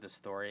just part of the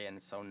story, and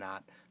it's so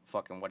not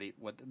fucking what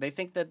they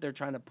think that they're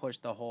trying to push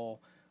the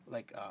whole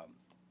like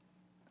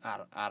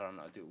I don't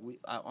know, dude.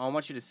 I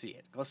want you to see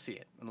it. Go see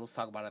it, and let's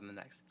talk about it in the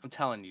next. I'm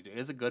telling you, dude,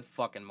 it's a good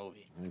fucking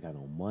movie. I ain't got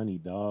no money,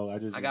 dog.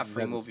 I got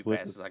free have to movie split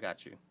passes. this- I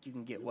got you. You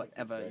can get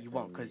whatever sex you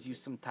want and because you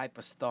everything. some type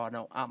of star.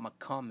 No, I'm a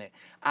comment.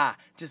 I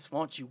just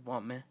want you,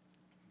 woman.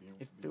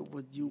 If it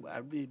was you,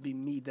 I'd really be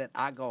me that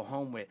I go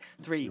home with.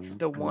 3,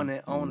 the one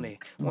and only.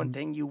 One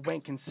thing you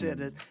ain't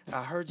considered.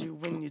 I heard you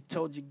when you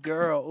told your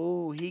girl,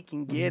 ooh, he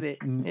can get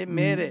it.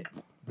 Admit it.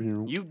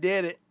 You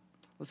did it.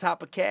 Let's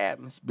hop a cab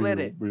and split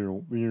it.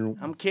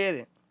 I'm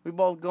kidding. We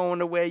both going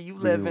to where you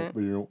living.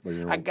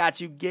 I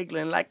got you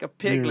giggling like a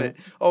piglet.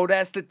 Oh,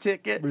 that's the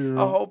ticket. I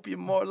hope you're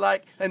more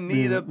like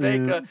Anita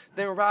Baker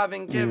than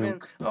Robin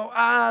Givens. Oh,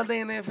 I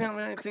think they feel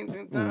like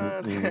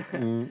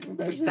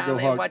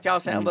freestyling. Watch y'all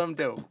sound them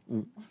do.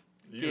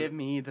 Give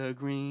me the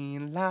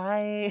green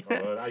light.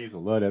 I used to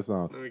love that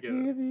song. Let me get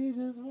it. Give me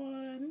just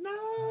one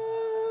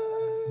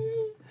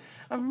night.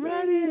 I'm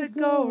ready to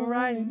go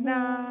right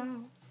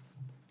now.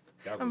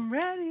 I'm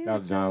ready. That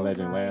was John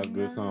Legend. Right Last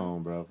good now.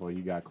 song, bro. Before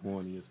you got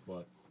corny as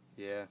fuck.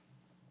 Yeah.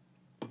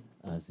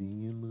 I see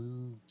you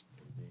move.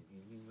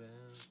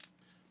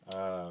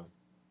 I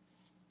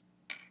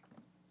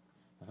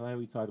feel like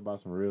we talked about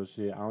some real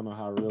shit. I don't know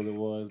how real it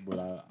was, but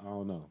I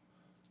don't know.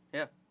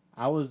 Yeah.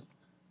 I was,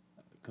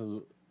 cause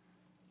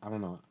I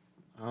don't know.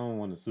 I don't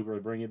want to super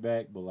bring it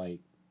back, but like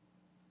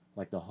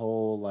the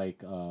whole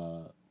like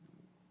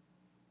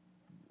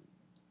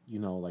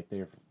like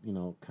they're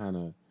kind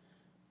of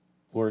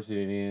forcing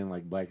it in,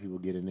 like black people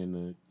getting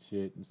into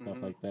shit and stuff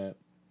like that.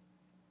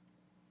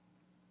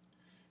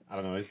 I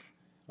don't know. It's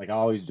like I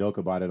always joke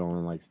about it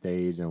on like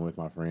stage and with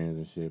my friends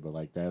and shit, but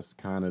like that's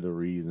kind of the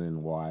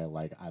reason why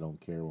like I don't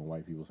care when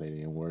white people say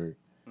the N-word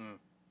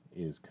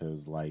is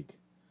because like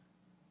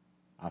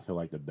I feel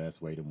like the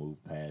best way to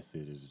move past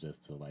it is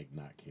just to like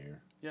not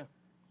care. Yeah.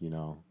 I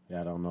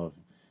don't know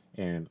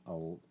if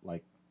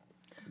like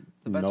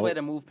the best way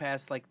to move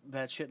past like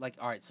that shit, like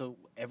all right, so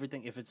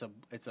everything if it's a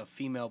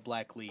female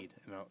black lead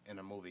in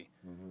a movie,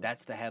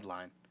 that's the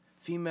headline.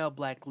 Female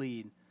black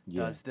lead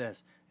does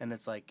this, and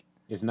it's like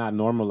it's not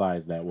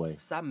normalized that way.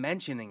 stop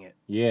mentioning it.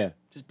 Yeah.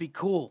 Just be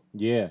cool.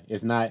 Yeah.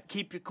 It's not.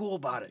 Keep your cool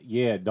about it.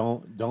 Yeah.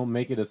 Don't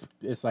make it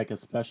it's like a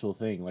special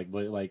thing. Like,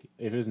 but like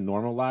if it's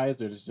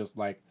normalized, or it's just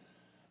like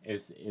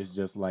it's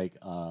just like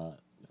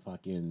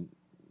fucking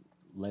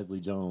Leslie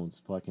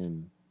Jones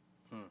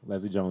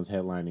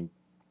headlining.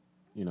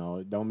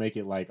 Don't make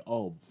it like,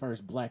 oh,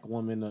 first black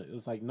woman.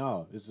 It's like,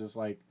 no, it's just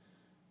like,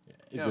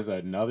 it's just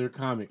another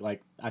comic.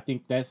 Like, I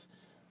think that's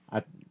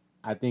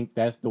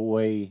the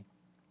way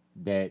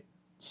that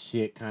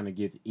shit kind of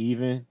gets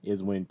even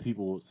is when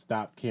people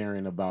stop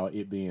caring about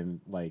it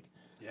being like.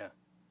 Yeah.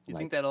 You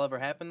think that'll ever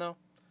happen though?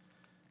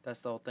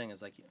 That's the whole thing.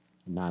 Is like.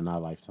 Not in our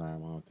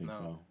lifetime. I don't think No.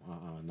 so.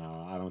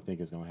 No, I don't think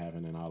it's gonna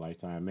happen in our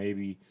lifetime.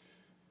 Maybe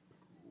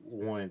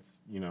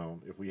once,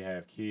 if we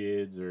have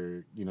kids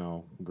or,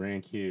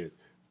 grandkids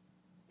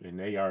and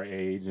they our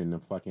age and the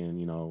fucking,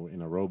 and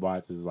the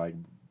robots is like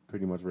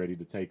pretty much ready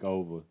to take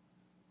over.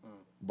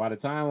 By the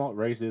time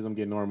racism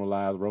get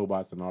normalized,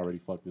 robots done already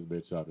fucked this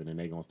bitch up and then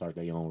they gonna start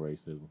their own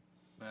racism.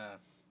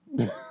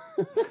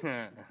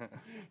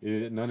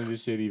 None of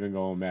this shit even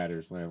gonna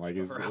matter, son. Like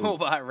it's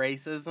robot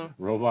racism.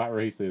 Robot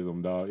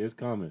racism, dog. It's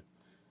coming.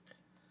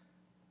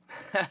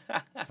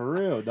 For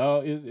real,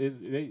 dog.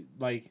 They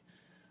like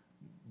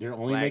they're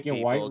only Black making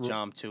people white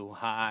jump too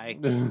high.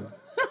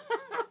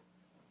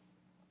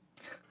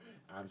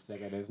 I'm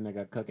sick of this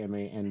nigga cooking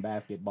me in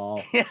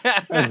basketball.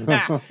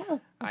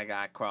 I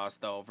got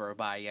crossed over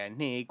by a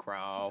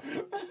Negro.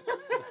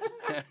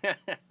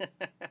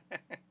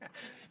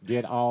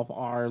 Get off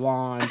our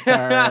lawn,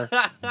 sir.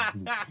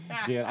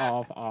 Get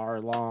off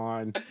our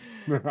lawn.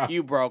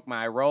 You broke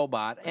my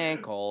robot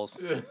ankles.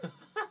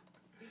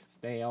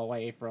 Stay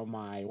away from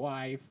my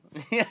wife.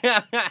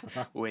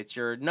 With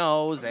your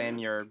nose and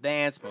your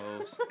dance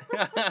moves.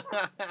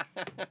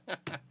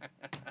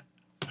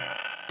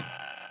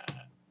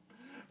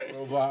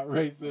 Robot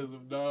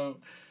racism,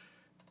 dog.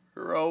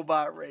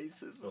 Robot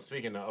racism. So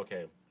speaking of,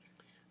 okay,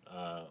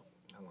 how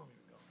long we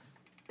going?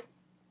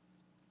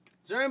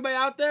 Is there anybody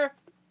out there?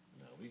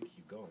 No, we can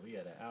keep going. We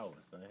at an hour,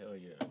 so hell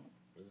yeah.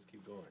 Let's just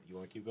keep going. You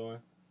want to keep going?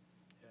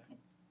 Yeah.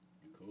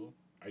 You cool?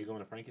 Are you going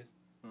to Frank's?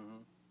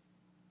 Mm-hmm.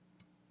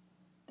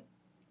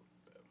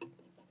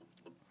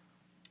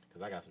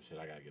 Because I got some shit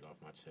I got to get off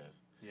my chest.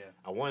 Yeah.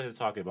 I wanted to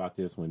talk about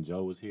this when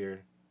Joe was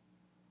here.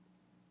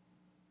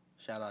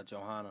 Shout out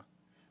Johanna.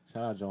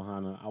 Shout out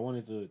Johanna. I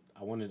really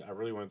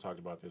want to talk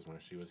about this when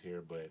she was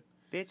here, but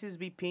Bitches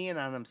be peeing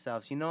on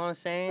themselves. You know what I'm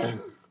saying?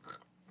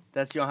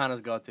 That's Johanna's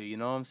go-to. You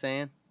know what I'm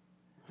saying?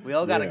 We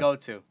all got to go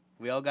to.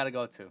 We all got to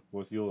go to.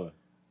 What's yours?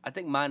 I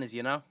think mine is,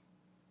 Yeah,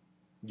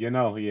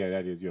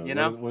 that is yours. You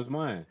know? What's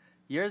mine?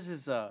 Yours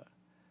is,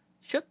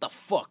 shut the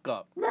fuck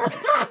up.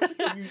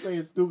 You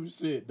saying stupid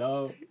shit,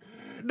 dog.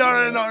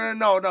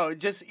 No.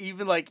 Just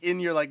even, like,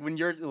 in your, like, when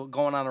you're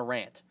going on a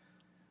rant.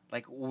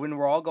 Like, when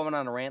we're all going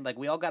on a rant, like,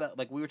 we all got to,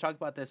 like, we were talking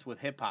about this with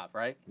hip-hop,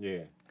 right?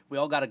 Yeah. We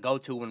all got to go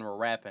to when we're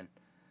rapping,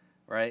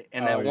 right?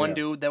 And that one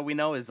dude that we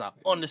know is,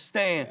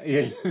 understand.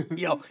 Yeah.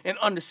 Yo, and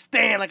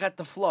understand I got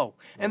the flow.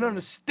 And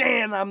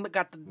understand I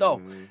got the dough.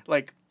 Mm-hmm.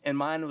 Like, and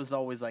mine was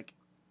always, like,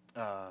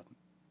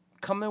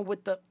 coming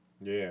with the...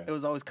 Yeah. It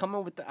was always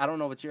coming with the... I don't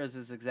know what yours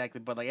is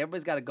exactly, but, like,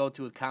 everybody's got to go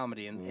to with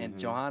comedy. And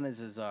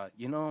Johanna's is,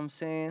 you know what I'm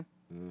saying?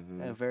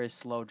 Mm-hmm. A very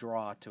slow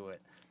draw to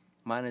it.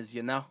 Mine is,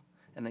 you know?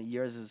 And then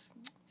yours is...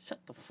 Shut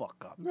the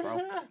fuck up,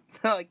 bro.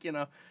 Like, you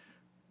know,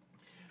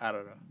 I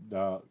don't know.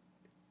 Dog,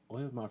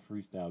 what is my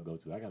freestyle go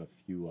to? I got a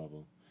few of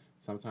them.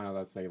 Sometimes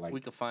I say, like...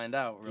 We could find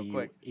out real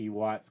quick.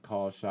 Watts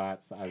call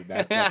shots.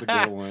 That's a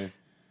good one.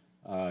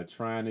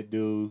 Trying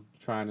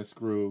to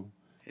screw.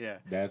 Yeah.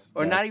 That's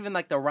not even,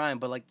 like, the rhyme,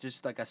 but, like,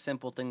 just, like, a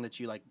simple thing that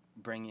you, like,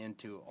 bring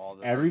into all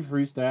the every time.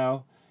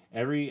 freestyle,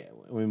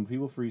 when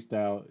people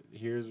freestyle,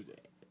 here's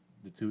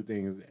the two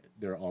things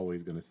they're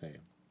always going to say.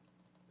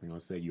 They're going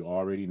to say, you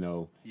already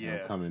know, and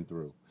I'm coming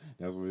through.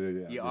 That's what it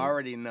is. You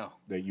already know.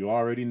 That you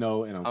already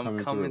know, and I'm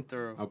coming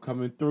through. I'm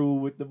coming through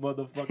with the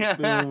motherfucking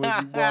thing.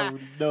 What you already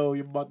know,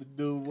 you're about to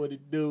do what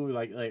it do.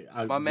 Like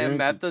my man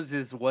Meptas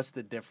is, what's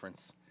the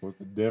difference? What's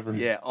the difference?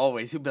 Yeah,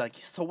 always. He'll be like,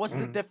 so what's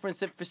the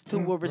difference if it's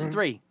 2 or it's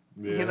 3?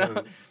 Yeah. You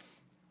know?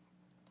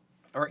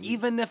 Or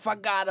even if I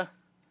gotta.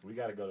 We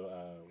gotta go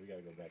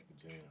back to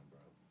jam, bro.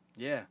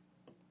 Yeah.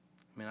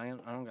 I mean,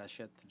 I don't got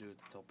shit to do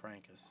until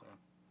Prankus, so.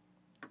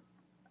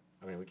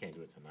 I mean, we can't do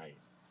it tonight.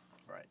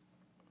 Right.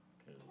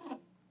 Because we'll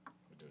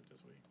do it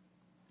this week.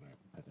 All right,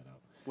 cut that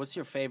out. What's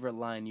your favorite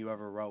line you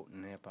ever wrote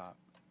in hip-hop?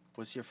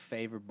 What's your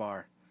favorite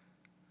bar?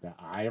 That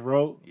I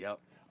wrote? Yep.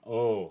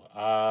 Oh,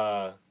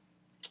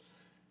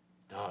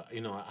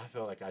 you know, I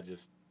felt like I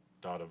just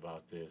thought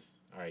about this.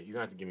 All right, you're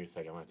going to have to give me a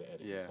second. I'm going to have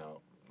to edit this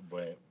out.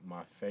 But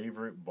my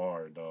favorite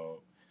bar, dog,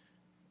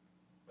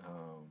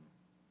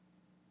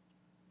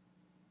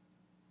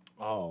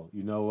 oh,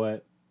 you know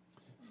what?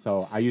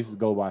 So I used to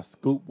go by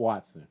Scoop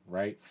Watson,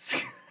 right?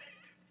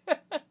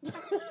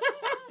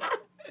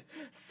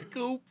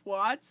 Scoop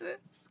Watson?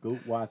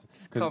 Scoop Watson.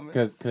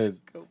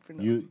 Because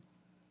you...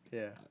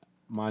 Yeah.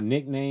 My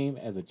nickname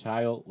as a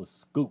child was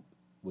Scoop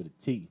with a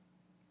T.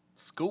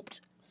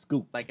 Scooped?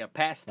 Scooped. Like a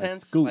past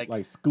tense? Scoop,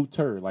 like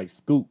scooter, like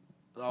scoop.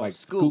 Oh, like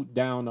scoot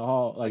down the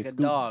hall. Like a scoop.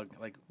 dog.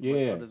 Like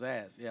yeah. with his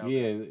ass. Yeah,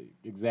 okay. Yeah,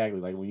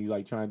 exactly. Like when you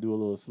like trying to do a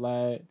little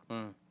slide,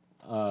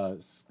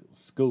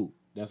 scoop.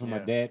 That's what my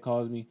dad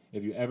calls me.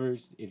 If you ever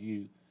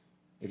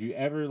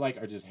like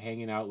are just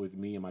hanging out with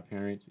me and my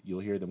parents,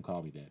 you'll hear them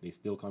call me that. They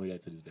still call me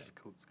that to this day.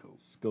 Scoop.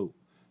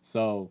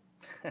 So,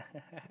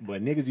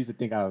 but niggas used to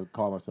think I would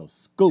call myself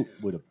Scoop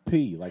with a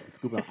P, like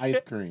scooping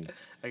ice cream.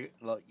 Like,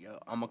 look, yo,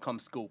 I'm gonna come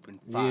scoop in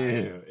 5.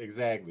 Yeah,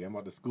 exactly. I'm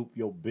about to scoop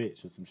your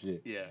bitch or some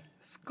shit. Yeah,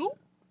 scoop.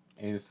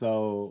 And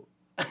so,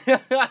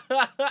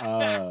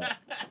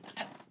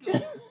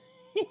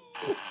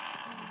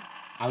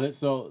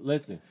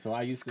 listen. So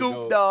I used Scoop to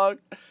go. Dog.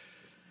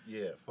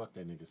 Yeah, fuck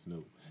that nigga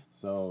Snoop.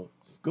 So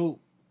Scoop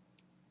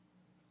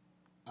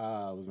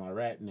was my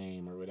rap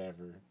name or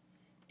whatever,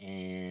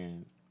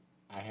 and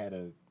I had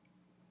a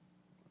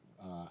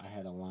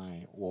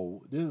line.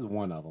 Well, this is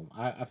one of them.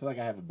 I feel like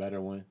I have a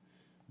better one,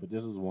 but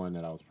this is one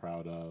that I was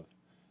proud of.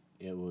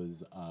 It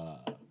was I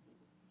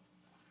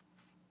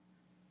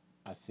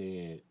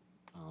said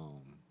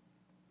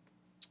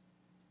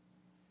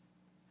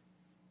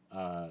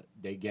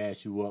they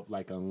gas you up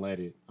like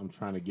unleaded. I'm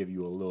trying to give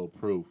you a little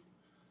proof.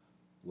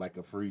 Like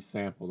a free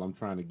sample, I'm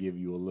trying to give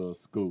you a little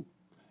scoop.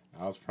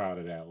 I was proud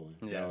of that one.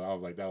 Yeah. I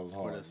was like, that was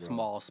hard. With a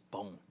small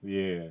spoon.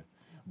 Yeah.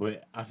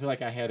 But I feel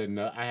like I had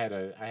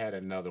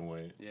another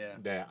one. Yeah.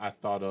 That I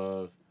thought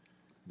of.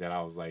 That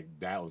I was like,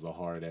 that was a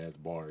hard ass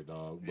bar,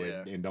 dog. But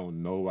Yeah. and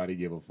don't nobody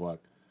give a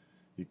fuck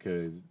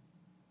because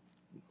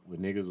when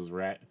niggas was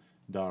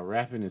dog,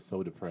 rapping is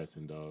so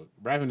depressing, dog.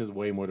 Rapping is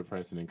way more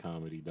depressing than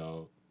comedy,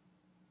 dog.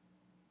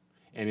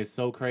 And it's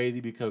so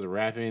crazy because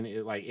rapping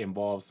it like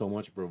involves so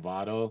much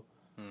bravado,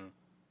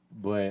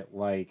 but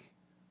like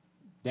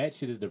that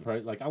shit is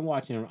depressing. Like I'm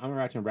watching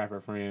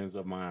rapper friends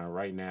of mine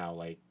right now,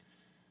 like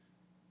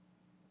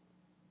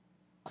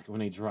when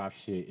they drop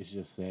shit, it's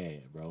just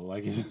sad, bro.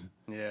 Like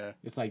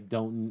it's like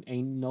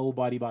ain't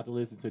nobody about to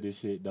listen to this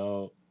shit,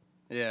 dog.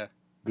 Yeah.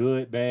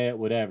 Good, bad,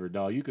 whatever,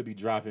 dog. You could be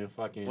dropping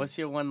fucking. What's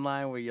your one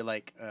line where you're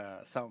like,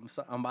 something,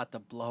 I'm about to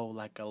blow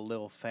like a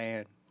little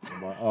fan?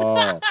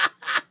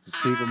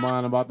 Just keep in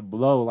mind I'm about to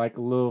blow like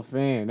a little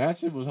fan. That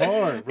shit was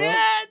hard, bro.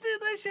 Yeah,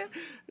 dude, that shit.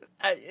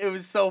 It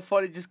was so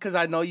funny just because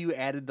I know you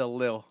added the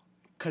lil,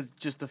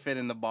 just to fit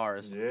in the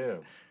bars. Yeah.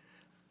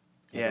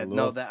 Yeah,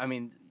 no,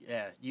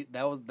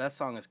 that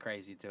song is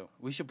crazy too.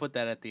 We should put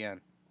that at the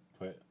end.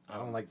 But I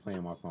don't like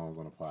playing my songs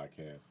on a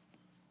podcast.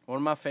 One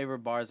of my favorite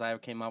bars I ever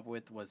came up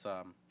with was,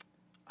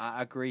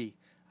 I agree,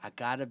 I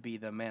gotta be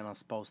the man I'm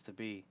supposed to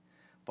be,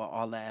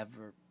 okay,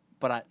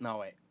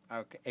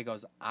 it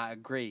goes, I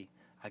agree,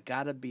 I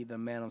gotta be the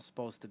man I'm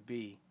supposed to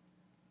be,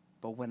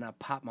 but when I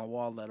pop my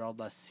wallet, all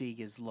I see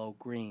is low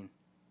green.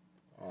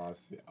 Oh, I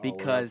see.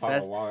 Because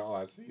all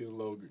I see is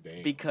low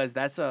green. Because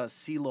that's a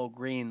CeeLo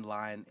Green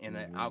line in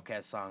an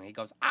Outkast song. He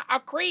goes, I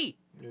agree.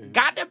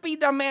 Gotta be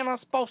the man I'm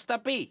supposed to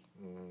be.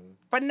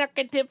 But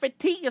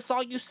negativity is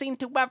all you seem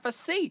to ever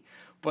see.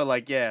 But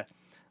like, yeah,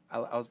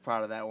 I was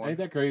proud of that one. Ain't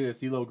that crazy that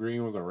CeeLo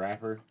Green was a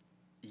rapper?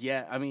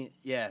 Yeah, I mean,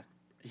 yeah.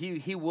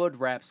 He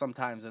would rap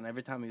sometimes, and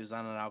every time he was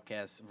on an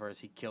Outkast verse,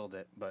 he killed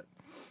it. But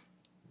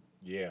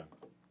yeah.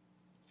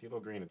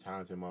 CeeLo Green, a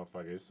talented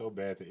motherfucker. It's so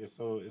bad. It's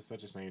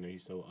such a shame that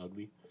he's so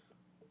ugly.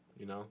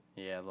 You know?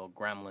 Yeah, a little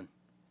gremlin.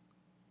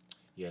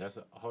 Yeah,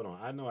 hold on.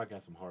 I know I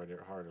got some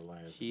harder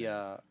lines.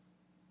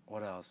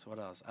 What else?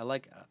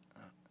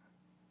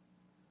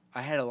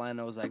 I had a line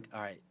that was like, all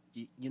right,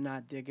 you're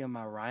not digging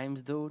my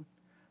rhymes, dude?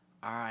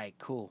 All right,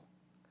 cool.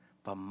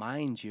 But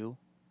mind you,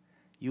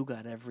 you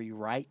got every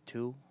right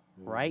to,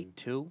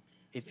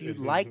 if you'd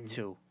like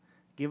to,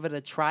 give it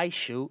a try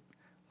shoot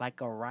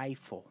like a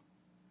rifle.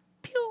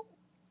 Pew!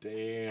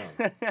 Damn.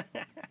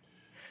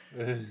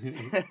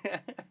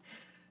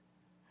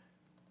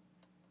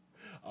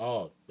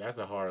 Oh, that's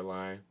a hard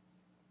line.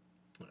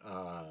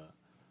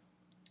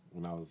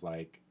 When I was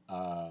like,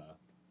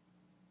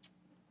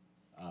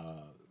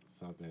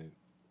 something,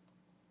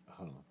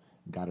 hold on,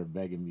 got her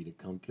begging me to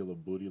come kill a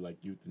booty like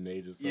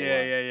euthanasia. So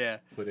yeah.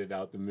 Put it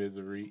out the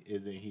misery.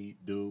 Isn't he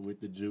dude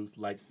with the juice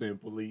like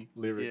simply,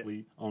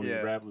 lyrically, on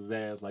the rapper's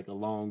ass like a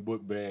long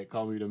book bag.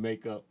 Call me to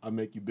makeup. I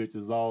make you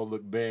bitches all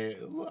look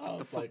bad. Get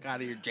the fuck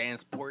out of your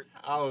Jansport.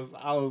 I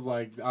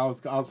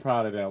was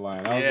proud of that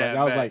line.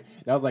 That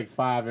was like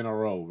 5 in a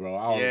row, bro.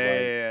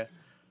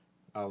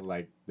 I was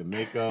like, the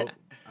makeup,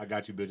 I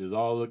got you bitches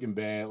all looking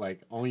bad,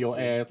 like on your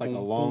ass, like a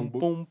long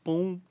book. Boom,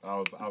 boom. I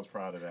was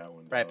proud of that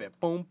one. Rap it.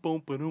 Boom,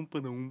 boom, boom, boom,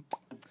 boom,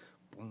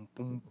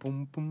 boom,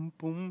 boom, boom,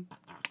 boom.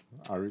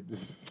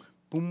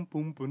 Boom,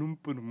 boom, boom,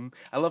 boom.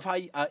 I love how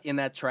in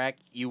that track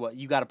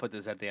you got to put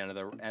this at the end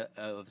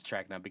of the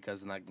track now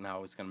because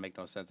now it's gonna make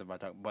no sense if I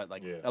talk. But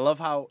I love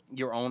how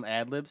your own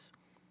ad libs.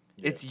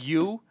 Yeah. It's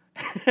you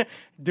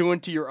doing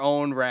to your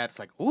own raps.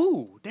 Like,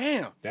 ooh,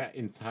 damn. That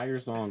entire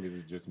song is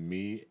just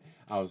me.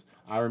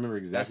 I remember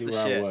exactly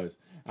where I was.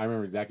 I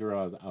remember exactly where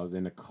I was. I was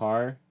in the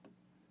car.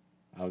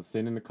 I was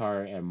sitting in the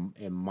car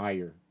at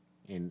Meyer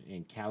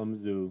in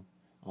Kalamazoo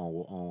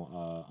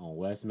on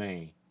West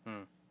Main.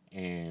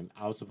 And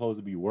I was supposed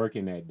to be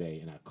working that day,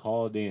 and I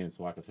called in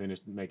so I could finish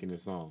making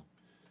this song.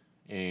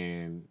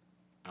 And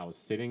I was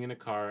sitting in the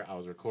car. I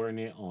was recording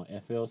it on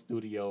FL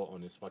Studio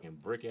on this fucking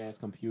brick-ass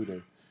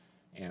computer.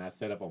 And I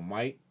set up a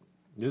mic.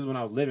 This is when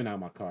I was living out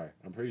my car.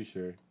 I'm pretty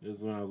sure. This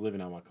is when I was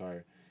living out my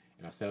car.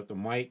 And I set up the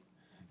mic,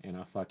 and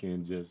I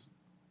fucking just...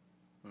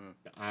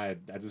 I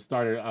just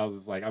started. I was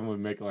just like, I'm gonna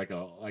make like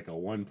a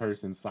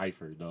 1-person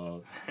cipher,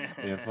 dog,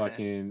 and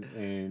fucking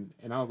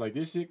and I was like,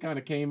 this shit kind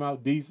of came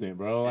out decent,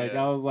 bro. Like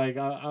I was like,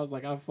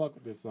 I fuck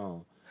with this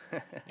song,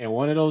 and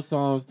one of those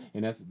songs,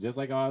 and that's just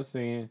like I was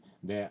saying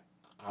that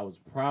I was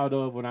proud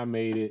of when I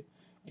made it,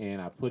 and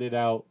I put it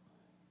out.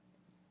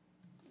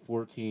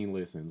 14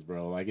 listens,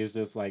 bro. Like it's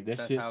just like that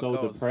shit's so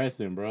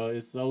depressing, bro.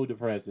 It's so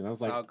depressing. I was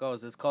that's how it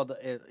goes. It's called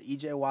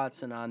EJ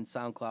Watson on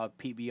SoundCloud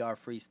PBR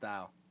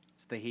Freestyle.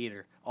 It's the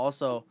heater.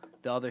 Also,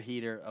 the other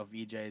heater of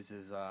EJ's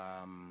is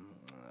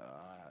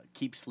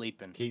Keep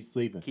Sleeping. Keep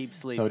Sleeping. Keep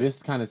Sleeping. So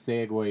this kind of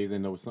segues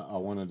into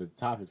one of the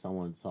topics I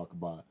wanted to talk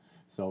about.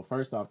 So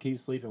first off,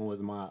 Keep Sleeping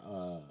was my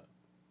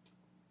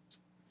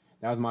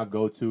that was my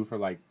go-to for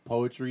like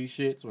poetry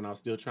shits when I was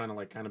still trying to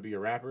like kind of be a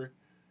rapper.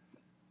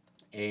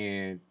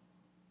 And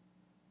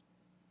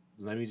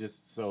let me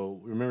just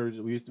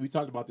remember we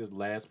talked about this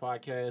last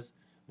podcast,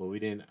 but we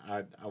didn't.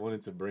 I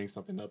wanted to bring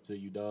something up to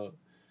you, dog.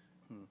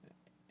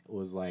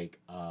 was like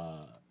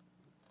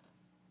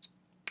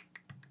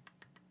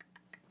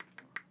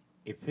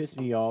it pissed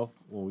me off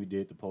when we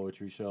did the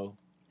poetry show.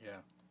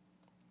 Yeah.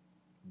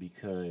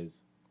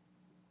 Because,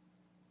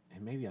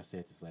 and maybe I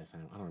said this last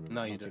time. I don't remember.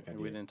 No, I you don't think didn't.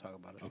 I We did. didn't talk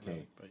about it.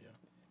 Okay. But yeah.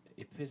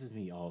 It pisses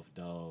me off,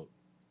 dog,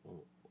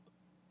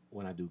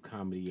 when I do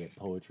comedy at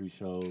poetry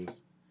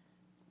shows,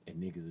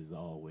 and niggas is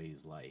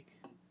always like,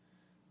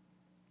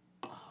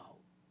 oh,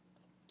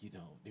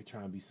 they're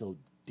trying to be so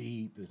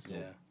deep and so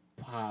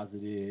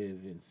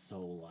positive and so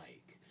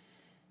like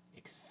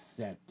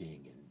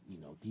accepting,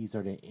 and these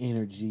are the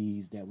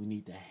energies that we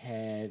need to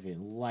have in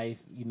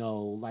life.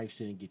 Life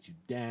shouldn't get you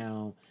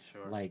down.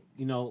 Sure. Like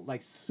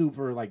like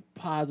super like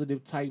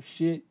positive type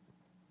shit.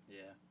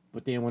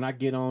 But then when I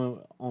get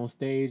on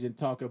stage and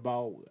talk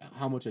about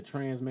how much a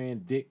trans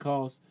man dick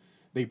costs,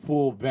 they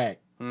pull back.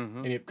 Mm-hmm.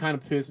 And it kind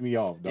of pissed me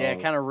off, dog. Yeah, it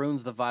kind of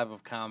ruins the vibe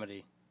of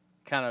comedy.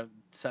 Kind of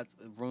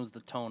ruins the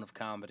tone of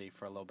comedy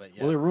for a little bit.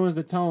 Yeah. Well, it ruins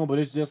the tone, but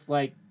it's just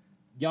like,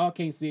 y'all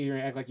can't sit here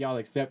and act like y'all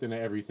accepting of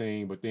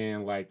everything, but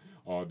then like,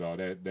 oh, dog,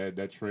 that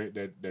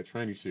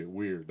tranny shit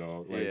weird,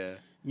 dog. Like,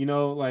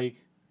 like,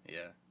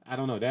 yeah. I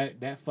don't know, that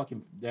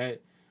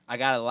I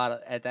got a lot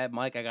of, at that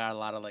mic, I got a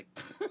lot of like,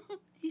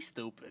 he's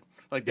stupid.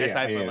 Like that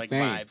type of like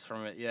same. vibes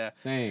from it, yeah.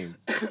 Same.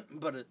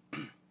 But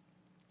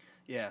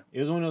yeah. It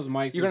was one of those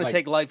mics. You're gonna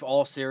take life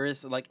all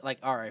serious, like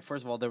all right.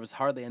 First of all, there was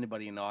hardly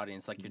anybody in the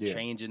audience. Like you're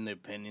changing the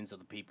opinions of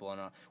the people, and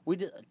we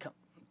did,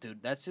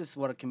 dude. That's just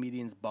what a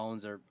comedian's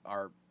bones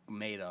are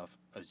made of.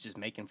 It's just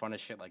making fun of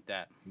shit like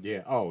that.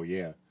 Yeah. Oh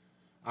yeah.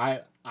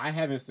 I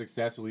haven't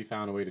successfully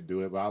found a way to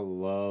do it, but I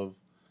love,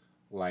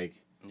 like,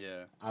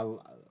 I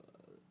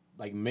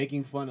like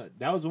making fun of.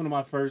 That was one of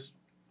my first,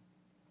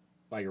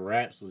 like,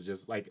 raps, was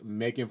just like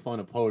making fun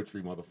of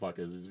poetry,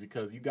 motherfuckers. Is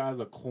because you guys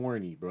are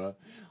corny, bro.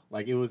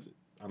 Like, it was,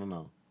 I don't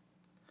know.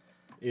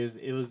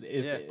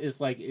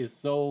 It's like it's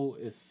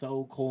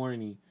so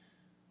corny.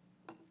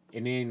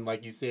 And then,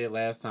 like you said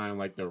last time,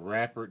 like the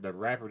rapper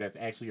that's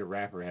actually a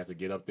rapper has to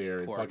get up there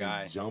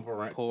and jump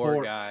around.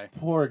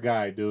 Poor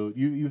guy, dude.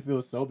 You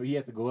feel so, but he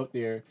has to go up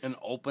there. An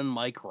open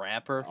mic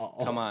rapper?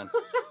 Come on,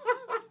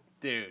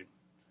 dude.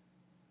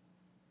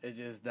 It's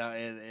just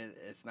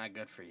it's not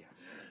good for you,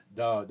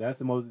 dog. That's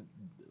the most,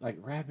 like,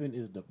 rapping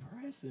is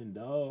depressing,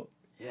 dog.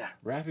 Yeah,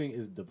 rapping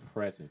is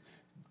depressing.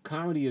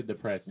 Comedy is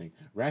depressing.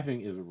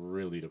 Rapping is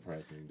really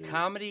depressing, dude.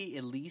 Comedy,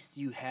 at least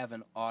you have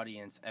an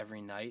audience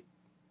every night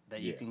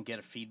that you can get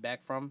a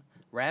feedback from.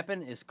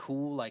 Rapping is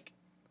cool. Like,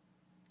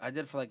 I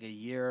did for like a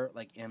year,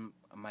 like in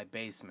my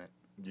basement.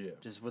 Yeah.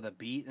 Just with a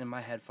beat in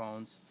my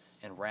headphones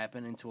and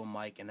rapping into a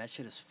mic, and that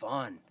shit is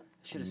fun.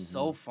 That shit is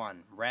so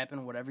fun.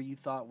 Rapping whatever you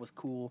thought was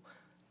cool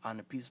on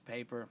a piece of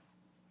paper,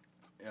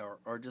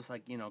 or just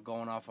like,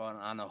 going off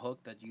on a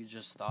hook that you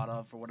just thought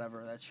of or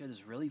whatever. That shit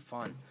is really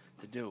fun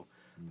to do.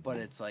 But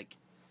it's like,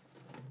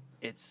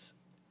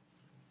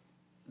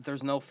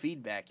 there's no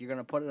feedback. You're going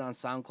to put it on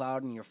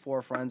SoundCloud and your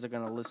 4 friends are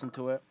going to listen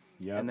to it.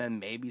 Yep. And then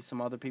maybe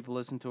some other people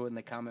listen to it and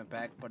they comment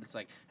back. But it's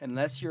like,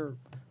 unless you're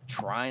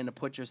trying to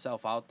put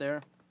yourself out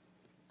there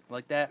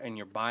like that and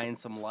you're buying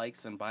some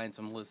likes and buying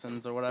some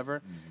listens or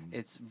whatever,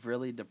 it's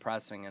really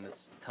depressing and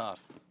it's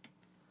tough.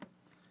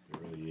 It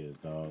really is,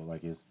 dog.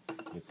 Like, it's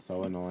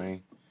so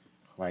annoying.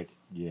 Like,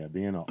 yeah,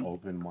 being an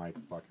open mic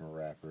fucking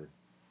rapper.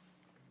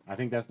 I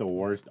think that's the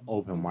worst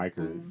open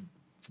micer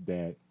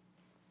that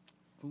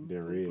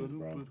there is,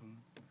 bro.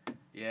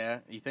 Yeah,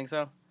 you think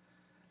so?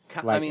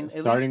 Like, I mean,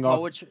 at least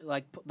poetry,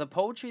 like the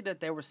poetry that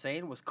they were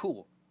saying was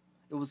cool.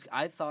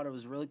 I thought it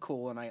was really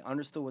cool, and I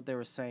understood what they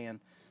were saying,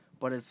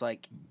 but it's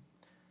like,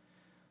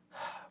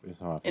 it's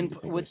hard for me to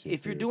take this shit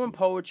if you're doing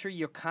poetry,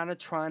 you're kind of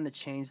trying to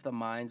change the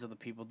minds of the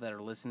people that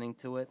are listening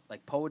to it.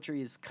 Like,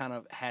 poetry is kind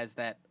of has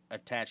that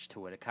attached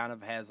to it. It kind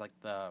of has like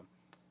the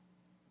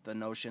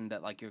notion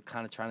that, like, you're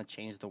kind of trying to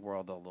change the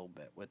world a little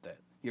bit with it.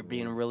 You're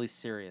being really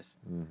serious.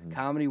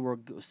 Comedy, we're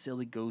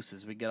silly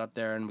gooses. We get up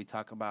there and we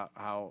talk about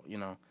how,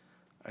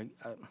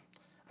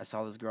 I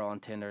saw this girl on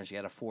Tinder and she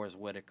had a Forrest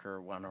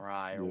Whitaker on her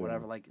eye or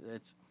whatever. Like,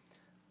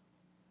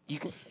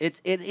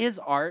 it is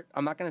art.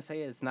 I'm not gonna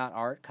say it's not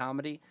art,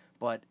 comedy,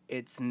 but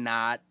it's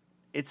not.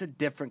 It's a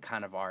different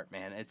kind of art,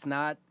 man. It's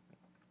not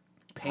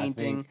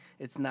painting.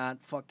 It's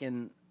not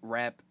fucking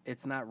rap.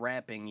 It's not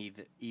rapping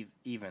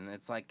even.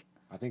 It's like,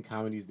 I think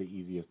comedy is the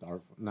easiest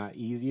art. Not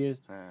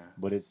easiest,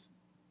 but it's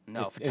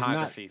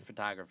photography.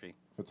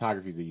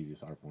 Photography is the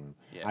easiest art form.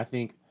 Yeah. I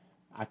think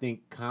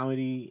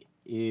comedy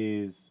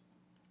is,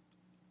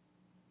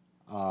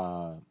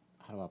 how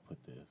do I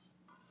put this?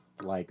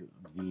 Like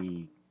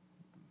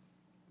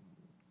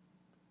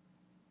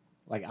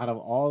out of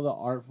all the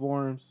art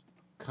forms,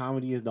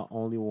 comedy is the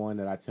only one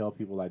that I tell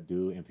people I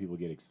do and people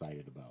get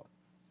excited about.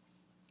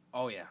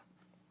 Oh yeah.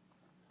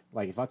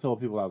 Like, if I told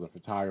people I was a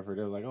photographer,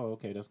 they were like, oh,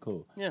 okay, that's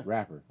cool. Yeah.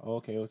 Rapper. Oh,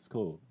 okay, that's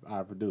cool.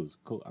 I produce.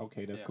 Cool.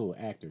 Okay, that's cool.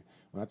 Actor.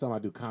 When I tell them I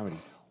do comedy,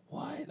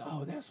 what?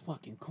 Oh, that's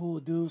fucking cool,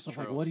 dude. So,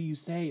 like, what do you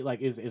say?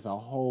 Like, it's a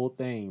whole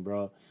thing,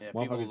 bro. Yeah,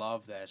 people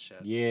love that shit.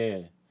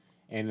 Yeah.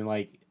 And then,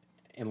 like,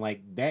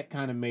 that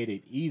kind of made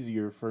it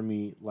easier for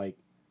me, like,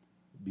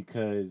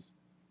 because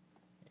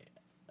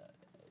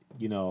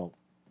you know,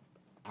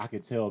 I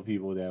could tell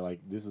people that like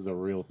this is a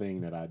real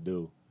thing that I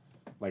do.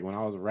 Like when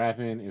I was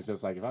rapping, it's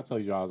just like if I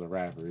told you I was a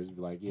rapper, it'd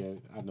be like, yeah,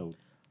 I know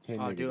 10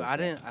 niggas. Oh, dude,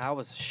 that's rapping. I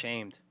was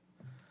ashamed.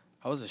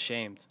 I was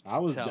ashamed. I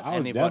was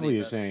anybody definitely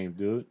that- ashamed,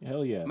 dude.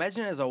 Hell yeah.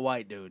 Imagine as a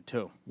white dude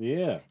too.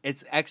 Yeah.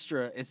 It's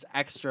extra.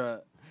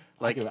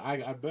 Like,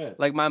 I bet.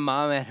 like my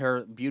mom at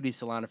her beauty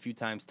salon a few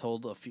times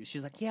told a few.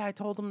 She's like, yeah, I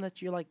told him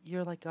that you're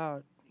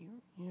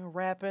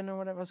rapping or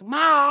whatever. I was like,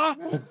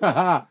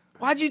 Ma,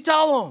 why'd you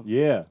tell him?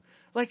 Yeah.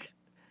 Like,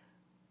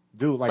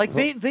 Dude, like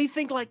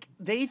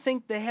they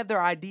think they have their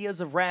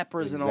ideas of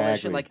rappers and all that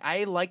shit. Exactly. Like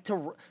I like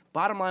to.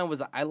 Bottom line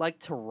was I like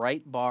to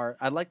write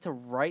I like to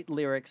write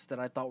lyrics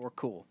that I thought were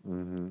cool.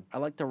 Mm-hmm. I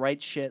like to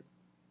write shit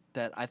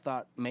that I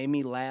thought made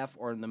me laugh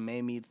or that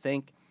made me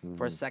think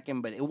for a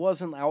second. But I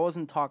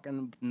wasn't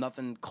talking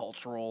nothing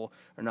cultural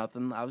or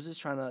nothing. I was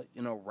just trying to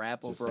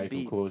rap Just over say a some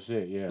beat, cool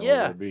shit. Yeah.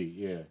 Yeah. Over a beat.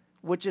 Yeah.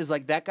 which is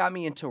like that got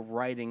me into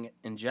writing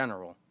in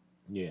general.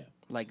 Yeah.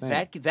 Like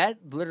Same. that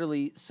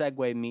literally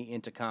segued me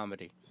into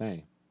comedy.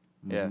 Same.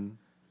 Yeah. Mhm.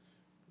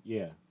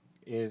 Yeah.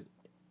 Is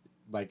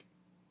like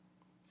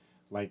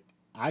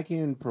I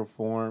can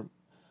perform.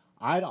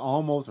 I'd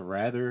almost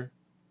rather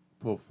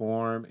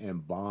perform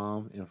and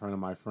bomb in front of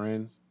my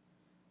friends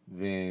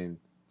than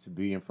to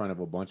be in front of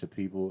a bunch of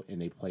people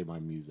and they play my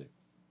music.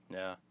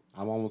 Yeah.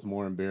 I'm almost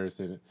more embarrassed.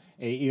 And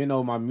even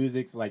though my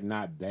music's like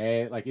not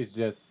bad, like it's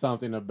just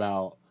something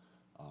about,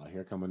 oh,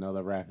 here come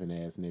another rapping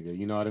ass nigga.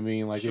 You know what I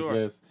mean? Like Sure.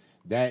 it's just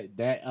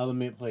that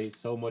element plays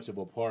so much of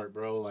a part,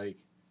 bro. Like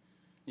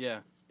Yeah.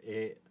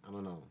 I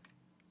don't know.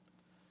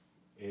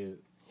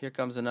 Here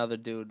comes another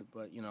dude,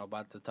 but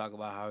about to talk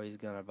about how he's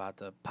about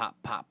to pop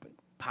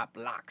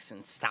locks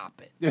and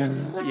stop it.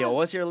 Yeah,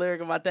 what's your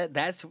lyric about that?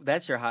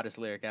 That's your hottest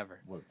lyric ever.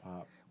 What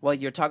pop? Well,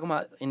 you're talking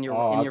about in your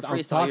I'm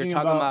freestyle. You're talking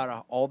talking about-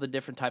 about all the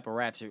different type of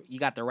raps. You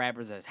got the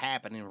rappers that's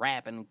happening,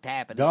 rapping,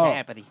 tapping, Dog,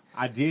 tappity.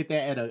 I did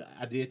that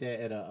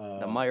at a.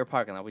 The Meyer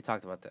parking lot. We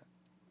talked about that.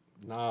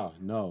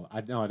 No,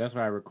 that's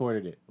where I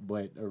recorded it.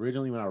 But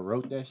originally, when I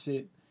wrote that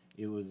shit,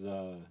 it was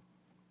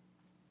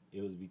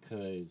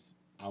because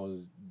I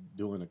was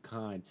doing a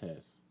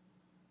contest,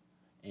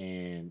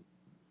 and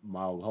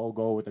my whole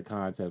goal with the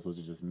contest was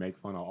to just make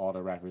fun of all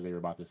the rappers they were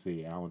about to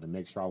see, and I wanted to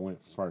make sure I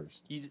went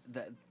first. Dude,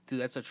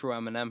 that's a true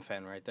Eminem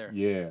fan right there.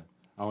 Yeah,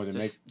 I wanted to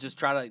make. Just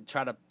try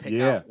to pick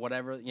Yeah. out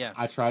whatever. Yeah.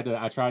 I tried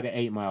to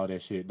 8 Mile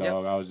that shit, Yep.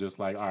 dog. I was just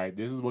like, all right,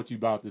 this is what you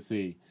about to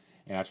see.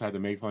 And I tried to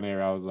make fun of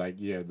her. I was like,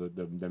 yeah, the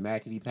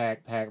Mackety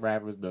Pack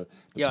rappers, the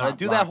Yeah, Pop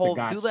do that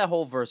Blocks and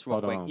whole verse real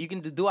Hold quick. on. You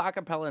can do a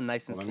cappella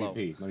nice and Let slow.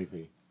 me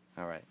pee.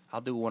 All right,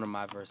 I'll do one of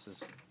my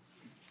verses.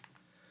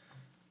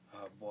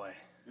 Oh boy,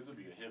 This will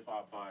be a hip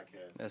hop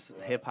podcast. that's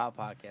a hip hop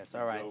podcast.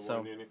 All right,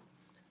 so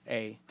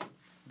hey,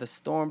 the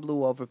storm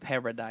blew over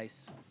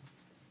paradise.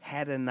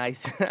 Had a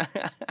nice.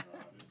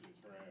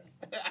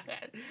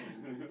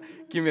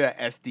 Give me that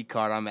SD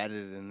card. I'm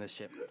editing this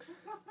shit.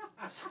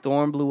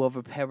 Storm blew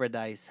over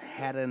paradise.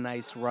 Had a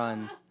nice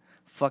run.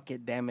 Fuck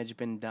it, damage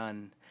been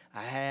done.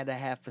 I had a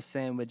half a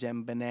sandwich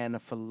and banana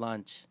for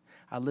lunch.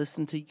 I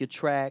listened to your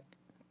track,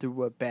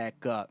 threw it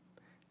back up.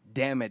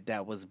 Damn it,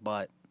 that was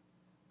butt.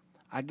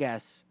 I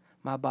guess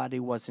my body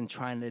wasn't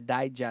trying to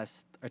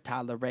digest or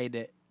tolerate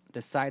it.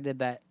 Decided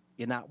that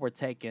you're not worth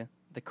taking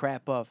the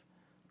crap of.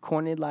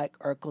 Corny like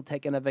Urkel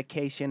taking a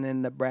vacation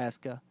in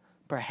Nebraska.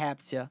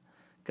 Perhaps you're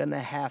gonna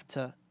have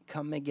to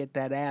come and get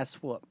that ass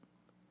whoop.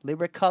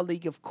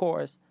 Lyrically, of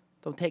course.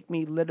 Don't take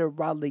me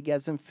literally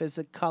as in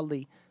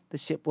physically. The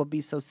shit would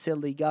be so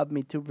silly of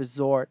me to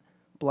resort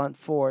blunt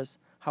force.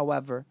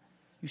 However,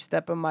 you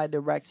step in my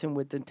direction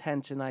with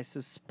intention I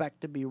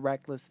suspect to be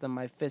reckless, then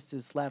my fist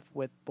is left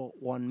with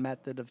but one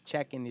method of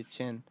checking your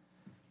chin.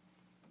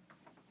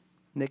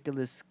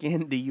 Nicholas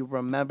Skin, do you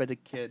remember the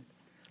kid?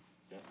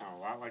 That sound a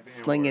lot like the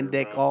Slinging N-word,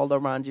 dick bro. all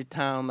around your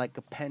town like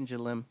a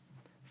pendulum.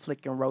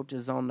 Flicking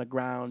roaches on the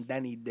ground,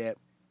 then he dip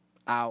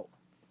out.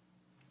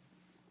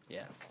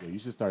 Yeah. Yeah, you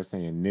should start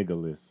saying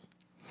niggaless.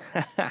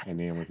 And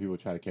then when people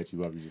try to catch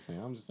you up, you just say,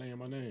 I'm just saying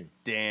my name.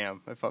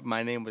 Damn. If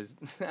my name was...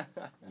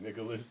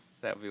 Niggaless.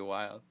 That'd be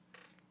wild.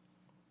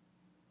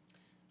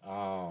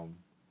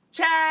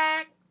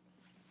 Check!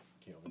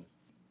 Kill this.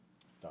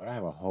 Dog, I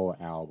have a whole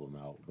album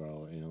out,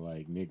 bro, and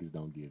like niggas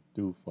don't give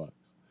two fucks.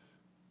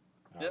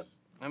 Yep.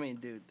 I mean,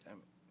 dude,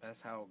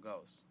 that's how it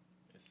goes.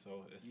 It's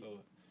so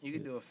You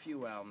can do a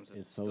few albums.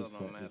 it's Still so sad.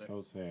 don't matter. It's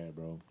so sad,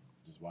 bro.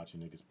 Just watching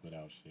niggas put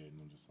out shit, and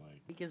I'm just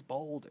like, He gets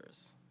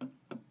boulders. I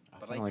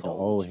But feel I like an told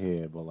old you.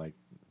 head, but like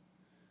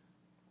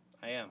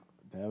I am.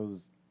 that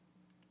was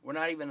We're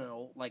not even an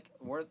old, like,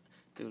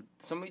 dude,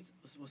 somebody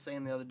was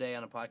saying the other day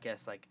on a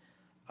podcast, like,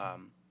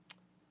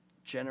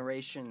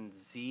 Generation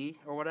Z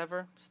or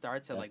whatever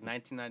starts at, That's like,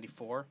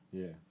 1994,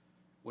 yeah.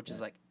 which Yeah.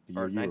 is, like, The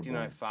year or you were born.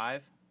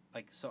 1995.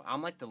 Like, so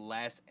I'm, like, the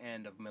last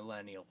end of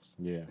millennials.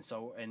 Yeah.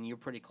 And you're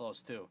pretty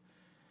close, too.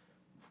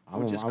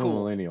 I'm Which is a cool.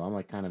 millennial. I'm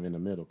like kind of in the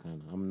middle,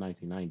 kind of. I'm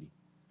 1990.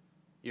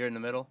 You're in the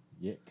middle?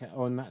 Yeah.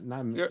 Not.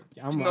 You're-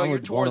 I'm no, a you're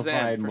towards the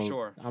bona end, fide for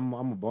sure. I'm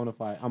a bona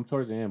fide. I'm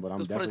towards the end, but I'm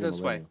Let's put it definitely this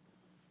a way. millennial.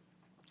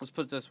 let's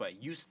put it this way: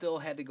 you still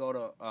had to go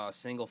to a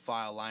single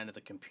file line at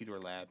the computer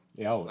lab.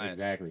 Yeah, oh,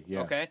 exactly.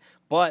 Yeah. Okay,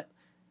 but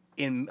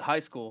in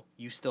high school,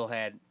 you still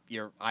had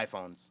your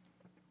iPhones.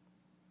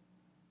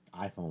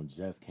 iPhone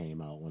just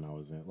came out when I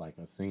was in, like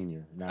a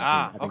senior.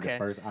 Now, I think okay. the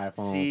first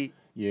iPhone. See,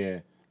 yeah.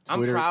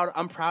 Twitter,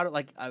 I'm proud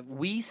of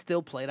we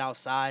still played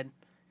outside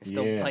and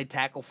still played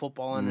tackle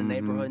football in the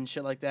neighborhood and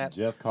shit like that.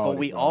 Just called But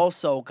we bro.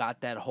 also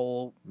got that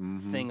whole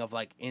thing of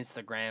like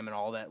Instagram and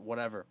all that,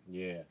 whatever.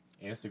 Yeah,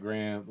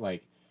 Instagram,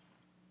 like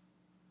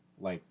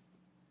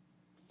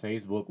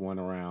Facebook went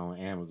around,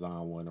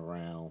 Amazon went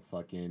around,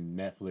 fucking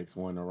Netflix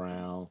went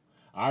around.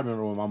 I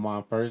remember when my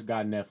mom first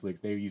got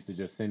Netflix, they used to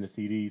just send the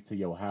CDs to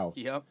your house.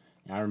 Yep.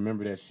 And I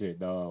remember that shit,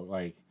 dog.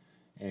 Like,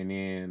 and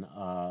then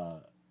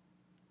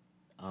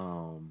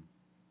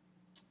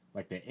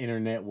like the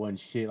internet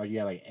wasn't shit. Like you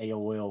had like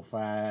AOL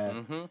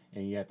 5,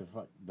 and you had to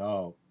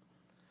dog.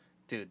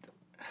 Dude.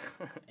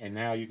 And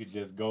now you could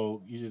just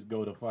go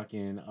to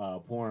fucking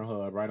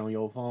Pornhub right on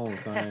your phone,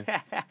 son.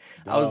 I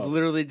was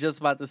literally just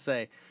about to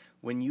say,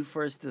 when I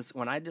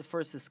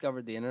first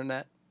discovered the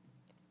internet.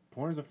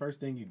 Porn's the first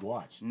thing you'd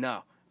watch.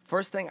 No.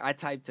 First thing I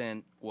typed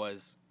in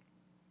was,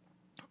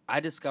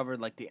 I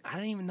discovered I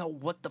didn't even know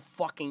what the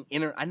fucking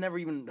internet, I never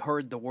even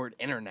heard the word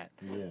internet.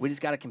 Yeah. We just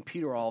got a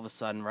computer all of a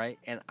sudden, right?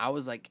 And I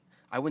was like,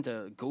 I went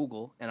to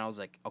Google and I was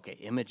like, okay,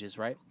 images,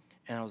 right?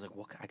 And I was like,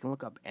 well, I can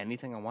look up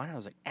anything I want. I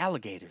was like,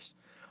 alligators.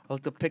 I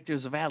looked up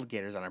pictures of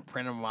alligators and I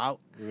printed them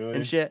out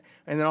and shit.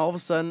 And then all of a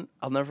sudden,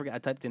 I'll never forget, I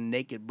typed in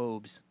naked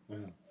boobs.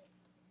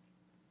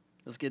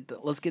 Let's get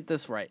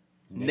this right.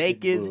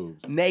 Naked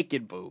boobs.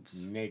 Naked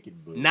boobs.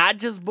 Not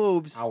just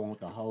boobs. I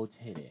want the whole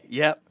titty.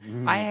 Yep.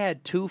 I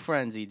had 2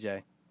 friends,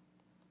 EJ.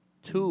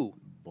 2.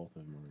 Both of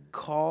them were.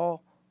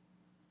 Call,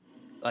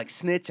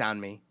 snitch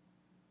on me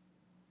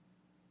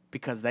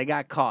because they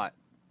got caught.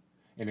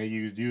 And they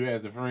used you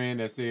as the friend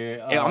that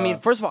said... I mean,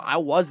 first of all, I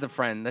was the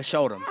friend that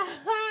showed them.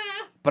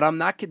 But I'm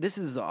not kidding. This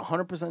is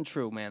 100%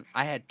 true, man.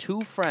 I had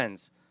 2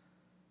 friends,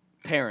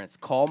 parents,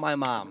 call my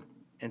mom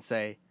and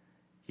say,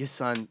 your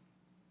son...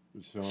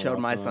 showed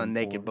my son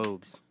naked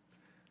boobs.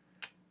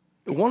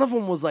 One of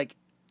them was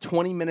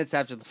 20 minutes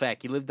after the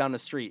fact. He lived down the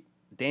street.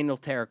 Daniel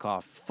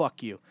Tarakoff.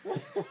 Fuck you.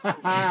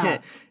 I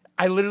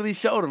literally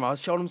showed him. I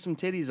was showing him some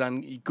titties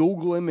on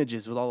Google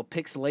Images with all the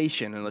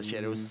pixelation and the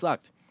shit. It was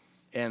sucked.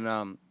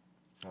 And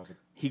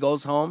he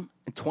goes home,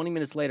 and 20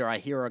 minutes later, I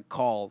hear a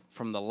call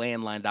from the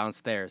landline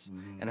downstairs.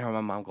 And I heard my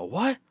mom go,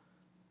 what?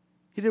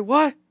 He did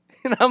what?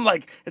 And I'm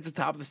at the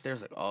top of the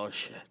stairs, oh,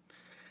 shit.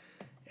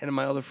 And then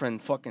my other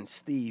friend, fucking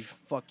Steve.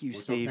 Fuck you,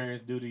 What's Steve. What your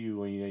parents do to you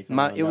when they found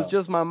out? It was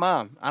just my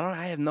mom.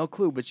 I have no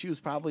clue, but she was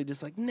probably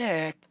just like,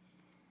 Nick.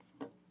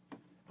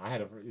 I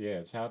had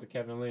shout out to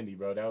Kevin Lindy,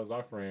 bro. That was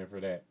our friend for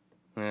that.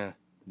 Yeah.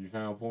 You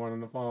found porn on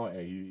the phone?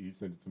 Hey, he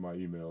sent it to my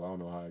email. I don't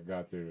know how it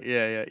got there.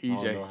 Yeah, EJ.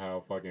 I don't know how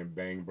fucking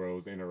Bang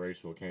Bros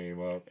Interracial came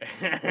up.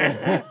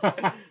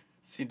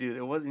 See, dude,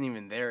 it wasn't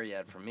even there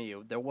yet for me.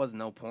 There was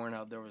no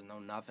Pornhub. There was no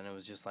nothing. It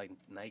was just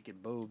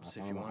naked boobs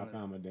if you wanted. I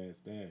found my dad's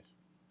stash.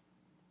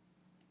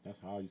 That's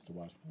how I used to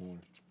watch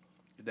porn.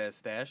 Your dad's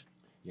stash?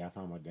 Yeah, I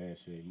found my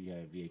dad's shit. He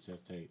had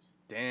VHS tapes.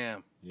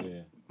 Damn.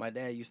 Yeah. My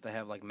dad used to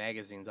have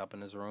magazines up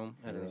in his room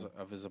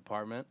of his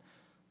apartment,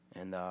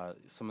 and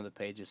some of the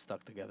pages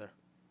stuck together.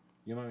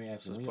 You know what I mean?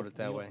 Asking, just put it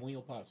that way. When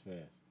your pops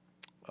passed?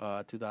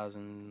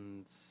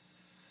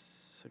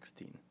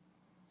 2016.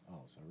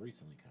 Oh, so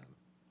recently, kind of.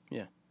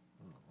 Yeah.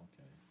 Oh,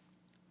 okay.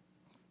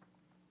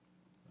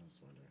 I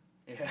was wondering.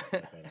 Yeah.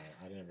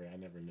 I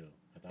never knew.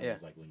 I thought it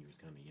was when you was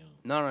kind of young.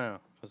 No.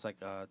 It was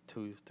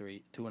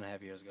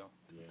 2.5 years ago.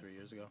 3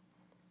 years ago.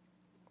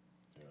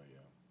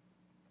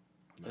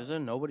 Yeah. Is there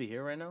nobody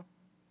here right now?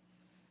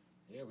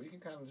 Yeah, we can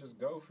kind of just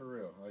go for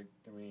real.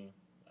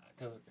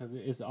 Because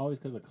it's always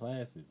because of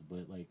classes,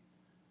 but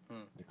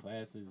the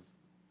classes,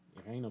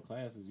 if ain't no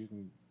classes, you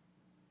can.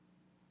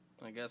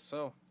 I guess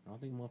so. I don't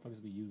think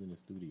motherfuckers be using the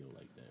studio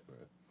like that, bro.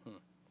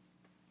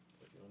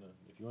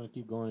 If you wanna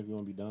keep going, if you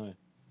wanna be done.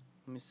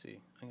 Let me see.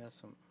 I got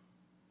some.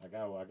 I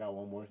got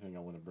one more thing I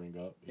want to bring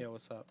up. Yeah,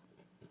 what's up?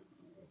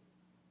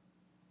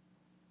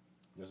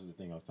 This is the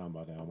thing I was talking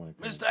about that I wanted.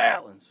 Mr.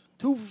 Allen's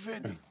 2 for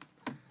 50.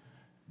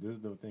 This is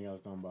the thing I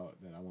was talking about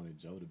that I wanted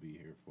Joe to be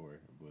here for,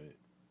 but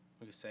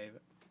we can save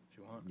it if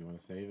you want. You want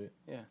to save it?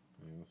 Yeah.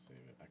 Let's save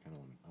it. I kind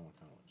of want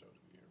Joe to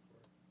be here for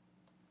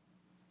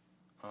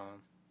it.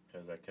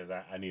 Because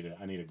I need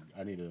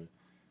a.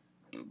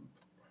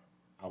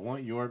 I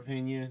want your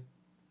opinion,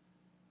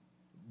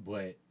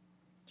 but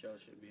Joe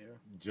should be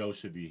here. Joe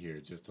should be here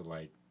just to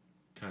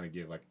kind of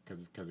give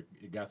because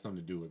it got something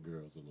to do with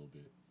girls a little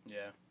bit.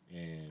 Yeah.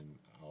 And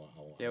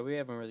we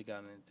haven't really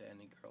gotten into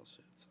any girl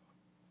shit. So.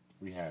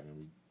 We haven't.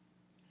 We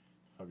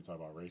talk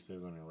about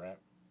racism and rap.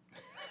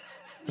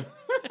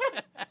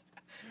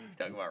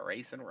 Talk about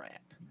race and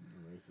rap.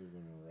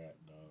 Racism and rap,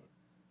 dog.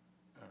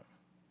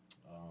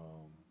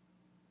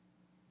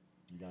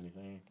 You got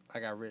anything? I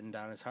got written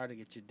down. It's hard to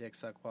get your dick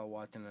sucked while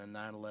watching a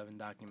 9/11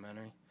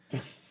 documentary.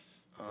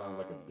 Sounds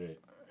like a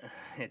bit.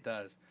 It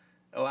does.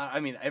 A lot. I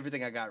mean,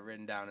 everything I got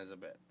written down is a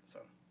bit. So.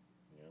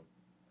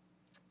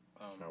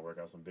 Trying to work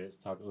out some bits.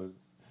 I'm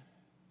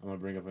gonna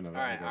bring up another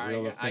All right, like a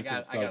real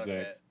offensive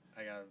subject.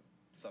 I got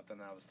something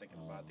I was thinking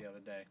about the other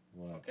day.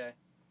 What? Okay.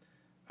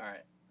 All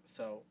right.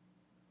 So,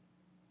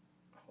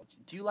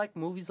 Do you like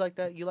movies like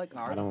that? You like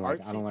art? I don't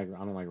artsy? like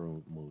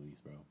movies,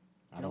 bro.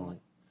 I don't.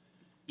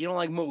 You don't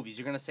like movies.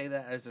 You're gonna say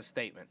that as a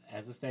statement.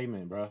 As a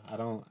statement, bro.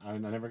 I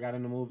never got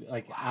into movie.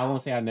 Like I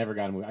won't say I never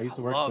got into movie. I used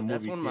to work at the movie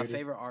That's one of my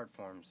theaters. favorite art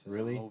forms. Is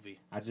Really? A movie.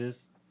 I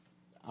just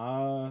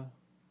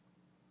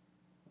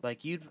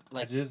Like you'd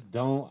like. I just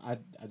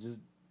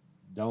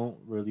don't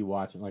really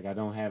watch them. Like I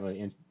don't have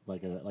an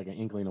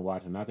inkling to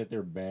watch them. Not that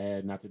they're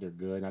bad, not that they're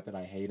good, not that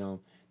I hate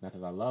them, not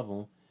that I love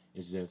them.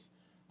 It's just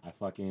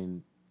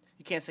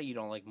You can't say you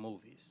don't like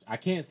movies. I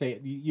can't say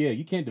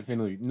you can't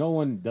definitively. No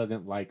one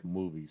doesn't like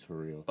movies for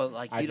real. But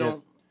like I you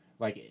just don't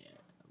like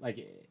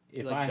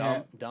if like I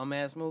have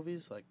dumbass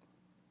movies. Like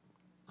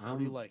what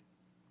do you like?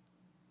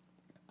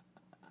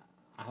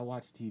 I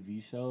watch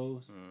TV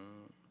shows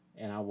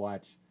and I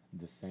watch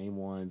the same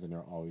ones and they're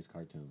always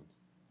cartoons.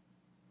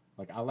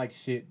 Like I like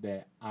shit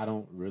that I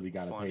don't really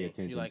gotta pay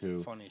attention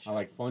to. Funny shit. I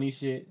like funny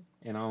shit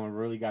and I don't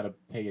really gotta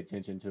pay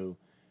attention to.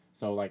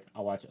 So like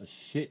I watch a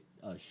shit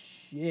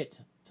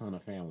ton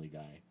of Family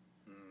Guy.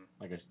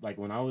 Like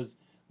when I was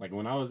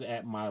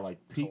at my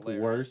like peak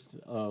worst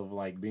of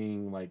like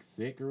being like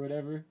sick or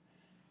whatever,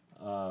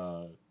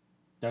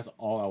 that's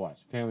all I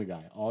watch. Family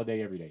Guy all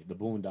day every day. The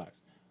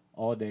Boondocks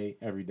all day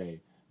every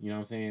day. You know what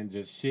I'm saying?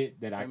 Just shit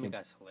that Family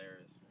Guy's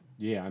hilarious. Man.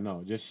 Yeah, I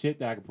know. Just shit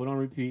that I can put on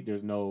repeat.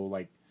 There's no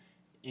like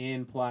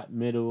end plot,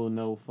 middle,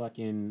 no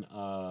fucking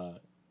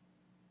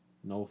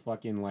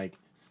like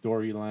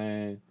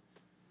storyline.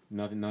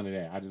 None of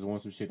that. I just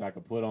want some shit that I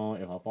can put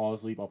on. If I fall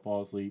asleep, I'll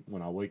fall asleep.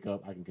 When I wake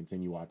up, I can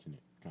continue watching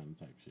it. Kind of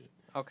type shit.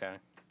 Okay.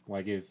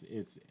 Like it's.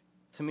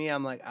 To me,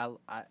 I'm like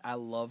I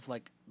love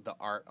like the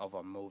art of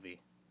a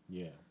movie.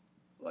 Yeah.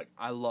 Like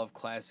I love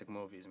classic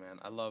movies, man.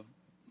 I love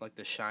like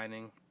The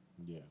Shining.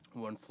 Yeah.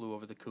 One Flew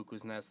Over the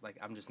Cuckoo's Nest. Like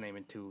I'm just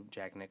naming 2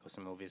 Jack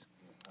Nicholson movies.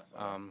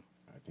 I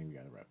think we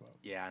gotta wrap up.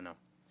 Yeah, I know.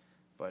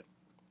 But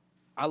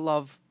I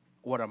love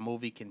what a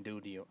movie can do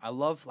to you. I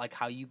love like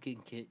how you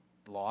can get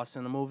lost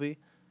in a movie,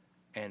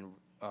 and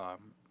I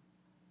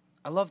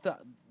love the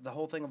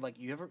whole thing of like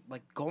you ever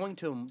like going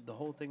to the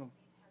whole thing of.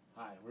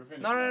 Hi, we're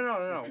finished.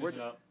 No.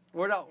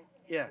 We're not.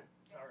 Yeah.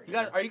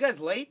 Sorry. Are you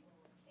guys late?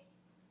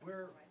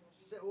 We're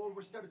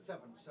started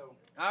 7, so.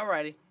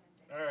 Alrighty.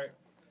 All right.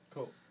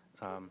 Cool.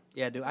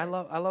 Yeah, dude. I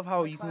love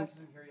how you can. Class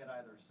isn't here yet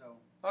either, so.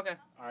 Okay.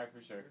 All right,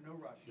 for sure. No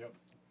rush. Yep.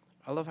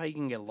 I love how you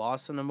can get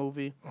lost in a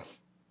movie.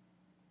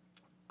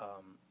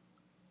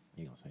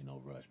 He gonna say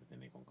no rush, but then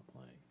they gonna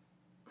complain.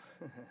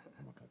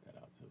 I'm gonna cut that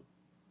out too.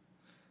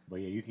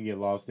 But yeah, you can get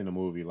lost in a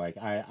movie. Like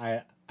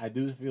I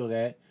do feel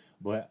that,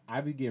 but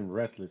I be getting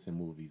restless in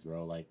movies,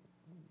 bro. Like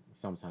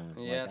sometimes.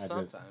 Yeah, like,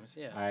 sometimes.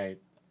 Yeah. I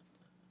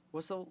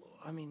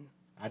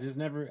just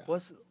never.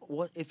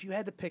 What if you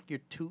had to pick your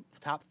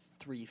top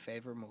 3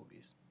 favorite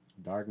movies?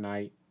 Dark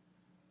Knight.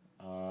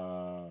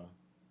 The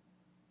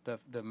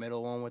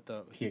middle one with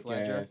the Kick Heath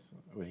Ledger. Ass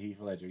with Heath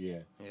Ledger.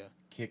 Yeah. Yeah.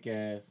 Kick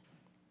Ass.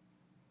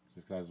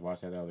 Just because I just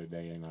watched that the other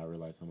day and I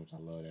realized how much I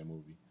love that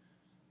movie.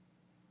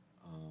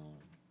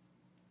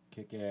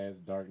 Kick Ass,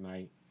 Dark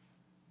Knight,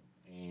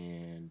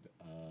 and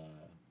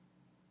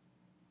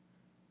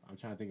I'm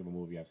trying to think of a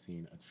movie I've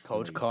seen.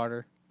 Coach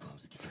Carter.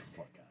 Get the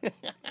fuck out.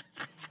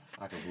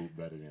 I can hoop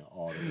better than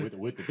all the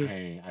with the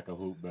cane. I can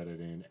hoop better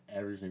than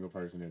every single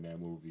person in that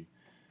movie.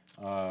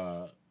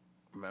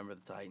 Remember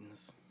the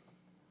Titans.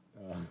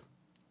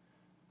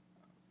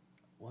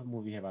 What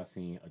movie have I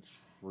seen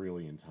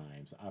 1,000,000,000,000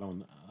 times? I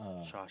don't.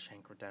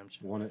 Shawshank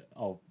Redemption.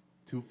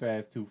 Too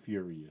Fast, Too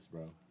Furious,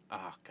 bro.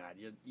 Oh God,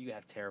 you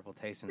have terrible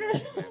taste in that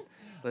shit, man.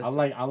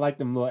 Listen, I like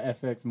them little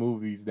FX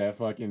movies that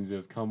fucking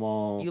just come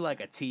on. you like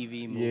a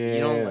TV movie. Yeah. You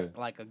don't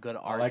like a good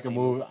art. I like a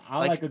movie. I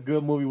like a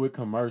good movie with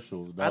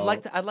commercials, dog.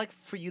 I'd like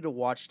for you to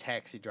watch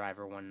Taxi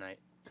Driver one night.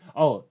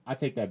 Oh, I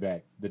take that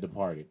back. The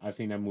Departed. I've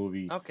seen that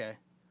movie. Okay.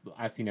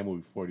 I've seen that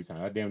movie 40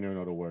 times. I damn near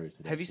know the words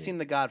to that Have you shit. seen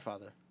The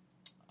Godfather?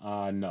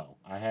 No.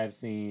 I've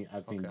seen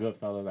Okay.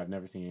 Goodfellas. I've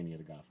never seen any of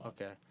The Godfather.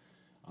 Okay.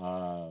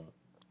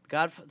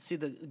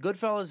 The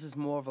Goodfellas is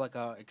more of like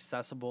a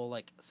accessible,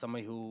 like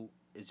somebody who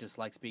is just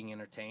likes being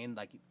entertained.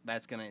 Like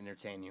that's gonna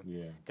entertain you.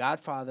 Yeah.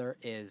 Godfather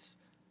is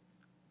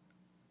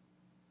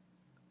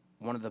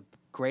one of the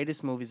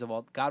greatest movies of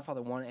all.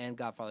 Godfather 1 and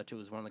Godfather 2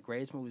 is one of the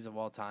greatest movies of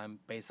all time,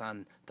 based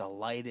on the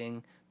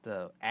lighting,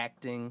 the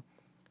acting,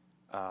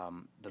 the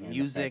And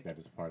music. The fact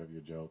that is part of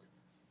your joke.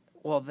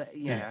 Well,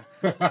 yeah.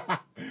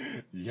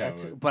 Yeah.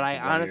 But I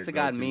it's one of honest your to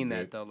God go-to mean that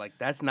bits. though. Like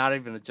that's not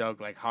even a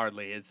joke. Like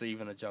hardly, it's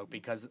even a joke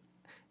because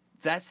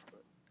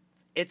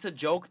it's a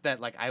joke that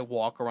like I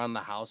walk around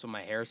the house with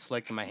my hair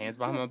slicked and my hands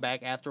behind my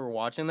back after we're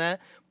watching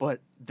that. But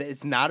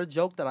it's not a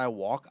joke that I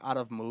walk out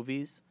of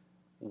movies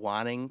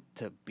wanting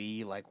to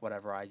be like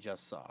whatever I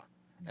just saw.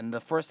 And the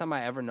first time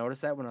I ever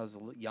noticed that when I was a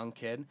young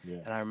kid,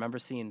 and I remember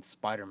seeing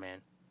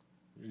Spider-Man.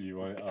 You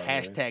want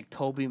Hashtag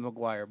Tobey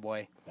Maguire,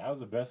 boy. That was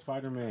the best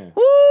Spider-Man.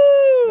 Woo!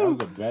 That was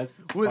the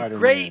best Spider-Man. With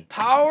great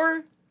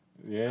power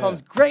Yeah.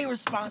 comes great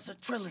response to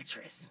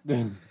Trillatris.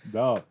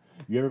 Dog,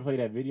 you ever play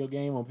that video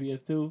game on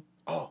PS2?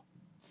 Oh,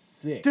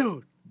 Sick.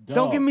 dude, Dog.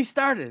 don't get me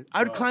started.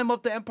 I'd Dog. climb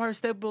up the Empire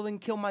State Building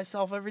and kill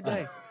myself every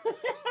day.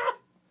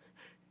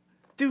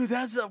 Dude,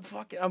 that's a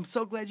fucking... I'm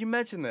so glad you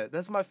mentioned that.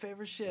 That's my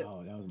favorite shit.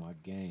 Oh, that was my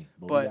game.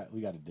 But-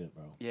 we got to dip,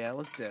 bro. Yeah,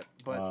 let's dip.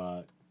 But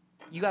Uh,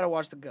 you got to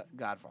watch The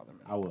Godfather,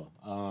 man. I will.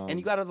 And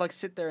you got to, like,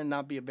 sit there and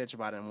not be a bitch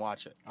about it and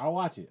watch it. I'll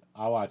watch it.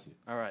 All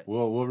right.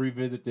 We'll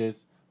revisit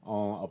this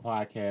on a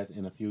podcast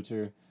in the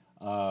future.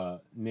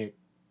 Nick,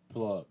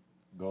 plug.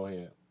 Go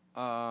ahead.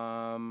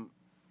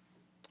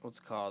 What's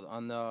it called?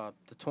 On the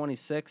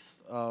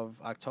 26th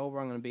of October,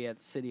 I'm going to be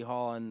at City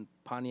Hall in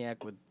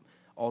Pontiac with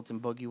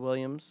Alton Boogie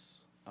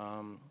Williams.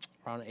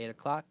 Around 8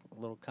 o'clock, a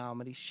little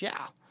comedy show.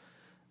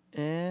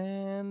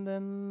 And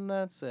then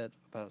that's it.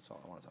 That's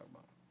all I want to talk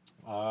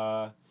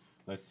about.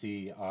 Let's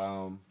see.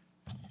 The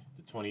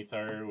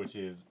 23rd, which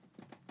is,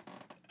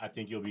 I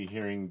think you'll be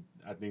hearing.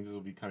 I think this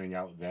will be coming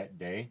out that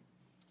day.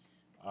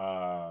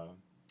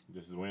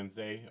 This is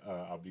Wednesday.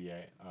 I'll be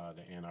at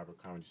the Ann Arbor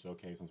Comedy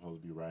Showcase. I'm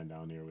supposed to be riding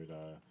down there with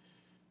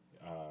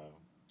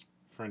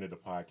friend of the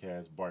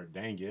podcast, Bart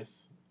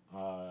Dangus.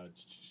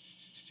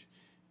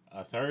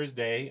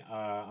 Thursday,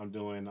 I'm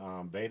doing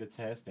beta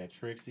test at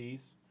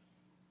Trixie's.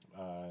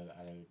 I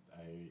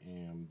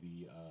am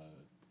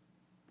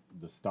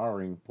the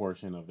starring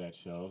portion of that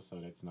show, so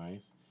that's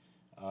nice.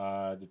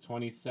 The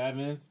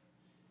 27th,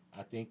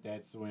 I think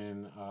that's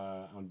when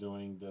I'm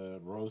doing the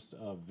roast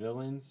of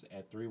villains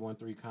at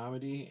 313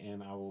 Comedy,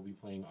 and I will be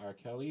playing R.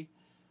 Kelly.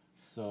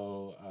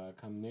 So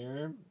come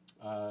there.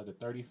 The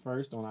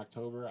 31st on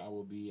October, I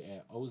will be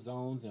at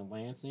Ozones in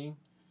Lansing.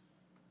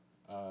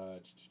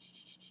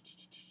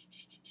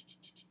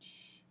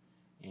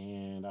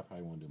 And I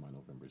probably won't do my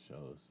November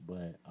shows.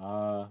 But,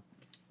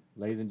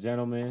 ladies and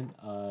gentlemen,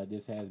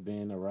 this has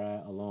been a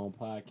Ride Alone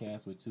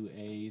podcast with 2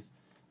 A's.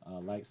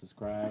 Like,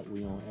 subscribe.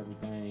 We on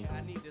everything.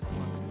 I need this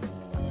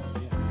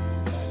one.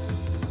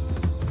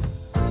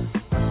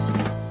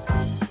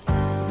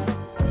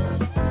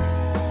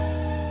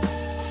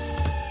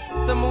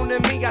 The moon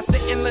and me, I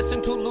sit and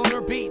listen to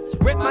lunar beats.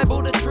 Rip my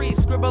Buddha trees,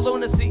 scribble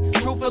lunacy.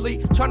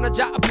 Truthfully, trying to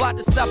jot a plot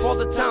to stop all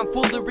the time.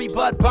 Foolery,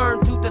 but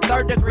burned to the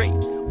 3rd degree.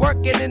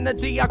 Working in the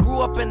D, I grew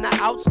up in the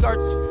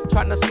outskirts.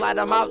 Trying to slide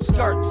them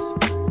outskirts.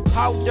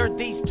 Powder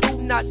these 2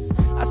 nuts.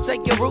 I say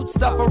your root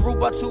stuff,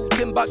 Aruba to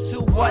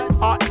Timbuktu. What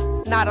art?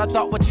 Not I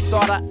thought what you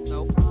thought I.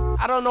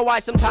 I don't know why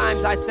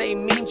sometimes I say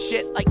mean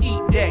shit like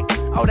eat dick.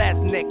 Oh,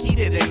 that's Nick, he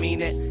didn't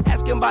mean it.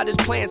 Ask him about his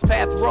plans,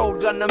 path, road,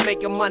 gonna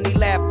make him money,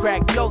 laugh,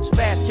 crack, jokes,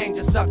 fast, change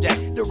the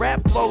subject. The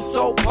rap flow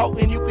so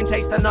potent, you can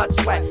taste the nut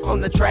sweat on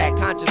the track.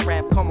 Conscious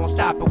rap, come on,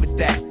 stop it with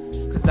that.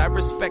 Cause I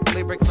respect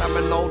lyrics, I'm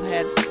an old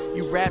head.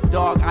 You rap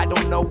dog, I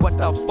don't know what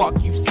the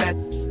fuck you said.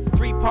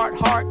 3-part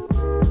heart,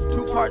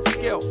 2-part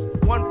skill,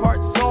 1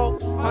 part soul,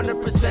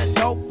 100%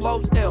 dope,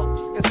 flows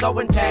ill, and so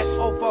intact.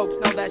 Old folks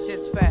know that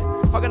shit's fat.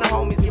 Hugging the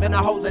homies, giving the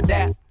hoes a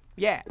dap.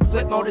 Yeah,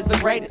 flip mode is the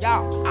greatest.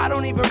 I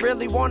don't even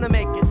really wanna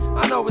make it.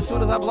 I know as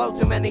soon as I blow,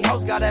 too many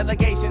hoes got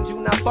allegations. You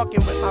not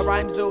fucking with my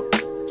rhymes, dude.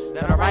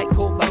 That alright,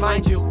 cool, but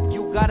mind you,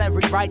 you got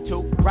every right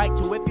to.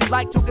 If you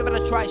like to, give it a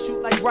try,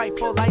 shoot like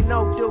rifle. I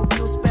know, dude,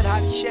 you spit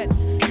hot shit.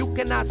 You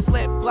cannot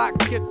slip, block,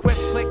 get quick,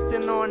 clicked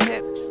and on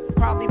hip.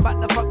 Probably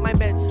about to fuck my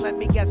bitch, let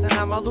me guess, and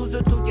I'm a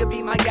loser too. You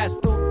be my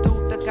guest,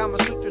 dude, the Kama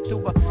Sutra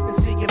tuber, and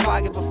see if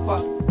I give a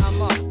fuck.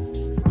 I'm up.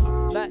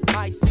 Let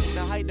my scene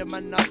the height of my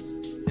nuts.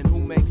 And who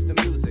makes the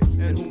music?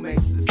 And who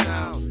makes the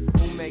sound?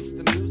 Who makes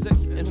the music?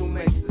 And who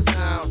makes the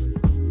sound?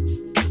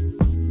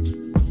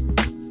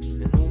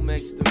 And who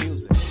makes the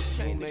music?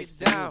 Who makes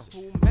the music?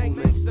 Who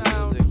makes the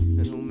music?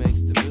 And who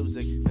makes the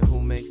music? And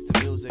who makes the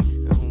music?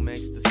 And who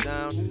makes the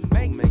sound? Who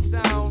makes the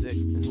music?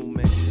 And who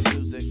makes the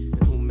music?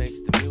 And who makes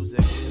the music?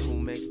 And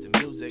who makes the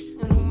music?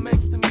 And who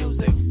makes the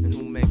music? And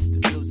who makes the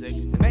music?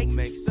 And who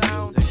makes the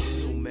sound?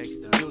 Who makes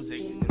the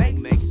music? And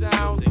who makes the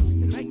sound?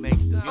 And who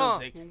makes the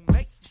music? Who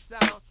makes the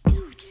sound?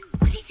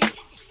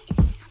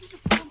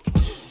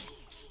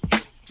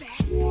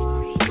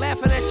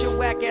 Laughing at your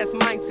whack-ass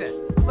mindset.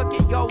 Look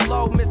at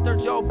YOLO, Mr.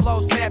 Joe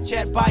Blow,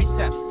 Snapchat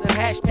biceps, and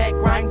hashtag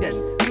grinding.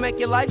 You make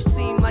your life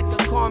seem like a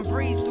calm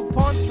breeze through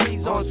palm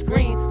trees on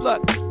screen.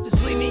 Look,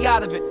 just leave me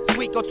out of it.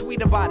 Sweet, go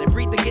tweet about it.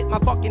 Breathe to get my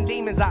fucking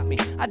demons out me.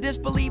 I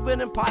disbelieve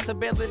in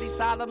impossibilities.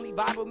 Solemnly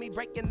vibe with me,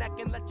 break your neck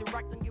and let your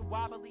rectum get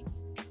wobbly.